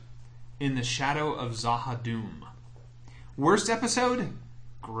episode, In the Shadow of Zahadum. Worst episode,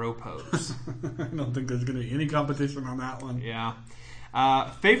 Gropos. I don't think there's going to be any competition on that one. Yeah.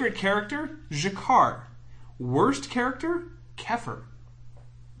 Favorite character, Jakar. Worst character, Kefir.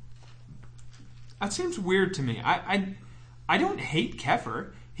 That seems weird to me. I don't hate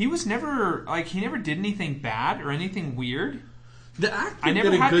Kefir. He was never, he never did anything bad or anything weird. The actor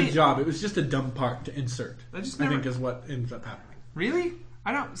did a good job. It was just a dumb part to insert. I think is what ends up happening. Really?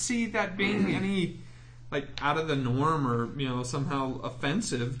 I don't see that being any, out of the norm or, somehow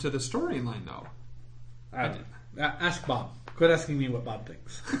offensive to the storyline, though. Ask Bob. Quit asking me what Bob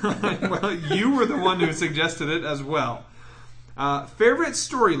thinks. Well, you were the one who suggested it as well. Favorite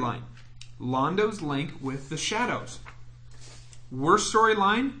storyline? Londo's link with the Shadows. Worst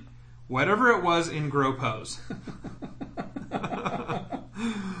storyline? Whatever it was in Grow Pose.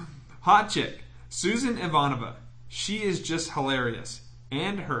 Hot chick. Susan Ivanova. She is just hilarious.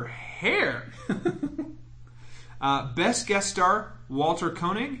 And her hair. Best guest star? Walter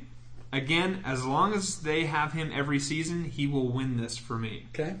Koenig. Again, as long as they have him every season, he will win this for me.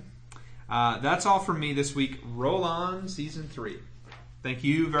 Okay. That's all from me this week. Roll on season 3. Thank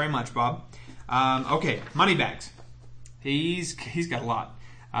you very much, Bob. Okay, Moneybags. He's got a lot.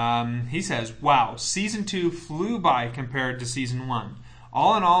 He says, wow, season 2 flew by compared to season 1.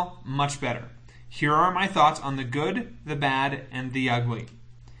 All in all, much better. Here are my thoughts on the good, the bad, and the ugly.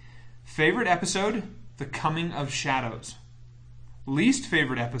 Favorite episode? The Coming of Shadows. Least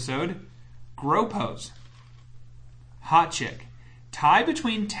favorite episode? Grow Pose. Hot chick. Tie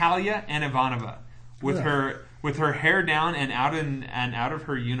between Talia and Ivanova with her hair down and out of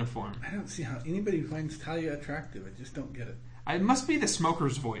her uniform. I don't see how anybody finds Talia attractive. I just don't get it. It must be the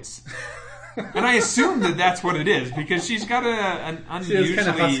smoker's voice. And I assume that that's what it is because she's got an unusually... She is kind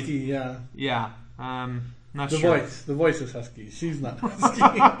of husky, yeah. Yeah. Not sure. The voice is husky. She's not husky.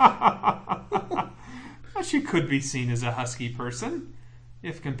 Well, she could be seen as a husky person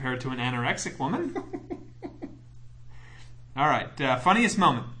if compared to an anorexic woman. All right. Funniest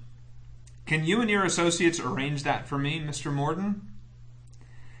moment. Can you and your associates arrange that for me, Mr. Morden?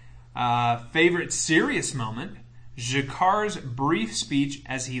 Favorite serious moment? Jacquard's brief speech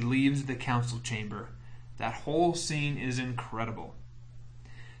as he leaves the council chamber. That whole scene is incredible.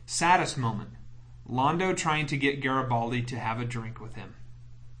 Saddest moment? Londo trying to get Garibaldi to have a drink with him.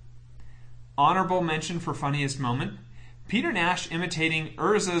 Honorable mention for funniest moment? Peter Nash imitating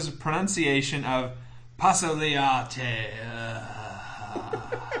Urza's pronunciation of Passoliate.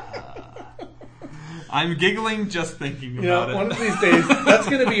 I'm giggling just thinking about it. One of these days, that's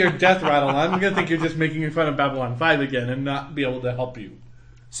going to be your death rattle. I'm going to think you're just making fun of Babylon 5 again and not be able to help you.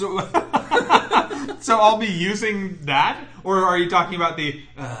 So I'll be using that? Or are you talking about the...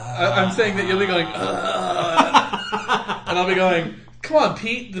 I'm saying that you'll be going... and I'll be going... Come on,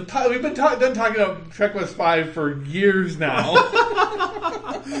 Pete. We've been done talking about Trek West 5 for years now.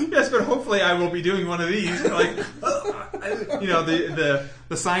 Yes, but hopefully I will be doing one of these. Like,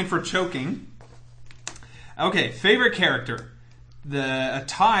 the sign for choking. Okay, favorite character. A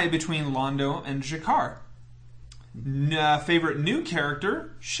tie between Londo and Jacquard. Favorite new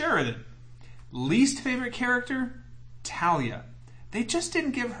character, Sheridan. Least favorite character, Talia. They just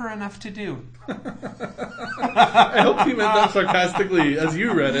didn't give her enough to do. I hope you meant that sarcastically as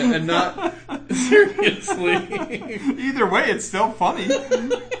you read it and not seriously. Either way, it's still funny.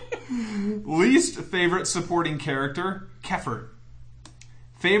 Least favorite supporting character, Keffer.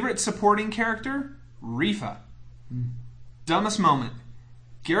 Favorite supporting character, Rifa. Dumbest moment.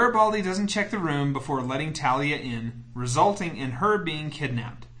 Garibaldi doesn't check the room before letting Talia in, resulting in her being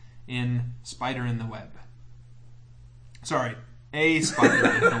kidnapped in Spider in the Web. Sorry, a Spider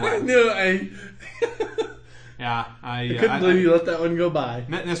in the Web. No, I couldn't believe you let that one go by.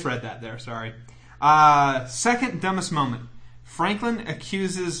 Misread that there, sorry. Second dumbest moment. Franklin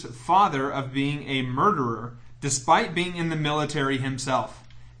accuses father of being a murderer despite being in the military himself.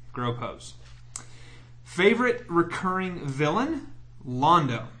 Grow Pose. Favorite recurring villain?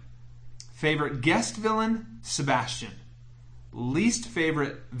 Londo. Favorite guest villain? Sebastian. Least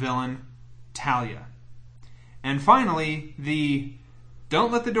favorite villain? Talia. And finally, the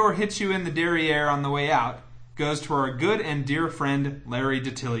don't let the door hit you in the derriere on the way out goes to our good and dear friend Larry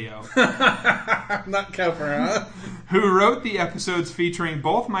DiTilio. Not Keffer, huh? Who wrote the episodes featuring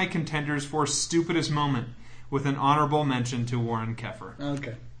both my contenders for stupidest moment with an honorable mention to Warren Keffer.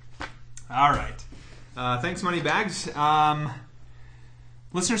 Okay. All right. Thanks, Moneybags.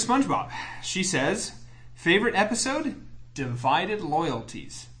 Listener SpongeBob. She says, favorite episode? Divided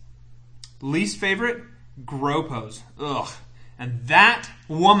Loyalties. Least favorite? Grow Pose. Ugh. And that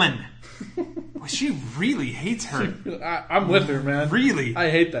woman. She really hates her. I'm with her, man. Really? I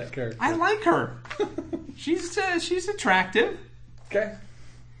hate that character. I like her. She's attractive. Okay.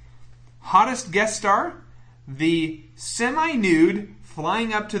 Hottest guest star? The semi-nude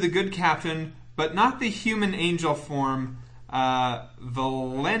flying up to the good captain, but not the human angel form,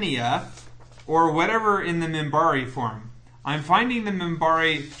 Valenia, or whatever in the Minbari form. I'm finding the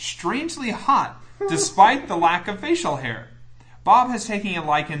Minbari strangely hot, despite the lack of facial hair. Bob has taken a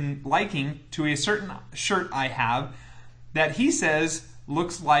liking to a certain shirt I have that he says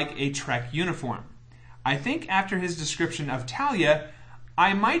looks like a Trek uniform. I think after his description of Talia,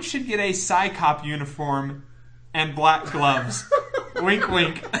 I should get a Psycop uniform and black gloves. Wink,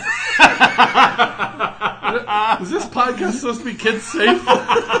 wink. Is this podcast supposed to be kids safe?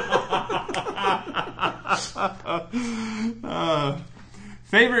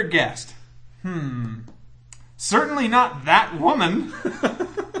 Favorite guest? Certainly not that woman.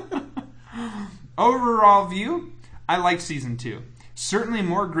 Overall view, I like season 2. Certainly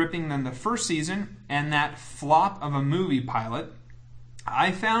more gripping than the first season and that flop of a movie pilot.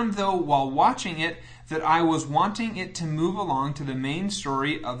 I found, though, while watching it, that I was wanting it to move along to the main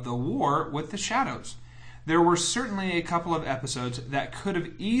story of the war with the Shadows. There were certainly a couple of episodes that could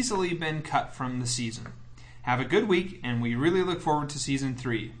have easily been cut from the season. Have a good week, and we really look forward to season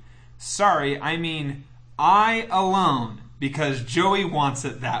 3. Sorry, I mean I alone, because Joey wants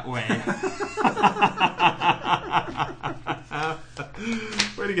it that way.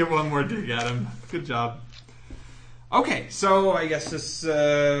 Way to get one more dig at him. Good job. Okay, so I guess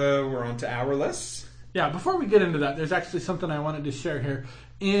we're on to our list. Yeah, before we get into that, there's actually something I wanted to share here.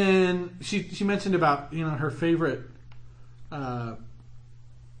 She mentioned about her favorite, what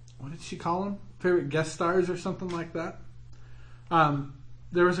did she call them? Favorite guest stars or something like that.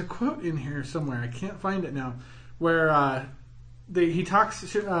 There was a quote in here somewhere, I can't find it now, where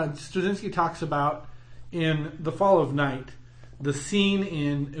Straczynski talks about in The Fall of Night the scene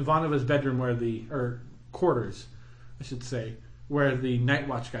in Ivanova's bedroom or quarters, I should say, where the Night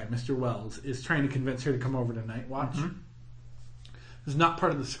Watch guy, Mr. Wells, is trying to convince her to come over to Night Watch. Mm-hmm. It's not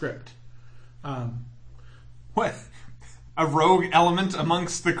part of the script. What? A rogue element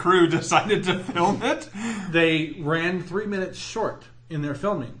amongst the crew decided to film it? They ran 3 minutes short in their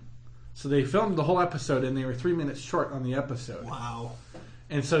filming. So they filmed the whole episode and they were 3 minutes short on the episode. Wow.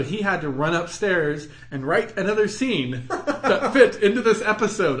 And so he had to run upstairs and write another scene that fit into this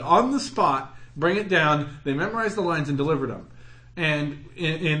episode on the spot, bring it down. They memorized the lines and delivered them. And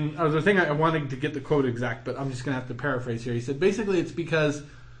the thing I wanted to get the quote exact, but I'm just going to have to paraphrase here. He said basically it's because,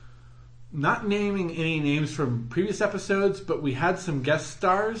 not naming any names from previous episodes, but we had some guest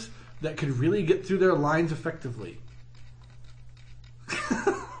stars that could really get through their lines effectively.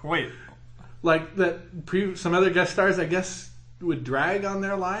 Wait. Like that some other guest stars, I guess, would drag on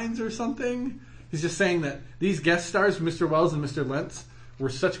their lines or something. He's just saying that these guest stars, Mr. Wells and Mr. Lentz, were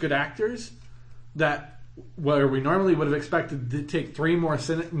such good actors that where we normally would have expected to take 3 more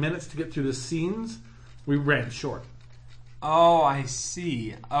minutes to get through the scenes, we ran short. Oh, I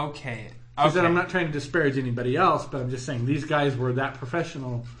see. Okay. He said, I'm not trying to disparage anybody else, but I'm just saying these guys were that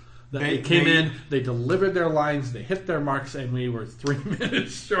professional that they came in, they delivered their lines, they hit their marks, and we were 3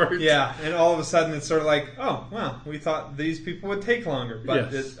 minutes short. Yeah, and all of a sudden it's sort of like, oh, well, we thought these people would take longer.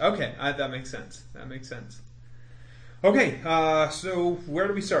 But yes. That makes sense. That makes sense. Okay, so where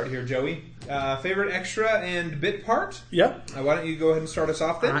do we start here, Joey? Favorite extra and bit part? Yep. Why don't you go ahead and start us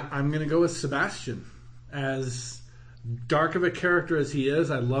off then? I'm going to go with Sebastian. As dark of a character as he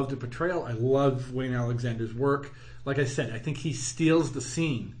is, I love the portrayal. I love Wayne Alexander's work. Like I said, I think he steals the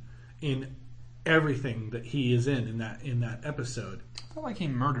scene in everything that he is in that episode. I felt like he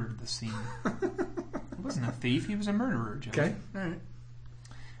murdered the scene. He wasn't a thief, he was a murderer, Joey. Okay, all right.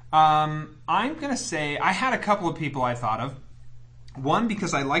 I'm going to say I had a couple of people I thought of. One,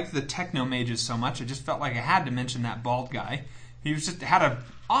 because I liked the Techno Mages so much, I just felt like I had to mention that bald guy. He was just had an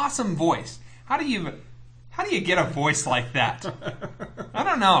awesome voice. How do you get a voice like that? I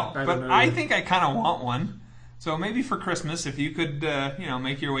don't know, I think I kind of want one. So maybe for Christmas, if you could,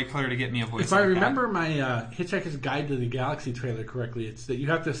 make your way clear to get me a voice. If I remember my Hitchhiker's Guide to the Galaxy trailer correctly, it's that you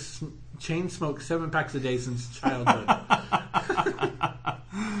have to chain smoke 7 packs a day since childhood.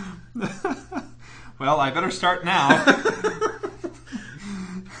 Well, I better start now.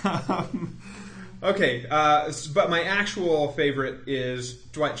 Okay, but my actual favorite is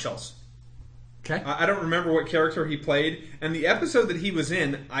Dwight Schultz. Okay. I don't remember what character he played, and the episode that he was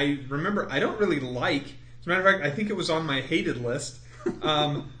in, I remember I don't really like. As a matter of fact, I think it was on my hated list.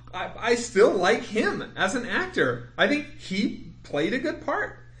 I still like him as an actor. I think he played a good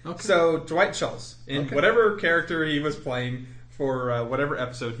part. Okay. So Dwight Schultz in whatever character he was playing for whatever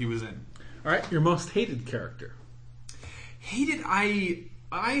episode he was in. All right, your most hated character. Hated, I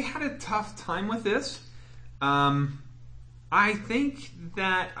had a tough time with this. I think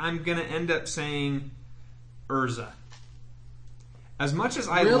that I'm going to end up saying Urza. As much as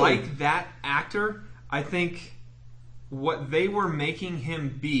I like that actor, I think what they were making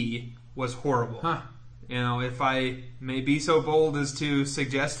him be was horrible. Huh. If I may be so bold as to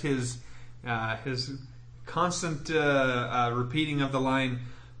suggest his constant repeating of the line,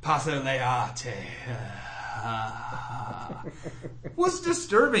 "Pasa le ate." was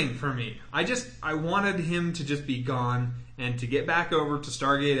disturbing for me. I wanted him to just be gone and to get back over to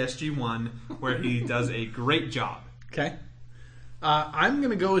Stargate SG-1, where he does a great job. Okay. I'm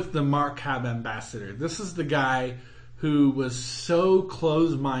going to go with the Mark Hab ambassador. This is the guy who was so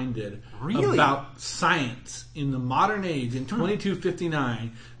close-minded about science in the modern age in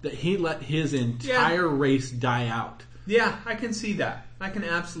 2259 that he let his entire race die out. Yeah, I can see that. I can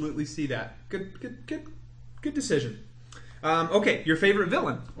absolutely see that. Good decision. Okay, your favorite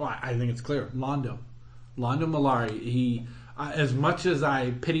villain? Well, I think it's clear. Londo Mollari. He, as much as I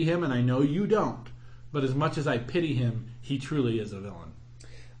pity him, and I know you don't, but as much as I pity him, he truly is a villain.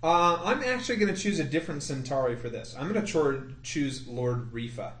 I'm actually going to choose a different Centauri for this. I'm going to choose Lord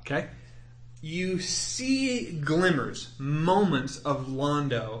Rifa. Okay. You see glimmers, moments of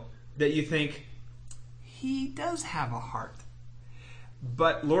Londo that you think, he does have a heart.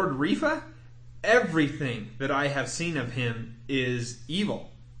 But Lord Rifa, everything that I have seen of him is evil.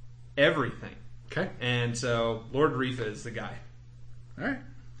 Everything. Okay. And so Lord Rifa is the guy. All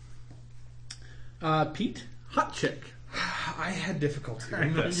right. Pete, hot chick. I had difficulty I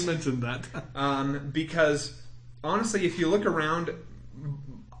with know this. you mentioned that. Because, honestly, if you look around,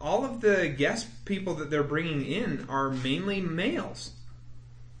 all of the guest people that they're bringing in are mainly males.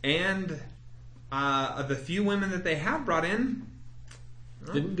 And the few women that they have brought in...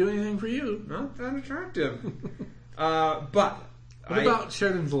 Didn't do anything for you. Not that attractive. But... What about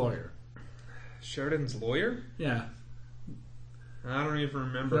Sheridan's lawyer? Sheridan's lawyer? Yeah. I don't even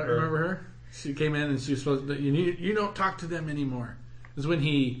remember her. Remember her? She came in and she was supposed to... You don't talk to them anymore. It was when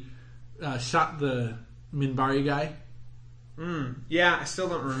he shot the Minbari guy. Yeah, I still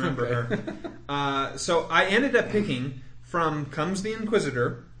don't remember her. So I ended up picking from Comes the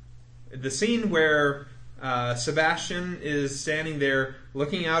Inquisitor, the scene where Sebastian is standing there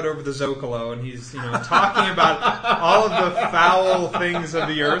looking out over the Zocalo, and he's talking about all of the foul things of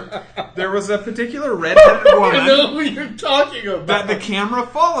the earth. There was a particular red-headed woman I know who you're talking about. that the camera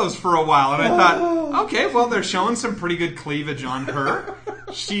follows for a while, and I thought, okay, well, they're showing some pretty good cleavage on her.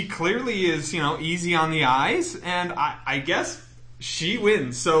 She clearly is, easy on the eyes, and I guess she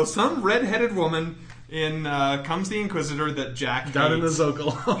wins. So some red-headed woman in Comes the Inquisitor that Jack hates. Down in the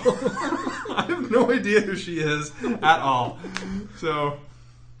Zocalo. I have no idea who she is at all. So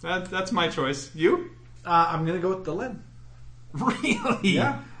that's my choice. You? I'm going to go with Delenn. Really?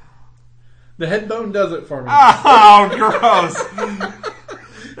 Yeah. The head bone does it for me. Oh, gross.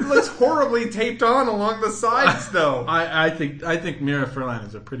 It looks horribly taped on along the sides, though. I think Mira Furlan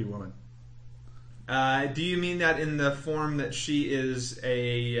is a pretty woman. Do you mean that in the form that she is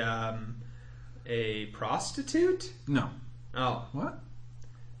a prostitute? No. Oh. What?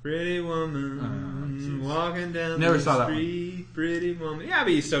 Pretty woman walking down Never the saw that street. Pretty woman. Yeah,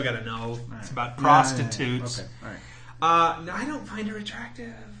 but you still got to know. Right. It's about prostitutes. Yeah. Okay, all right. No, I don't find her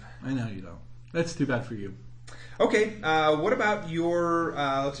attractive. I know you don't. That's too bad for you. Okay, what about your,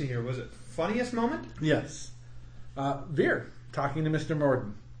 let's see here, was it funniest moment? Yes. Veer, talking to Mr.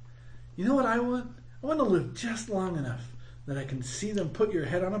 Morden. You know what I want? I want to live just long enough that I can see them put your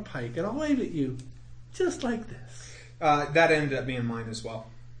head on a pike and I'll wave at you just like this. That ended up being mine as well.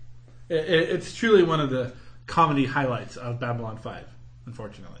 It's truly one of the comedy highlights of Babylon 5,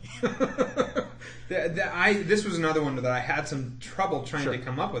 unfortunately. This was another one that I had some trouble trying to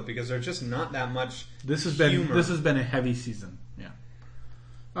come up with because there's just not that much humor. This has been a heavy season. Yeah.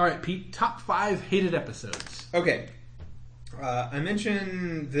 All right, Pete. Top 5 hated episodes. Okay. I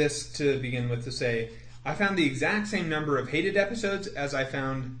mentioned this to begin with to say I found the exact same number of hated episodes as I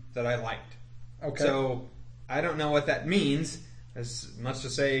found that I liked. Okay. So I don't know what that means. As much to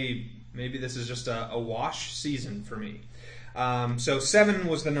say maybe this is just a wash season for me. So 7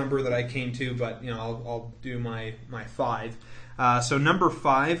 was the number that I came to, but I'll do my 5. So number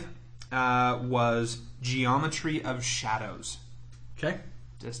 5 was Geometry of Shadows. Okay.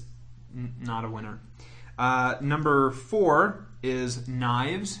 Just not a winner. Number 4 is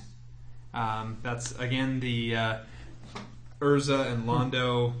Knives. That's again the Urza and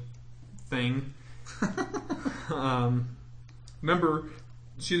Londo thing. Number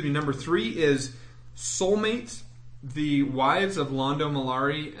 3 is Soulmates. The wives of Londo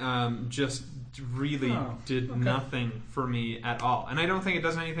Mollari just really did nothing for me at all. And I don't think it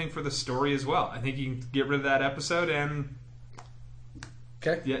does anything for the story as well. I think you can get rid of that episode and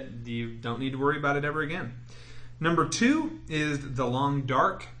you don't need to worry about it ever again. Number 2 is The Long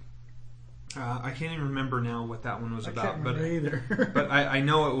Dark. I can't even remember now what that one was about. I can't remember either. But I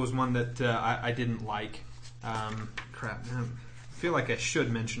know it was one that I didn't like. Crap, man. I feel like I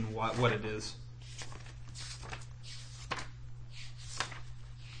should mention what it is.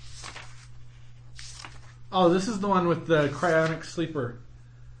 Oh, this is the one with the cryonic sleeper.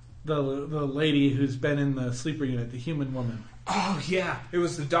 The lady who's been in the sleeper unit, the human woman. Oh, yeah. It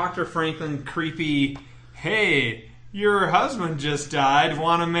was the Dr. Franklin creepy, hey, your husband just died,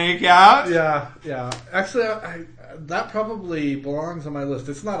 want to make out? Yeah. Actually, that probably belongs on my list.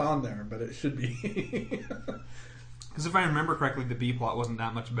 It's not on there, but it should be. Because if I remember correctly, the B plot wasn't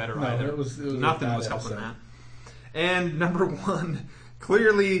that much better either. It was Nothing was helping that. And number one,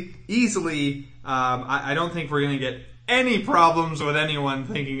 clearly, easily, I don't think we're going to get any problems with anyone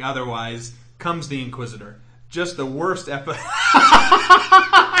thinking otherwise, comes the Inquisitor. Just the worst episode.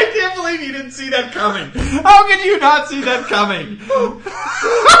 I can't believe you didn't see that coming. How could you not see that coming?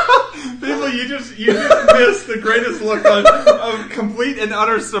 People, you just missed the greatest look of complete and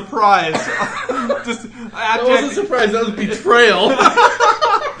utter surprise. That wasn't surprise, that was betrayal.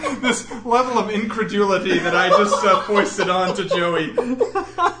 This level of incredulity that I just foisted on to Joey.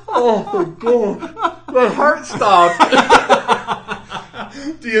 Oh my god. My heart stopped.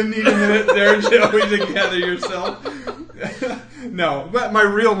 Do you need a minute there, Joey, to gather yourself? No, but my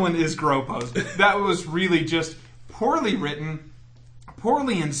real one is Gropos. That was really just poorly written,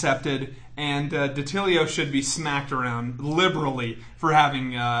 poorly incepted, and Detilio should be smacked around liberally for having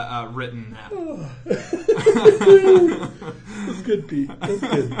written that. That's good, Pete. That's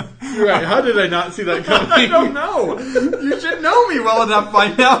good. You're right. How did I not see that coming? I don't know. You should know me well enough by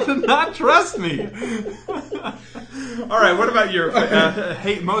now to not trust me. All right, what about your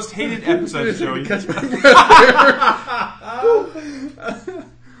most hated episodes, Joey?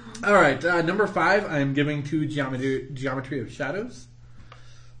 All right, number 5, I am giving to Geometry of Shadows.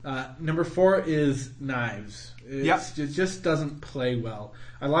 Number 4 is Knives. It just doesn't play well.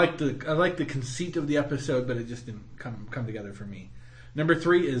 I like the conceit of the episode, but it just didn't come together for me. Number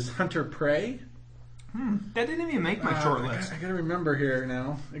 3 is Hunter Prey. That didn't even make my short list. I gotta remember here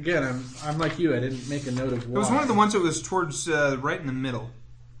now. Again, I'm like you. I didn't make a note of why. It was one of the ones that was towards right in the middle.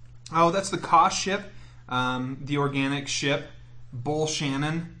 Oh, that's the Koss ship, the organic ship, Bull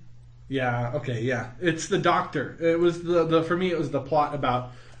Shannon. Yeah. Okay. Yeah. It's the Doctor. It was the for me. It was the plot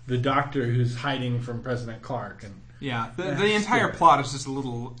about the Doctor who's hiding from President Clark, and the entire plot is just a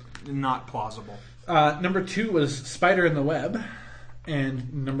little not plausible. Number 2 was Spider in the Web,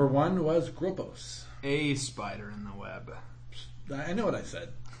 and number 1 was Gropos. A spider in the web. I know what I said.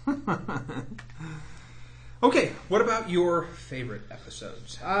 Okay, what about your favorite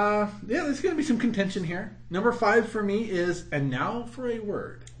episodes? There's going to be some contention here. Number 5 for me is And Now for a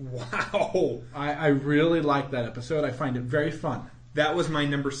Word. Wow. I really like that episode. I find it very fun. That was my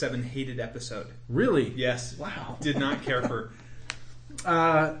number 7 hated episode. Really? Yes. Wow. Did not care for.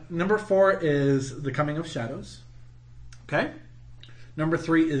 Number 4 is The Coming of Shadows. Okay. Number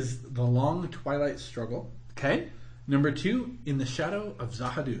 3 is The Long Twilight Struggle. Okay. Number 2, In the Shadow of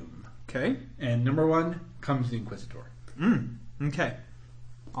Zahadum. Okay. And number 1 comes The Inquisitor. Okay.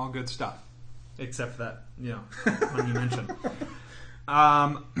 All good stuff. Except for that, one you mentioned.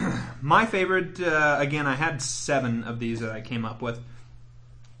 My favorite, again, I had 7 of these that I came up with.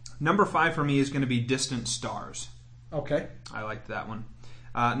 Number 5 for me is going to be Distant Stars. Okay. I liked that one.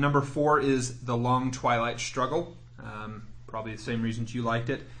 Number 4 is The Long Twilight Struggle. Probably the same reasons you liked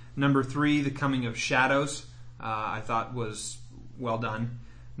it. Number 3, The Coming of Shadows. I thought was well done.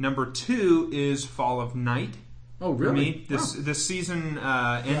 Number 2 is Fall of Night. Oh, really? For me, this season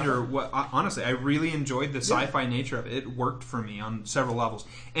ender. Honestly, I really enjoyed the sci-fi nature of it. It worked for me on several levels.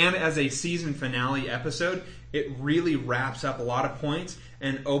 And as a season finale episode, it really wraps up a lot of points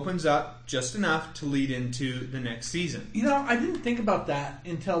and opens up just enough to lead into the next season. I didn't think about that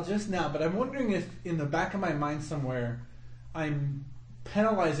until just now, but I'm wondering if in the back of my mind somewhere I'm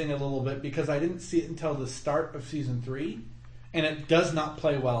penalizing it a little bit because I didn't see it until the start of season 3, and it does not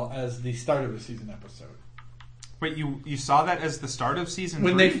play well as the start of a season episode. Wait, you saw that as the start of season 3?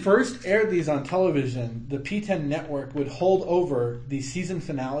 When they first aired these on television, the P10 network would hold over the season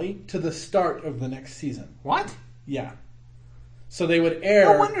finale to the start of the next season. What? Yeah. So they would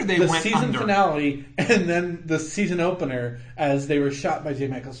air the season under. finale and then the season opener as they were shot by J.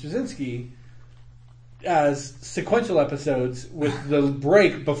 Michael Straczynski as sequential episodes with the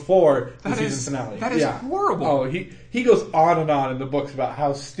break before the season finale. That is horrible. Oh, he goes on and on in the books about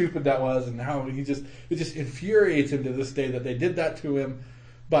how stupid that was and how it just infuriates him to this day that they did that to him.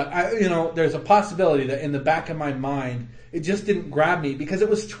 But there's a possibility that in the back of my mind it just didn't grab me because it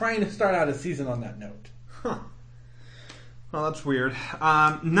was trying to start out a season on that note. Huh. Well, that's weird.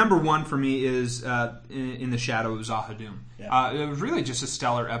 Number 1 for me is In the Shadow of Zahadum. Yeah. It was really just a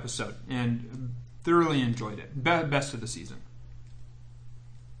stellar episode and thoroughly enjoyed it. Best of the season.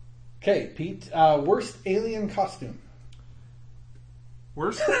 Okay, Pete. Worst alien costume.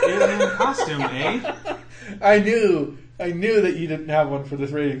 Worst alien costume, eh? I knew that you didn't have one for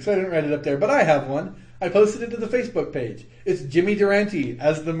this rating, so I didn't write it up there. But I have one. I posted it to the Facebook page. It's Jimmy Durante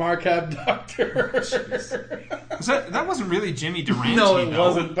as the Marcab Doctor. That wasn't really Jimmy Durante. No, it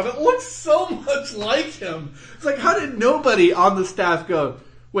wasn't. But it looks so much like him. It's like, how did nobody on the staff go,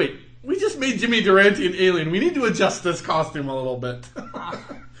 wait, we just made Jimmy Durante an alien. We need to adjust this costume a little bit. Yeah,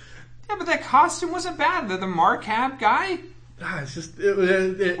 but that costume wasn't bad. The Marcab guy. It's just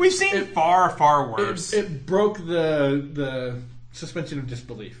we've seen far worse. It broke the suspension of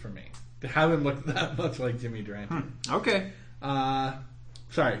disbelief for me to have him look that much like Jimmy Durante. Okay.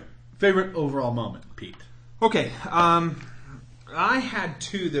 Sorry. Favorite overall moment, Pete? Okay. I had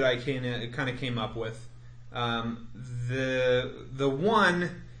two that I kind of came up with. The one,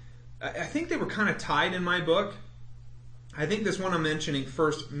 I think they were kind of tied in my book. I think this one I'm mentioning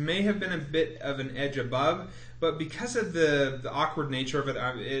first may have been a bit of an edge above, but because of the awkward nature of it,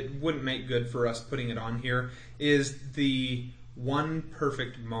 it wouldn't make good for us putting it on here, is the one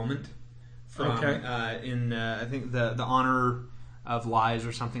perfect moment from I think the Honor of Lies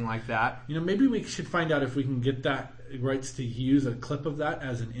or something like that. You know, maybe we should find out if we can get that rights to use a clip of that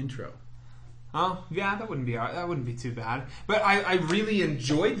as an intro. Oh, yeah, that wouldn't be too bad. But I really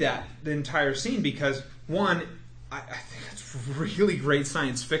enjoyed the entire scene because, one, I think it's really great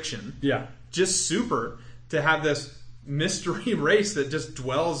science fiction. Yeah. Just super to have this mystery race that just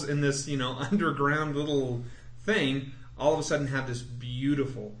dwells in this, underground little thing, all of a sudden have this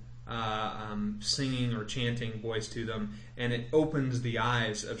beautiful singing or chanting voice to them, and it opens the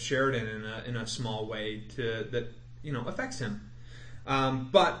eyes of Sheridan in a small way that affects him.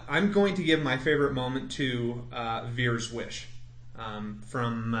 But I'm going to give my favorite moment to Veer's wish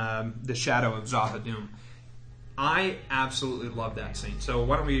from The Shadow of Zahadum. I absolutely love that scene. So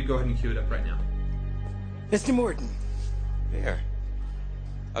why don't we go ahead and cue it up right now? Mr. Morton. Here.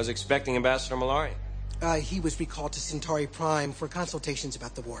 I was expecting Ambassador Malari. He was recalled to Centauri Prime for consultations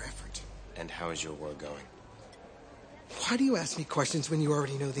about the war effort. And how is your war going? Why do you ask me questions when you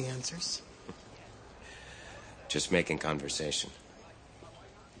already know the answers? Just making conversation.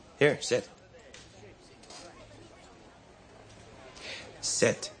 Here, sit.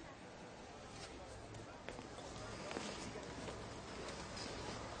 Sit.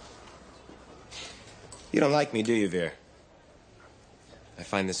 You don't like me, do you, Veer? I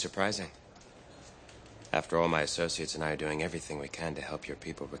find this surprising. After all, my associates and I are doing everything we can to help your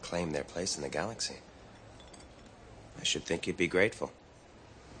people reclaim their place in the galaxy. I should think you'd be grateful.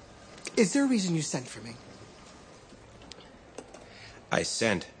 Is there a reason you sent for me? I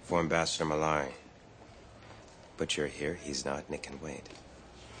sent for Ambassador Malari. But you're here, he's not, and it can wait.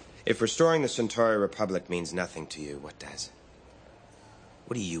 If restoring the Centauri Republic means nothing to you, what does?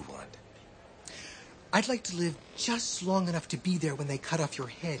 What do you want? I'd like to live just long enough to be there when they cut off your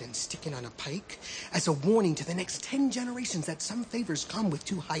head and stick it on a pike as a warning to the next 10 generations that some favors come with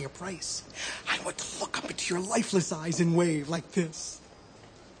too high a price. I want to look up into your lifeless eyes and wave like this.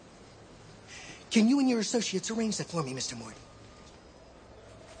 Can you and your associates arrange that for me, Mr. Morton?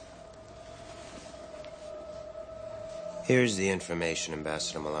 Here's the information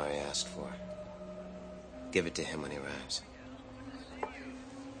Ambassador Malari asked for. Give it to him when he arrives.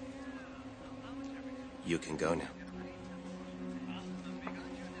 You can go now.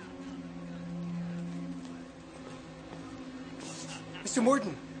 Mr.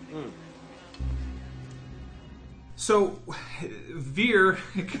 Morton. So, Veer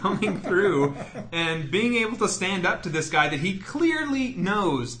coming through and being able to stand up to this guy that he clearly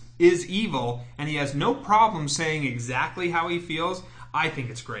knows is evil, and he has no problem saying exactly how he feels, I think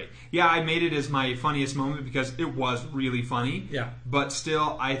it's great. Yeah, I made it as my funniest moment because it was really funny. Yeah. But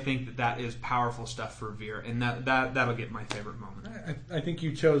still, I think that is powerful stuff for Veer, and that'll get my favorite moment. I think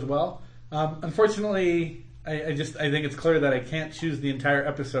you chose well. Unfortunately, I think it's clear that I can't choose the entire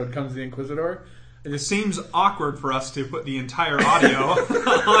episode Comes the Inquisitor. It just seems awkward for us to put the entire audio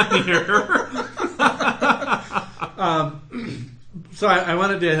on here. So I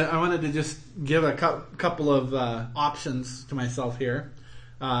wanted to just give a couple of options to myself here.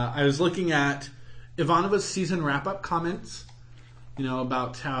 I was looking at Ivanova's season wrap-up comments,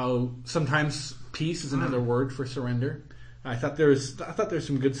 about how sometimes peace is another word for surrender. I thought there's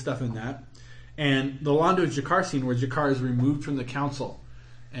some good stuff in that, and the Londo Jakar scene where Jakar is removed from the council,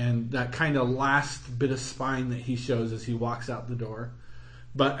 and that kind of last bit of spine that he shows as he walks out the door.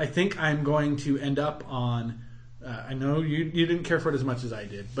 But I think I'm going to end up on. I know you didn't care for it as much as I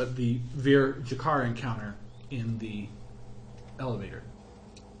did, but the Veer Jakar encounter in the elevator.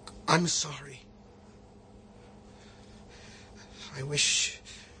 I'm sorry. I wish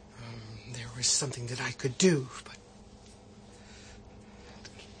there was something that I could do, but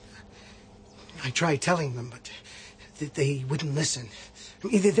I tried telling them, but they wouldn't listen. I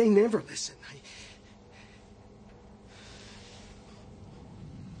mean, they never listen.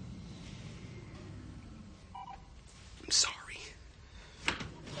 I'm sorry.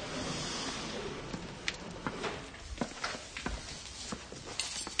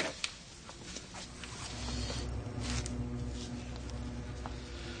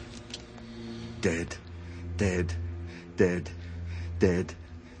 Dead, dead, dead, dead,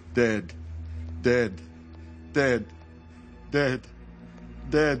 dead, dead, dead, dead,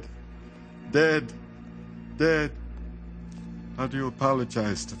 dead, dead, dead. How do you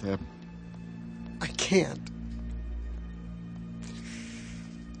apologize to them? I can't.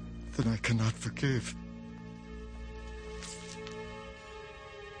 Then I cannot forgive.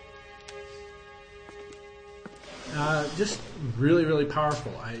 Just really, really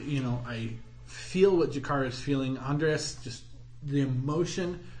powerful. I feel what G'Kar is feeling. Andreas, just the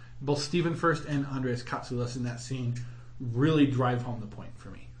emotion, both Stephen Furst and Andreas Katsoulis in that scene really drive home the point for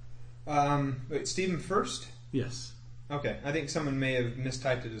me. Wait, Stephen Furst? Yes. Okay, I think someone may have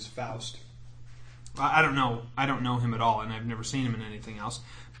mistyped it as Faust. I don't know. I don't know him at all, and I've never seen him in anything else.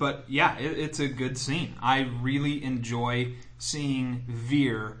 But yeah, it's a good scene. I really enjoy seeing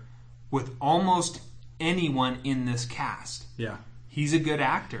Veer with almost anyone in this cast. Yeah. He's a good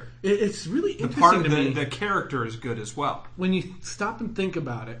actor. It's really The interesting part of to me. the character is good as well. When you stop and think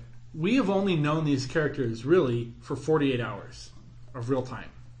about it, we have only known these characters really for 48 hours of real time,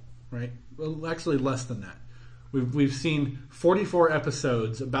 right? Well, actually less than that. We've seen 44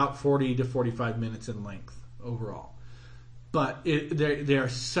 episodes, about 40 to 45 minutes in length overall. But they are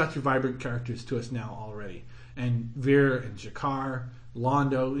such vibrant characters to us now already. And Veer and G'Kar,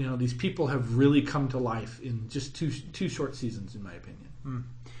 Londo, these people have really come to life in just two short seasons, in my opinion.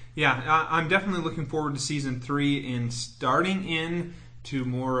 Yeah, I'm definitely looking forward to season 3 and starting in to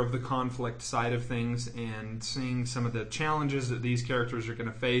more of the conflict side of things and seeing some of the challenges that these characters are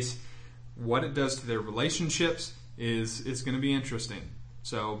going to face. What it does to their relationships is going to be interesting.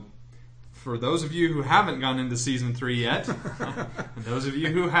 So, for those of you who haven't gone into season 3 yet, and those of you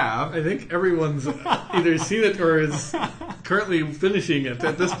who have, I think everyone's either seen it or is currently finishing it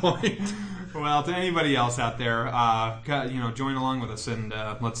at this point. well, to anybody else out there, join along with us and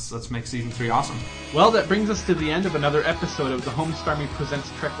let's make season 3 awesome. Well, that brings us to the end of another episode of the Homestarmy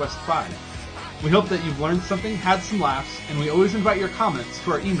Presents Trek West 5. We hope that you've learned something, had some laughs, and we always invite your comments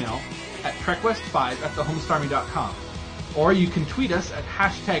to our email at trekwest5@thehomestarmy.com. Or you can tweet us at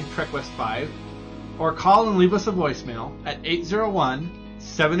 #TrekWest5, or call and leave us a voicemail at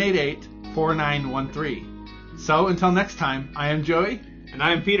 801-788-4913. So until next time, I am Joey. And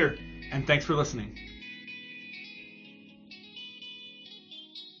I am Peter. And thanks for listening.